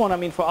for this one, I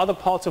mean, for other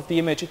parts of the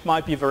image, it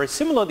might be very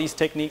similar, these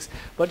techniques.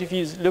 But if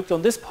you looked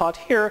on this part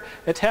here,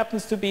 it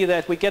happens to be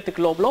that we get the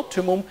global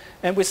optimum,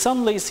 and we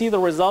suddenly see the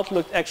result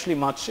looked actually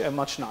much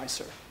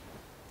nicer.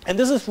 And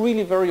this is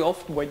really very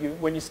often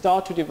when you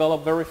start to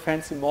develop very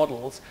fancy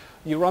models.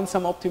 You run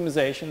some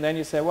optimization, then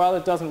you say, well,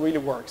 it doesn't really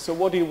work. So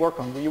what do you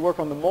work on? Do you work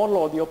on the model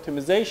or the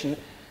optimization?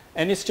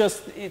 And it's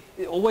just,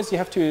 always you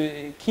have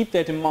to keep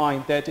that in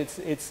mind, that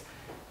it's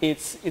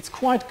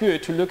quite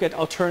good to look at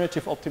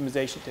alternative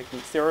optimization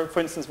techniques. There are, for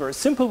instance, very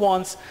simple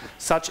ones,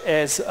 such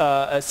as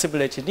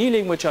simulated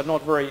annealing, which are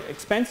not very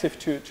expensive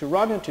to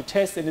run and to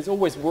test, and it's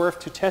always worth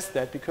to test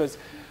that, because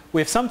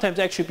we've sometimes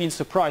actually been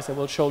surprised. I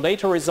will show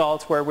later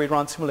results where we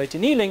run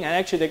simulated annealing, and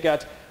actually they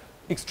got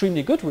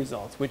extremely good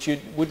results, which you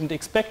wouldn't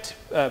expect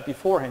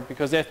beforehand,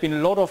 because there have been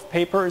a lot of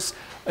papers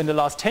in the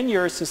last 10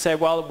 years to say,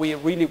 well, we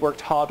really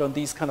worked hard on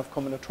these kind of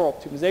combinatorial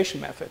optimization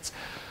methods.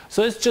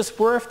 So it's just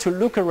worth to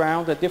look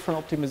around at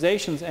different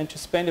optimizations and to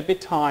spend a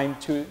bit time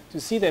to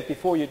see that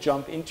before you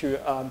jump into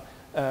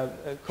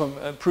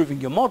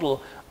improving your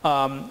model.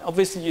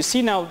 Obviously, you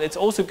see now it's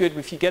also good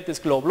if you get this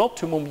global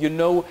optimum, you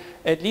know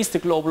at least the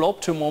global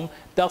optimum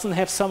doesn't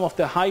have some of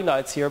the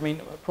highlights here. I mean,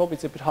 probably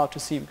it's a bit hard to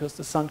see because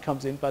the sun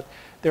comes in, but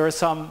there are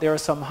some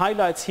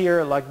highlights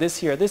here, like this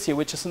here,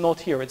 which is not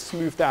here. It's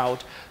smoothed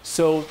out.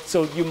 So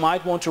you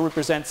might want to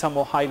represent some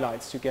more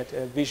highlights to get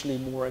a visually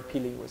more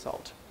appealing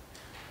result.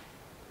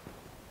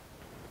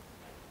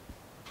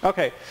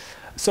 Okay,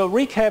 so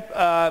recap.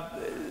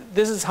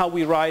 This is how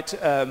we write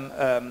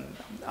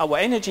our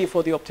energy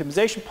for the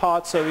optimization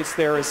part. So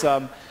there are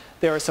some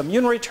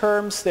unary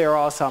terms. There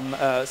are some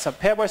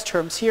pairwise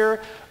terms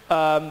here.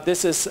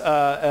 This is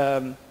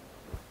a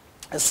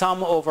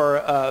sum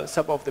over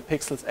sum of the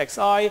pixels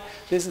xi.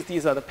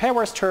 These are the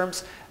pairwise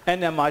terms,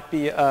 and there might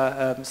be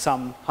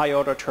some high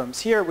order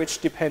terms here,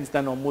 which depends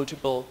then on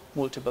multiple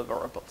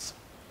variables.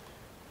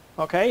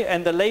 Okay,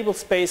 and the label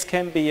space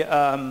can be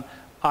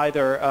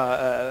either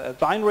a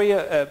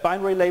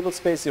binary label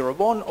space 0,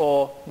 1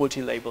 or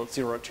multi-label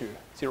 0 to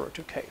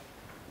k.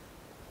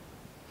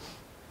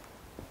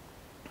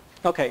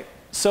 Okay,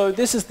 so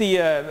this is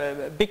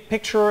the big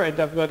picture, and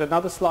I've got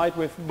another slide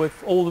with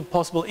all the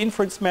possible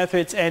inference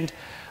methods, and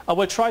I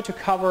will try to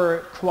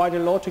cover quite a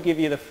lot to give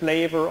you the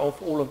flavor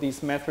of all of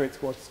these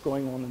methods, what's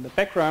going on in the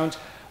background.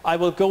 I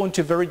will go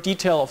into very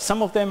detail of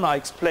some of them. I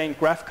explained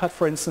GraphCut,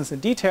 for instance, in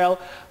detail,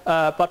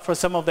 but for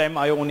some of them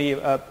I only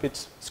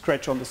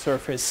scratch on the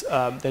surface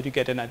that you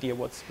get an idea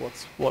what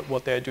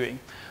they're doing.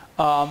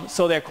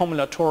 So there are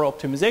combinatorial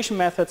optimization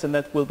methods, and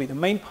that will be the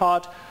main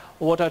part.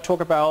 What I talk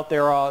about,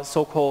 there are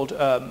so-called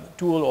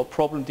dual or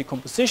problem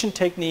decomposition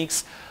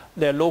techniques.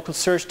 There are local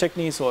search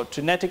techniques or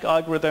genetic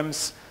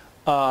algorithms.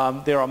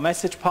 There are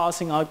message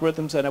passing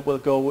algorithms, and I will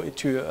go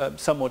into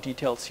some more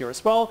details here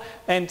as well,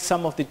 and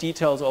some of the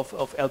details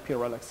of LP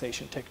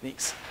relaxation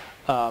techniques.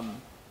 Yeah,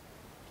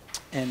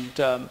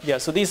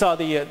 so these are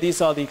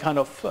the kind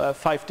of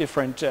 5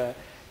 different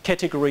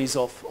categories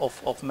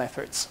of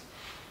methods.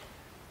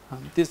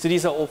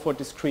 These are all for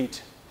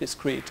discrete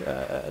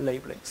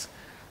labelings.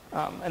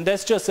 And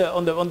that's just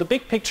on the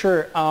big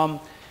picture.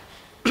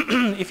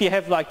 If you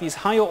have like these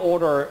higher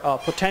order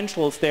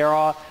potentials,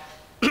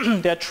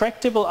 they're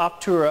tractable up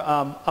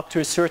to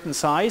a certain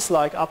size,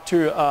 like up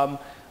to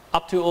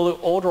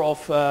order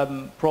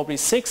of probably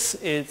 6.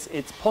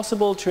 It's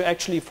possible to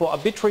actually, for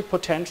arbitrary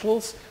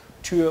potentials,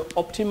 to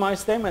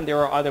optimize them, and there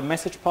are either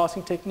message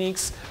passing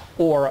techniques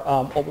or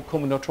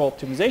combinatorial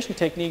optimization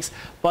techniques,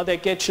 but they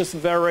get just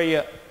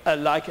very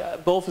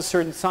both a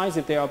certain size.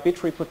 If they are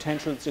arbitrary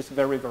potentials, it's just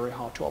very, very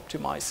hard to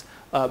optimize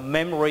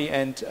memory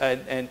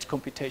and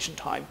computation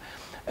time.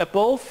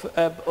 Above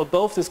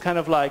this kind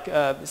of like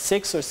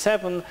 6 or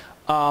 7,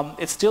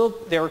 it's still,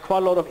 there are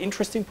quite a lot of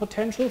interesting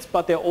potentials,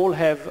 but they all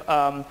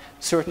have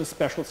certain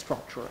special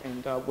structure,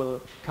 and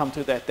we'll come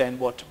to that then.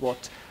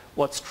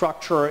 What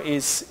structure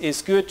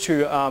is good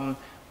to,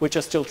 which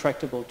are still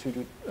tractable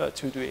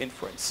to do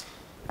inference.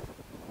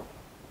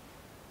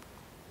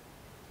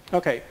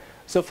 Okay,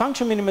 so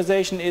function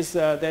minimization is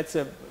that's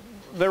a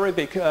very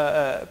big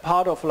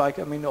part of, like,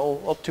 I mean,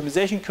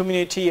 optimization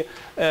community.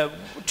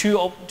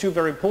 Two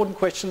very important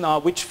questions are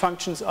which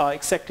functions are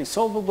exactly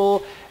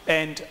solvable,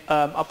 and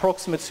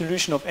approximate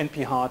solution of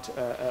NP-hard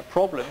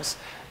problems.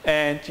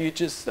 And you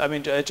just, I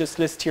mean, I just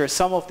list here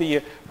some of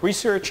the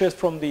researchers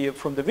from the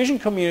vision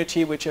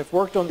community which have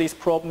worked on these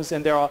problems,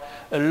 and there are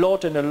a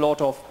lot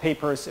of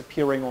papers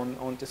appearing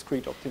on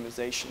discrete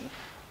optimization.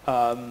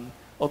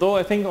 Although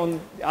I think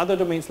on other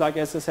domains, like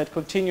as I said,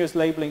 continuous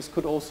labelings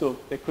could also,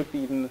 there could be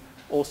even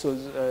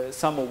also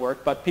some more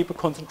work, but people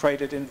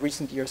concentrated in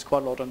recent years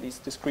quite a lot on these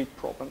discrete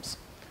problems.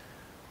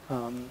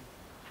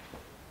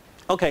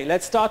 Okay,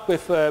 let's start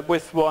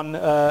with one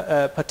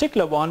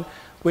particular one,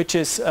 which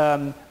is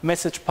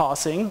message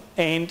passing,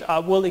 and I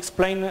will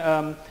explain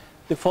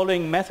the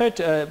following method,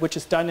 which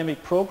is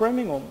dynamic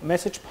programming or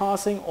message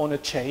passing on a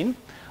chain,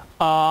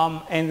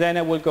 and then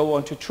I will go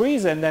on to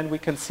trees, and then we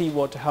can see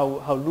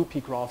how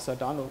loopy graphs are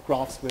done, or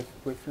graphs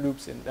with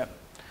loops in them.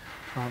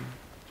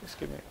 Just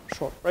give me a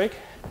short break.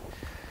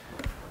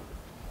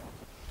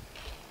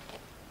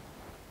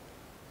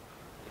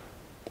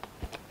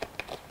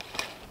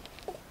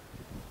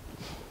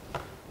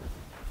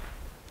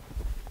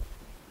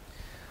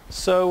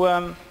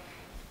 So,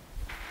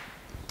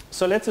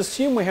 so let's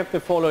assume we have the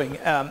following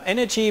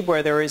energy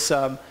where there is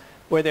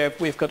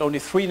we've got only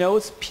 3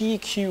 nodes, P,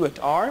 Q, and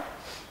R,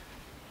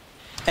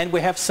 and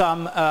we have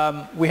some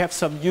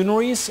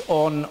unaries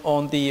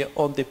on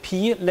the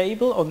P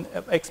label on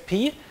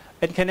XP,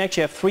 and can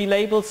actually have 3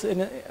 labels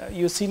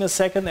you see in a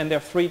second, and there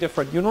are 3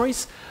 different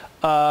unaries.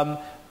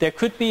 There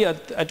could be,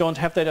 I don't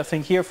have that I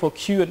think here, for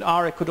Q and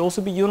R it could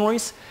also be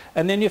unaries,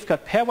 and then you've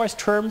got pairwise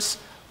terms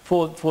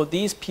for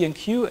these P and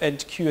Q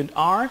and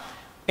R,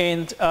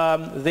 and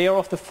they are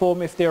of the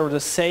form, if they are the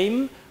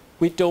same,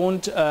 we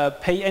don't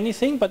pay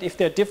anything, but if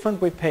they're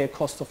different, we pay a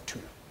cost of 2.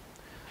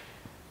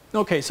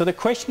 Okay, so the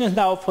question is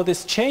now for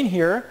this chain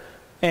here,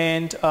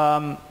 and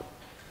I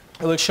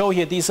will show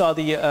here these are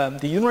the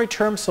unary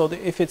terms. So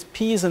if it's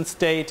P's in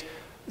state,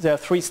 there are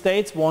 3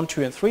 states, 1,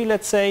 2, and 3,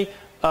 let's say,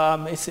 the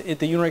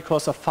unary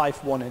costs are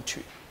 5, 1, and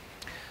 2.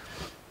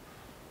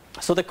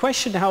 So the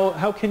question,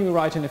 how can you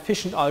write an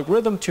efficient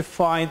algorithm to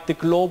find the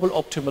global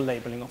optimal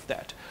labeling of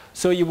that?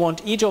 So you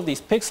want each of these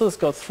pixels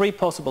got 3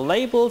 possible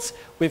labels.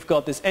 We've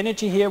got this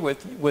energy here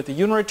with the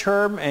unary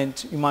term,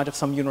 and you might have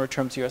some unary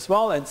terms here as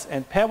well,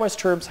 and pairwise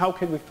terms. How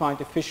can we find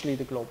efficiently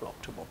the global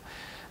optimal?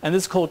 And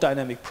this is called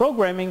dynamic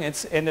programming,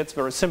 and it's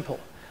very simple.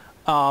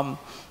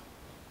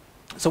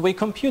 So we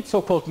compute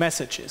so-called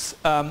messages.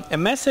 A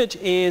message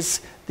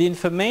is the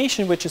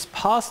information which is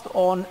passed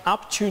on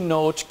up to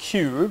node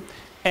Q,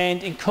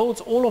 and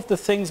encodes all of the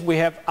things we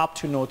have up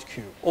to node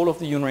Q, all of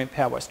the unary and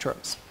pairwise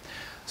terms.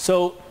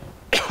 So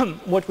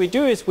what we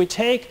do is we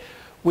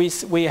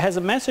has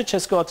a message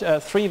has got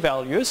 3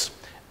 values,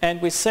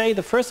 and we say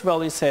the first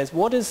value says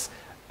what is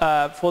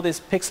for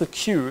this pixel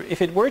Q,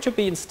 if it were to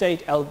be in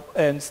state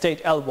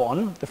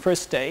L1, the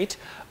first state,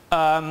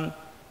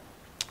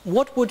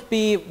 what would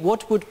be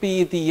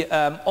the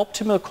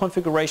optimal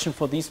configuration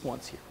for these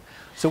ones here?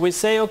 So we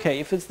say, okay,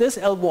 if it's this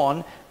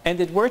L1 and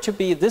it were to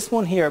be this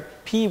one here,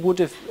 P would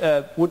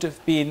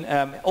have been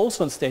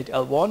also in state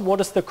L1, what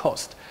is the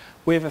cost?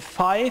 We have a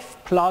 5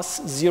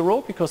 plus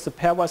 0, because the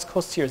pairwise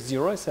cost here is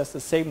 0, it has the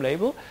same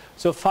label,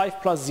 so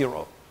 5 plus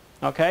 0.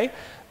 Okay,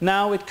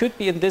 now it could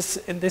be in this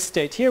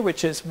state here,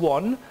 which is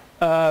 1.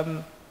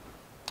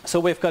 So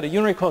we've got a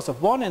unary cost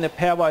of 1 and a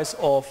pairwise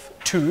of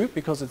 2,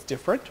 because it's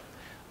different.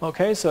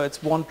 Okay, so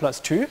it's 1 plus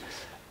 2.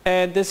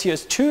 And this here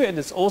is 2, and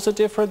it's also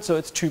different, so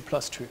it's 2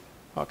 plus 2.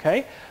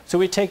 Okay, so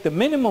we take the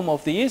minimum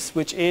of these,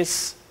 which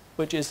is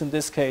in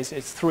this case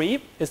it's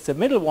 3. It's the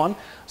middle one.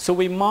 So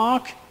we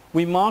mark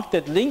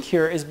that link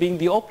here as being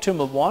the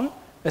optimal one,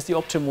 as the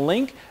optimal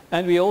link,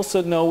 and we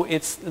also know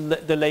it's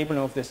the labeling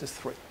of this is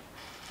 3.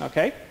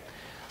 Okay,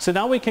 so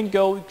now we can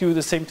go do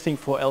the same thing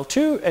for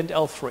L2 and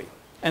L3,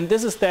 and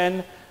this is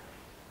then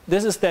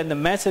the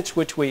message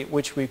which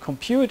we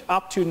compute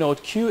up to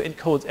node Q,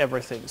 encodes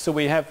everything. So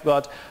we have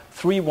got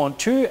 3, 1,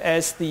 2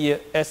 as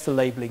the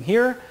labeling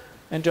here.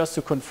 And just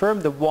to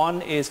confirm, the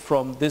 1 is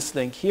from this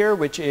link here,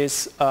 which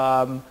is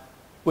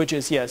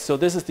yes. So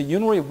this is the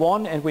unary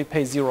 1, and we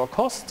pay 0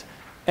 cost.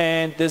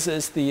 And this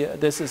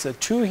is a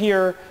 2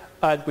 here,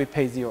 and we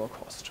pay 0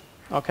 cost.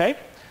 Okay.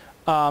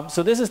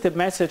 So this is the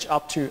message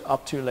up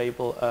to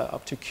label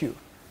up to Q.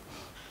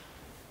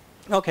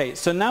 Okay.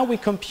 So now we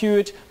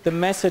compute the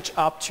message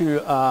up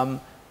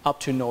to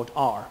node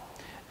R.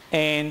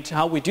 And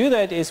how we do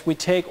that is we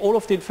take all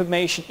of the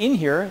information in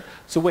here.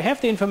 So we have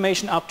the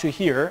information up to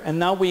here, and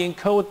now we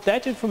encode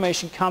that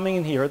information coming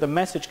in here, the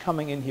message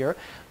coming in here,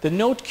 the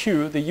node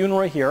Q, the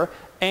unary here,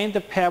 and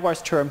the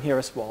pairwise term here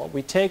as well.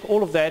 We take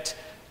all of that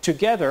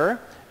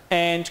together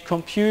and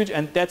compute,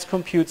 and that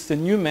computes the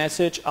new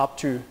message up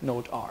to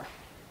node R.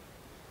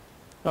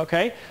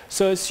 Okay,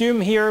 so assume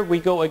here we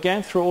go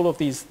again through all of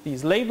these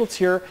labels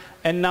here,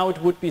 and now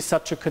it would be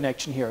such a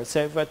connection here.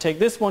 So if I take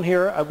this one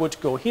here, I would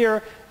go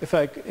here. If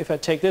I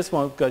take this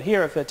one, I would go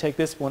here. If I take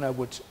this one, I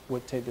would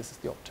take this as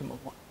the optimum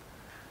one.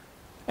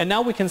 And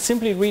now we can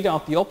simply read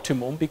out the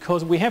optimum,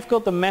 because we have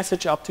got the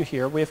message up to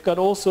here. We've got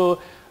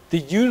also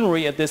the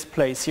unary at this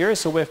place here.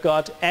 So we've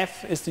got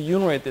F is the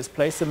unary at this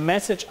place. The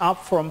message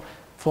up from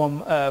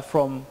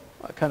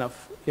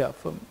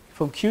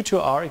Q to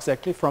R,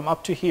 exactly, from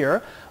up to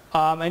here.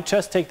 And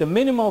just take the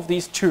minimum of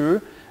these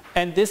two,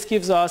 and this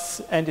gives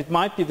us, and it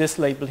might be this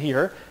label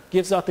here,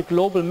 gives us the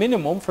global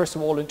minimum, first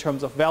of all, in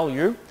terms of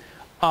value.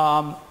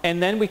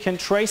 And then we can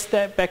trace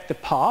that back the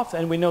path,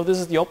 and we know this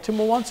is the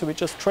optimal one, so we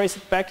just trace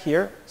it back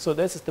here. So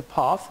this is the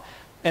path,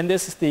 and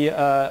this is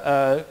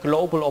the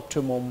global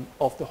optimum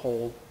of the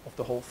whole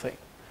thing.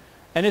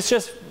 And it's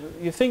just,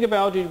 you think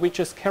about it, we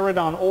just carried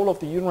on all of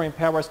the unary and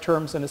pairwise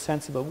terms in a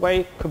sensible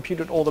way,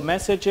 computed all the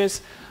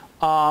messages.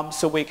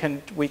 So we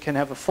can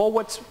have a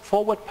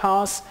forward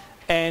pass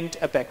and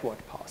a backward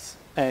pass,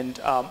 and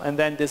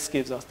then this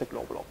gives us the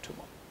global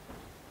optimum.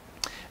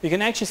 You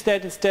can actually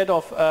state, instead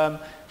of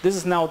this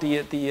is now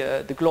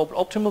the global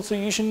optimal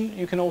solution,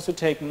 you can also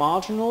take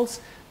marginals.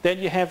 Then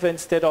you have,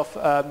 instead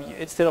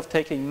of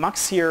taking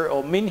max here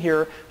or min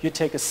here, you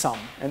take a sum,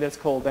 and that's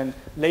called, then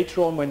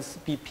later on when it's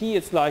BP,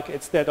 it's like,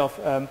 instead of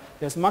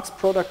there's max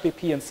product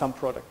BP and sum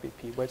product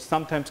BP, which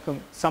sometimes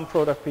some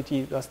product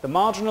BP does the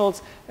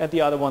marginals and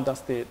the other one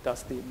does the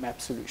map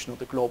solution, or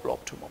the global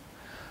optimum.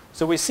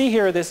 So we see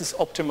here this is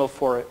optimal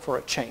for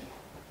a chain.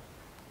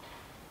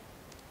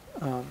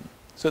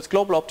 So it's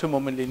global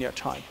optimum in linear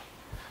time.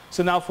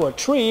 So now for a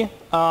tree,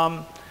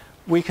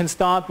 we can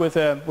start with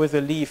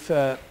a leaf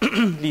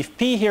leaf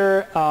P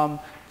here,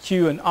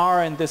 Q and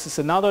R, and this is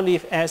another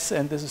leaf S,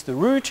 and this is the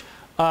root.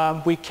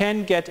 We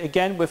can get,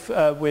 again, with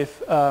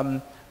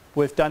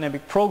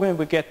dynamic programming,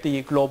 we get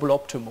the global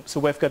optimum. So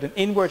we've got an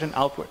inward and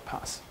outward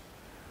pass.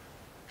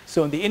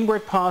 So in the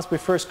inward pass, we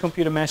first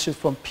compute a message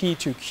from P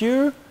to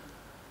Q,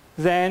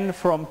 then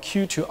from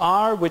Q to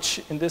R,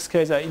 which in this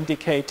case I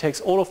indicate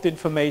takes all of the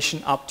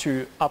information up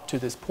to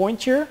this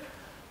point here.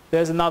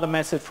 There's another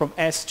message from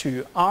S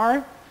to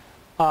R.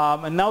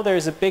 And now there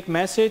is a big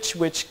message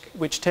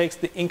which takes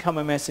the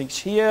incoming message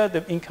here,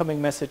 the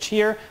incoming message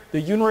here, the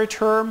unary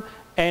term,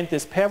 and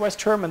this pairwise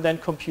term, and then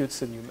computes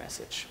the new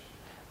message.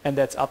 And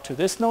that's up to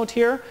this node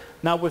here.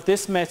 Now with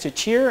this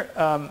message here,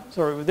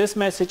 with this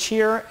message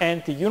here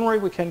and the unary,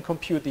 we can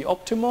compute the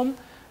optimum,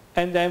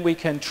 and then we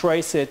can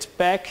trace it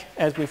back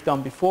as we've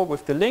done before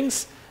with the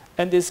links,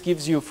 and this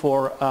gives you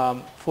for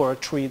a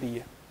tree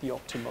the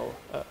optimal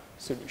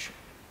solution.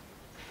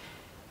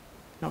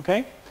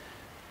 Okay.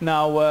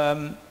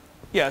 Now,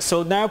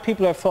 so now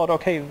people have thought,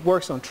 okay, it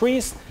works on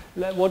trees.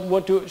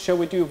 What shall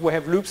we do if we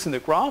have loops in the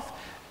graph?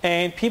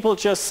 And people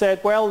just said,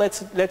 well,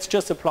 let's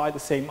just apply the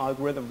same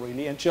algorithm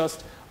really, and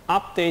just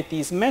update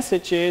these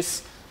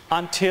messages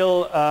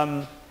until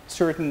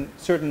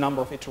certain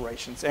number of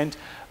iterations. And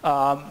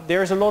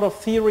there's a lot of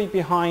theory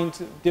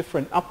behind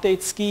different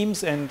update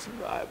schemes, and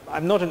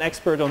I'm not an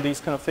expert on these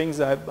kind of things.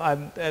 I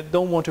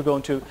don't want to go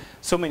into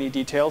so many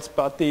details,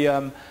 but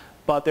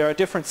but there are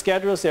different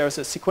schedules. There's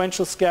a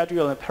sequential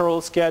schedule and a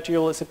parallel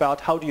schedule. It's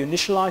about how do you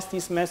initialize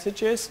these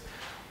messages.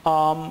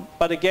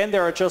 But again,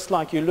 there are just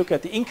like you look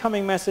at the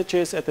incoming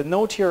messages at the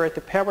node here, at the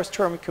pairwise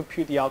term, you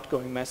compute the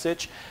outgoing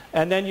message.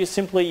 And then you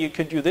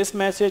can do this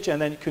message, and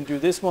then you can do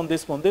this one,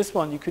 this one, this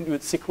one. You can do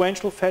it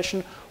sequential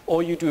fashion,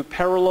 or you do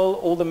parallel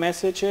all the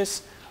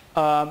messages.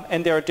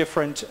 And there are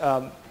different,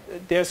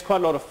 there's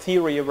quite a lot of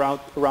theory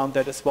around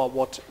that as well,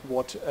 what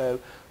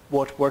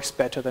works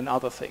better than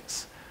other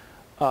things.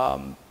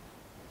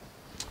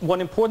 One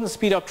important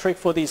speed-up trick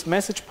for these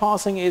message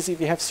passing is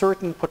if you have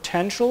certain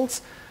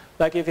potentials,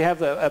 like if you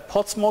have a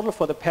POTS model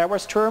for the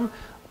pairwise term,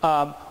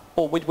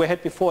 or we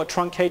had before a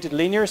truncated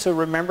linear. So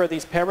remember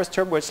these pairwise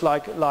term, where it's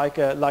like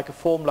a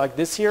form like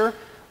this here.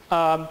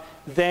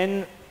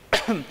 Then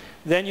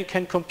you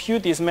can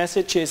compute these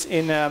messages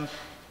in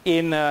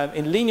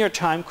linear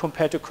time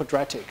compared to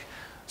quadratic.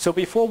 So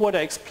before, what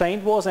I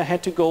explained was I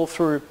had to go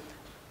through,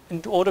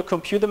 in order to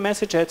compute the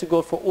message, I had to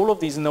go for all of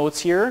these nodes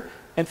here.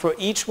 And for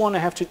each one, I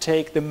have to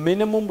take the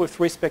minimum with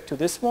respect to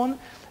this one.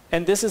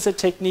 And this is a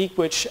technique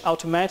which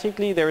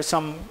automatically, there is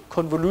some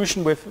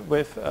convolution with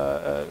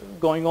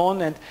going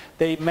on, and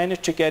they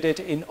managed to get it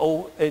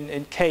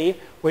in K,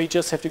 where you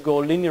just have to go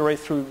linearly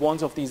through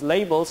one of these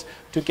labels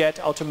to get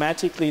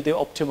automatically the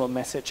optimal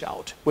message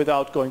out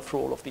without going through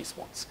all of these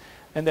ones.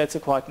 And that's a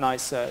quite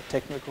nice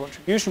technical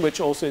contribution, which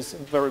also is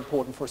very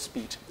important for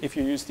speed. If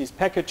you use these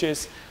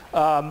packages,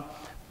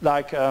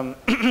 like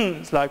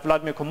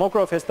Vladimir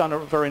Komogrov has done a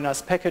very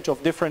nice package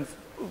of different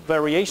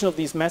variation of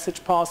these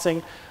message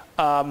passing.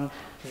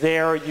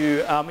 There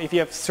you, if you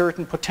have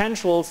certain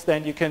potentials,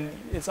 then you can,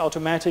 it's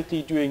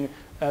automatically doing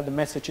the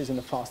messages in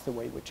a faster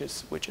way, which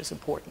is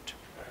important.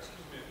 Excuse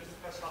me, is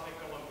this something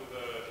common with the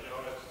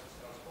generalized distance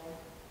transform?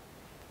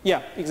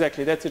 Yeah,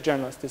 exactly. That's a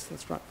generalized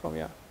distance transform.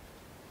 Yeah.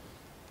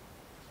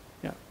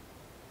 Yeah.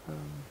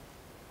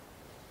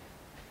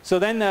 So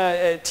then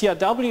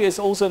TRW is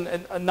also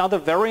another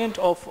variant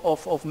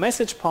of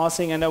message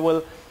passing, and I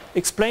will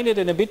explain it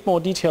in a bit more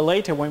detail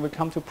later when we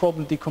come to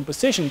problem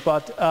decomposition.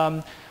 But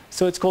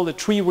so it's called a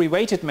tree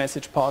reweighted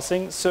message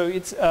passing. So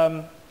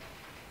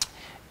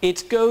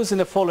it goes in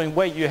the following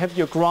way. You have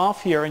your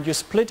graph here and you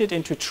split it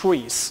into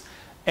trees.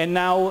 And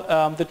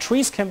now the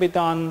trees can be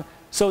done,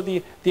 so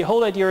the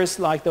whole idea is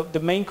like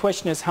the main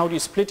question is how do you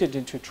split it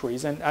into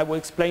trees? And I will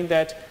explain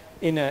that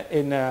in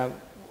a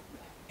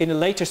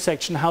later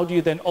section. How do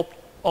you then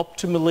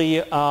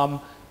optimally,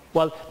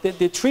 well,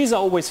 the trees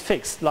are always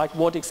fixed, like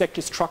what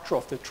exactly structure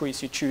of the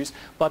trees you choose,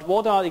 but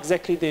what are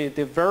exactly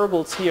the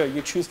variables here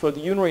you choose for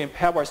the unary and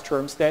pairwise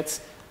terms,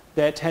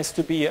 that has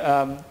to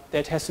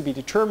be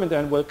determined,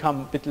 and we'll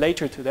come a bit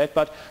later to that.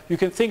 But you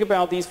can think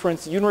about these, for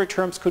instance, unary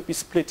terms could be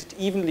split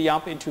evenly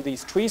up into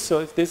these trees. So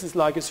if this is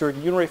like a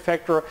certain unary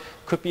factor,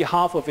 could be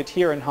half of it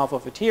here and half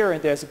of it here,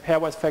 and there's a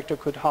pairwise factor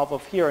could half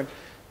of here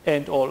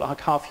and or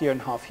like half here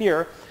and half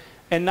here.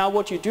 And now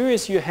what you do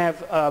is you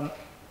have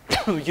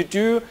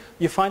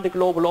you find the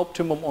global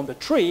optimum on the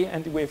tree,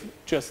 and we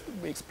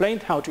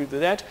explained how to do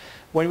that.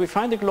 When we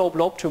find the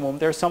global optimum,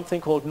 there's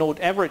something called node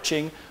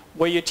averaging,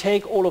 where you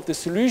take all of the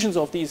solutions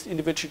of these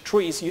individual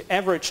trees, you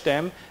average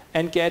them,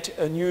 and get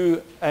a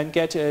new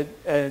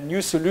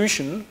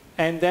solution.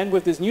 And then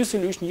with this new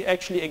solution, you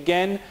actually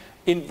again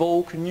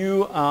invoke a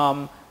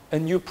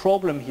new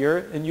problem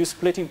here, a new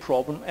splitting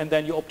problem, and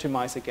then you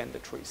optimize again the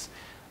trees.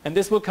 And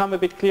this will come a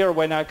bit clearer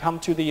when I come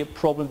to the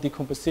problem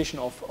decomposition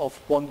of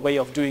one way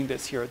of doing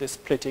this here, this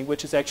splitting,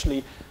 which is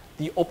actually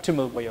the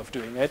optimal way of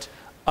doing it.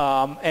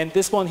 And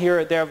this one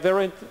here, there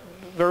are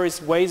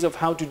various ways of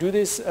how to do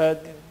this,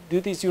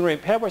 do these unary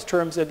and pairwise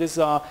terms, and these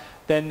are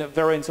then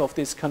variants of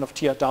this kind of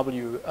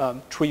TRW,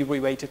 tree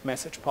reweighted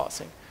message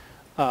passing.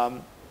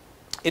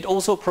 It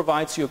also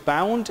provides you a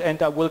bound,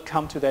 and I will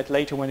come to that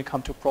later when it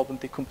comes to problem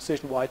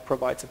decomposition, why it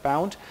provides a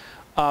bound.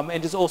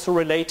 And is also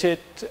related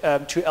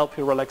to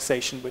LP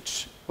relaxation,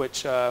 which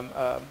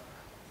I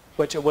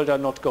will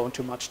not go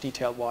into much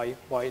detail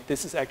why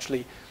this is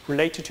actually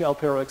related to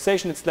LP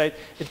relaxation. It's like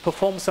it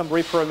performs some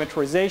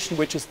reparameterization,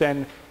 which is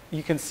then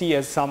you can see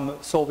as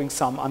solving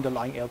some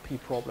underlying LP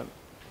problem.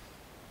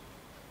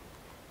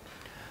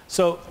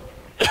 So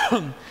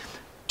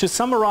to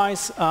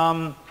summarize,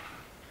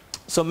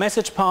 so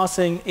message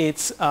passing,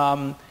 it's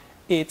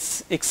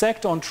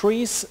exact on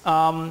trees.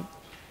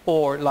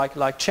 Or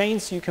like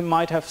chains, you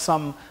might have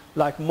some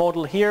like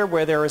model here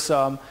where there is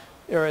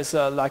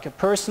like a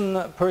person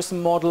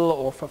model,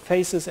 or for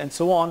faces and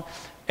so on.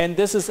 And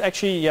this is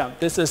actually, yeah,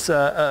 this is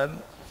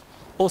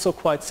also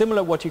quite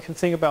similar. What you can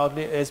think about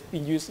as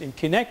being used in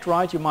Kinect,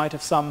 right? You might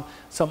have some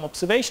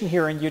observation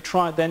here, and you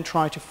then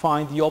try to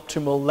find the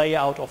optimal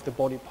layout of the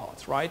body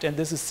parts, right? And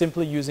this is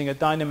simply using a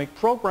dynamic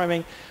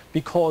programming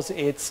because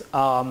it's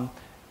a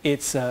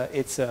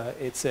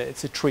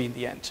tree in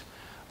the end.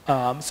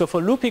 So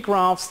for loopy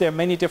graphs, there are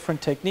many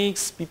different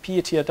techniques: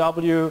 BP,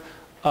 TRW,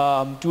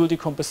 dual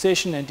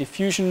decomposition, and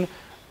diffusion,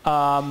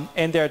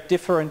 and they're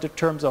different in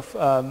terms of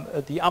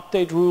the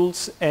update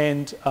rules.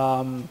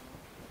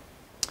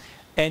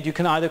 And you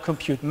can either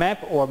compute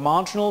map or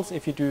marginals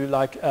if you do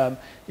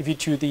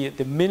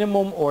the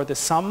minimum or the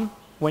sum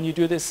when you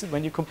do this,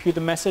 when you compute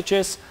the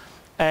messages.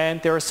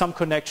 And there are some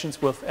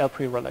connections with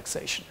LP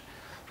relaxation.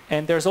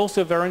 And there's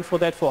also a variant for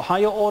that for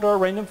higher order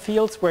random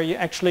fields, where you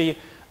actually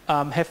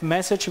have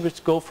messages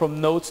which go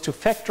from nodes to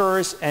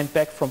factors and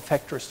back from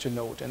factors to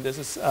node, and this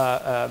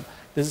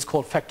is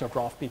called factor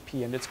graph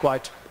BP, and it's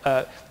quite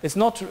it's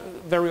not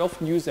very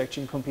often used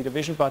actually in computer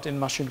vision, but in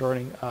machine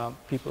learning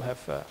people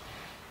have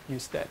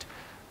used that.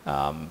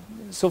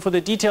 So for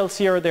the details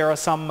here, there are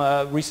some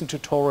recent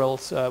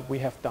tutorials we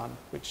have done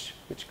which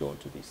go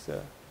into these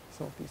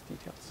some of these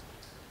details.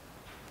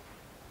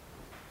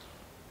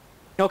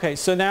 Okay,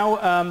 so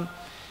now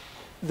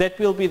that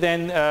will be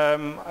then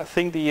I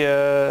think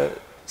the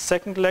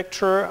second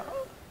lecture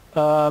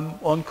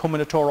on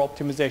combinatorial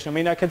optimization. I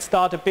mean, I can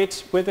start a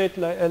bit with it,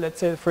 let's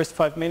say the first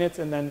 5 minutes,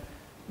 and then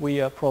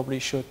we probably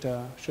should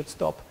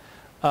stop.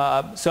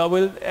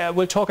 So I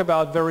will talk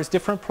about various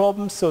different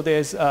problems. So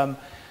there's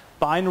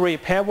binary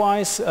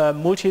pairwise,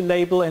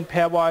 multi-label and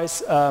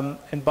pairwise,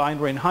 and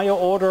binary in higher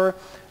order.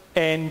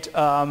 And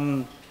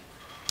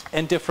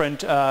and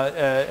different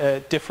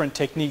different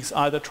techniques,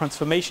 either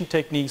transformation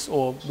techniques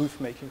or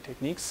move-making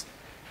techniques.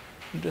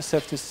 You just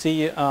have to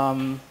see,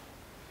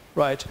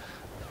 right.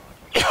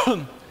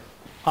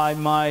 I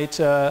might,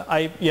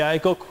 I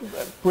go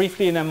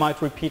briefly and I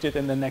might repeat it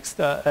in the next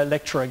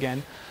lecture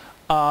again.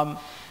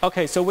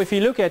 Okay, so if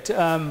you look at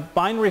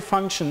binary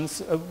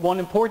functions, one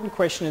important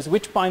question is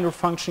which binary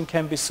function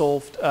can be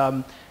solved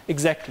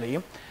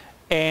exactly.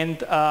 And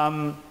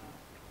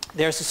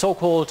there's a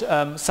so-called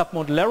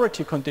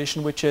submodularity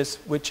condition, which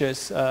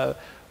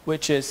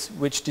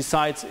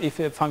decides if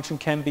a function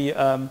can be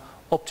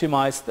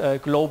optimized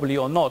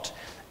globally or not.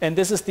 And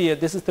this is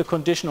the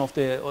condition of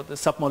the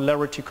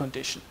submodularity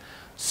condition.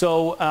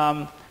 So,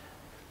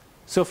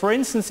 so for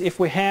instance, if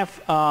we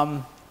have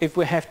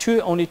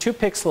only two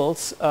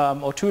pixels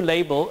or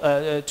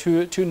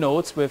two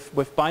nodes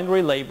with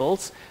binary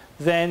labels,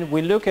 then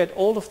we look at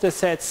all of the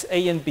sets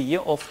A and B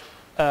of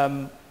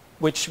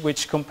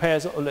which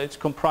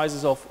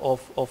comprises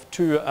of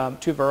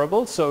two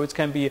variables. So it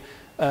can be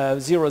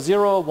 0,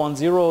 0, 1,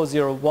 0,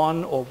 0,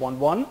 1, or 1,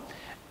 1,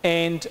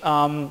 and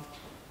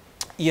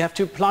you have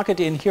to plug it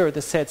in here,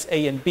 the sets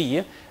A and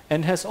B,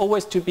 and has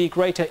always to be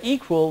greater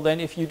equal than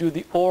if you do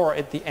the OR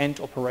at the end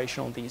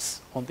operation on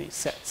these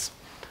sets.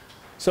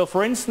 So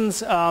for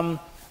instance, a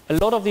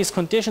lot of these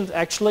conditions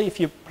actually, if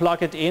you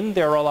plug it in,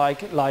 they are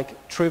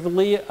like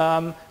trivially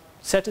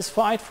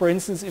satisfied. For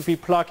instance, if we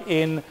plug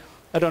in,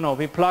 I don't know,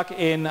 we plug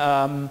in,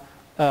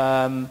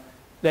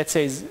 let's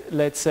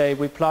say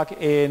we plug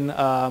in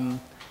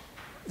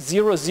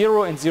 0,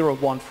 0 and 0,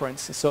 1, for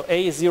instance. So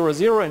A is 0,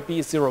 0 and B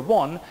is 0,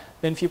 1.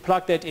 Then if you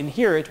plug that in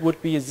here, it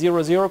would be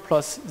 0, 0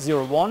 plus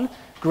 0, 1,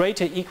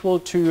 greater equal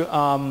to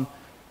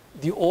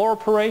the OR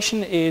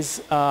operation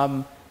is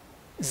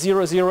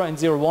 0, 0 and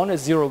 0, 1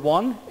 is 0,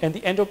 1, and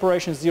the end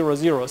operation is 0,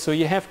 0. So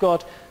you have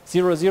got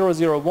 0, 0,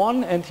 0,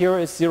 1, and here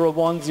is 0,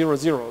 1, 0,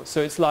 0.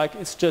 So it's like,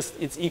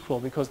 it's equal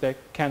because they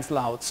cancel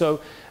out.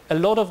 So a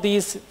lot of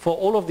these, for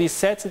all of these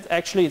sets,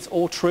 it's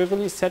all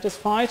trivially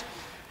satisfied,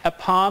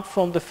 apart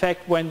from the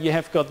fact when you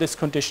have got this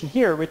condition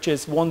here, which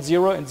is 1,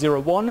 0 and 0,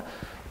 1,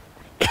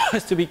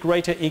 has to be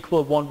greater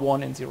equal 1,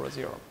 1 and 0,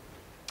 0.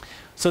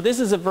 So this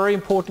is a very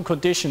important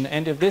condition,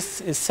 and if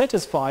this is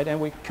satisfied, and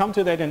we come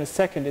to that in a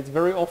second, it's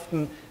very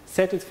often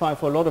satisfied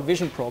for a lot of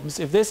vision problems.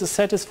 If this is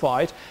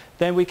satisfied,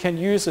 then we can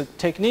use a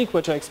technique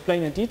which I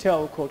explain in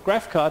detail called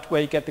graph cut,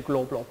 where you get the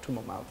global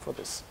optimum out for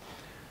this.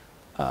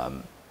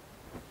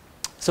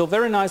 So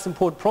very nice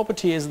important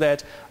property is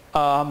that,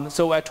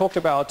 so I talked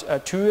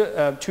about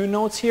two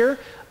nodes here.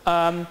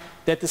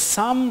 That the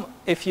sum,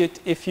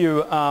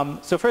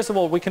 so first of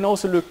all, we can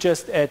also look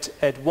just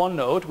at one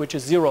node, which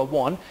is 0,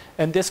 1,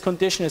 and this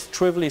condition is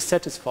trivially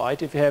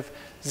satisfied. If you have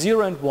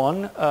 0 and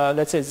 1,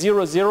 let's say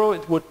 0, 0,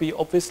 it would be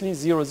obviously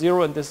 0,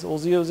 0, and this is all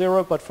 0,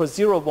 0, but for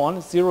 0,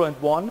 1, 0 and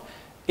 1,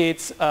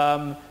 it's,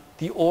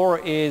 the OR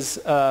is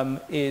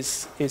 1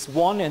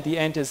 and the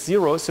end is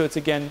 0, so it's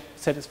again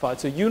satisfied.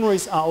 So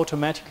unaries are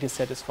automatically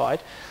satisfied.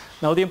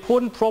 Now the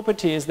important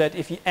property is that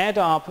if you add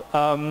up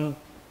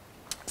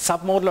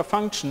submodular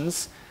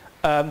functions,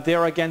 they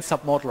are again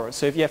submodular.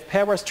 So if you have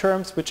pairwise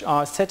terms which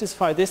are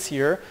satisfied this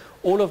year,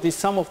 all of the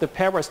sum of the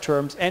pairwise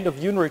terms and of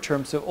unary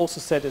terms are also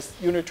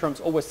unary terms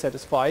always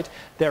satisfied,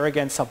 they're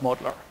again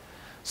submodular.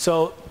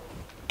 So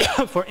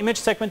for image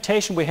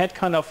segmentation, we had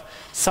kind of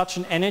such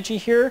an energy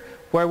here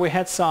where we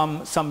had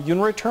some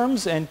unary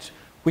terms, and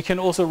we can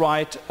also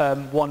write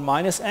 1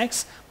 minus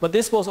x, but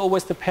this was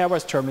always the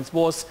pairwise term. It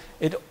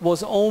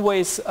was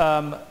always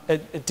a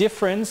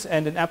difference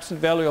and an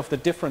absolute value of the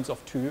difference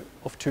of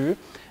two.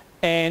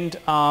 And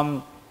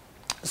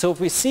so if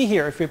we see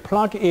here, if we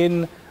plug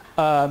in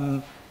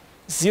 0,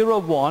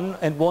 1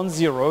 and 1,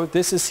 0,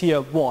 this is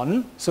here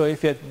 1. So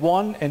if you had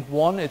 1 and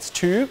 1, it's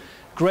 2,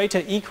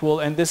 greater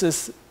equal, and this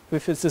is,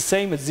 if it's the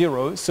same as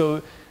 0,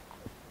 so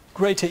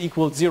greater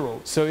equal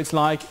 0. So it's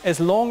like, as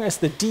long as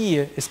the D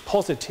is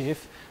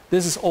positive,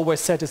 this is always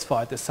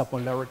satisfied, the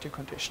submodularity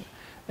condition.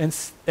 And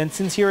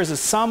since here is a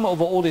sum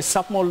over all these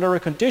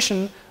submodular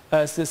condition,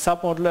 the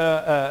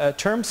submodular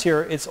terms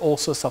here, it's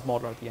also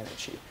submodular, the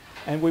energy.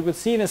 And we will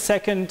see in a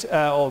second,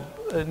 or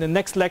in the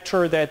next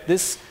lecture, that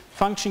this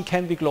function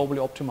can be globally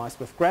optimized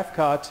with graph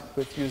cut,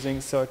 with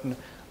using certain,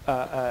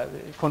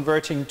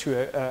 converting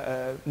to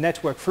a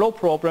network flow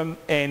problem,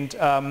 and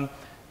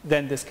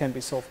then this can be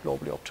solved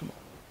globally optimal.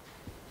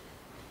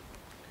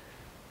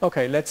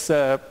 Okay, let's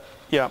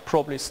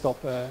probably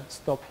stop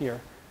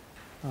here.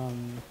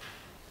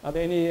 Are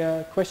there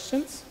any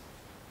questions?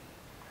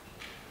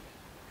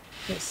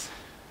 Yes.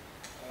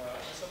 The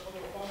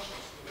submodular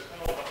functions to the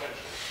Hello potential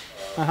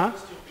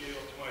still be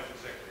optimized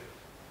exactly.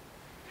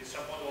 The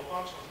submodular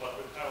functions, but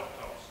with Hello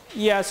terms.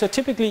 Yeah. So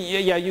typically,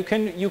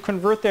 you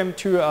convert them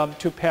to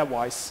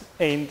pairwise,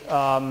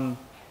 and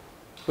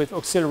with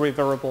auxiliary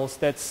variables.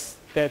 You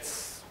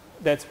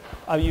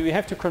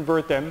have to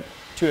convert them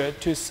to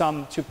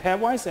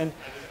pairwise, and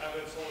it's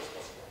always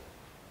possible.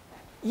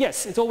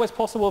 Yes, it's always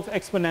possible with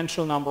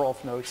exponential number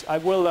of nodes. I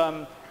will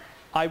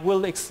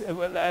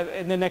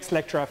in the next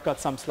lecture, I've got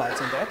some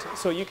slides on that.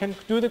 So you can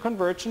do the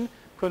conversion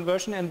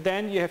conversion, and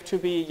then you have to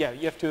be,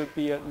 you have to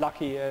be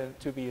lucky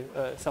to be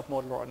a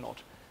submodeler or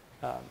not.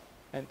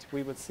 And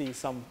we will see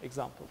some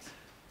examples.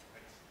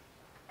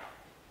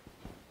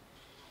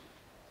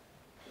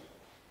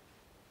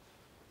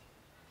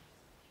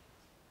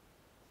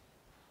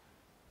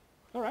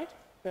 All right,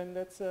 then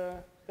that's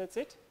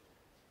it.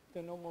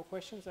 There are no more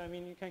questions. I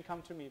mean, you can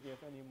come to me if you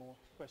have any more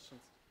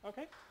questions.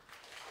 Okay.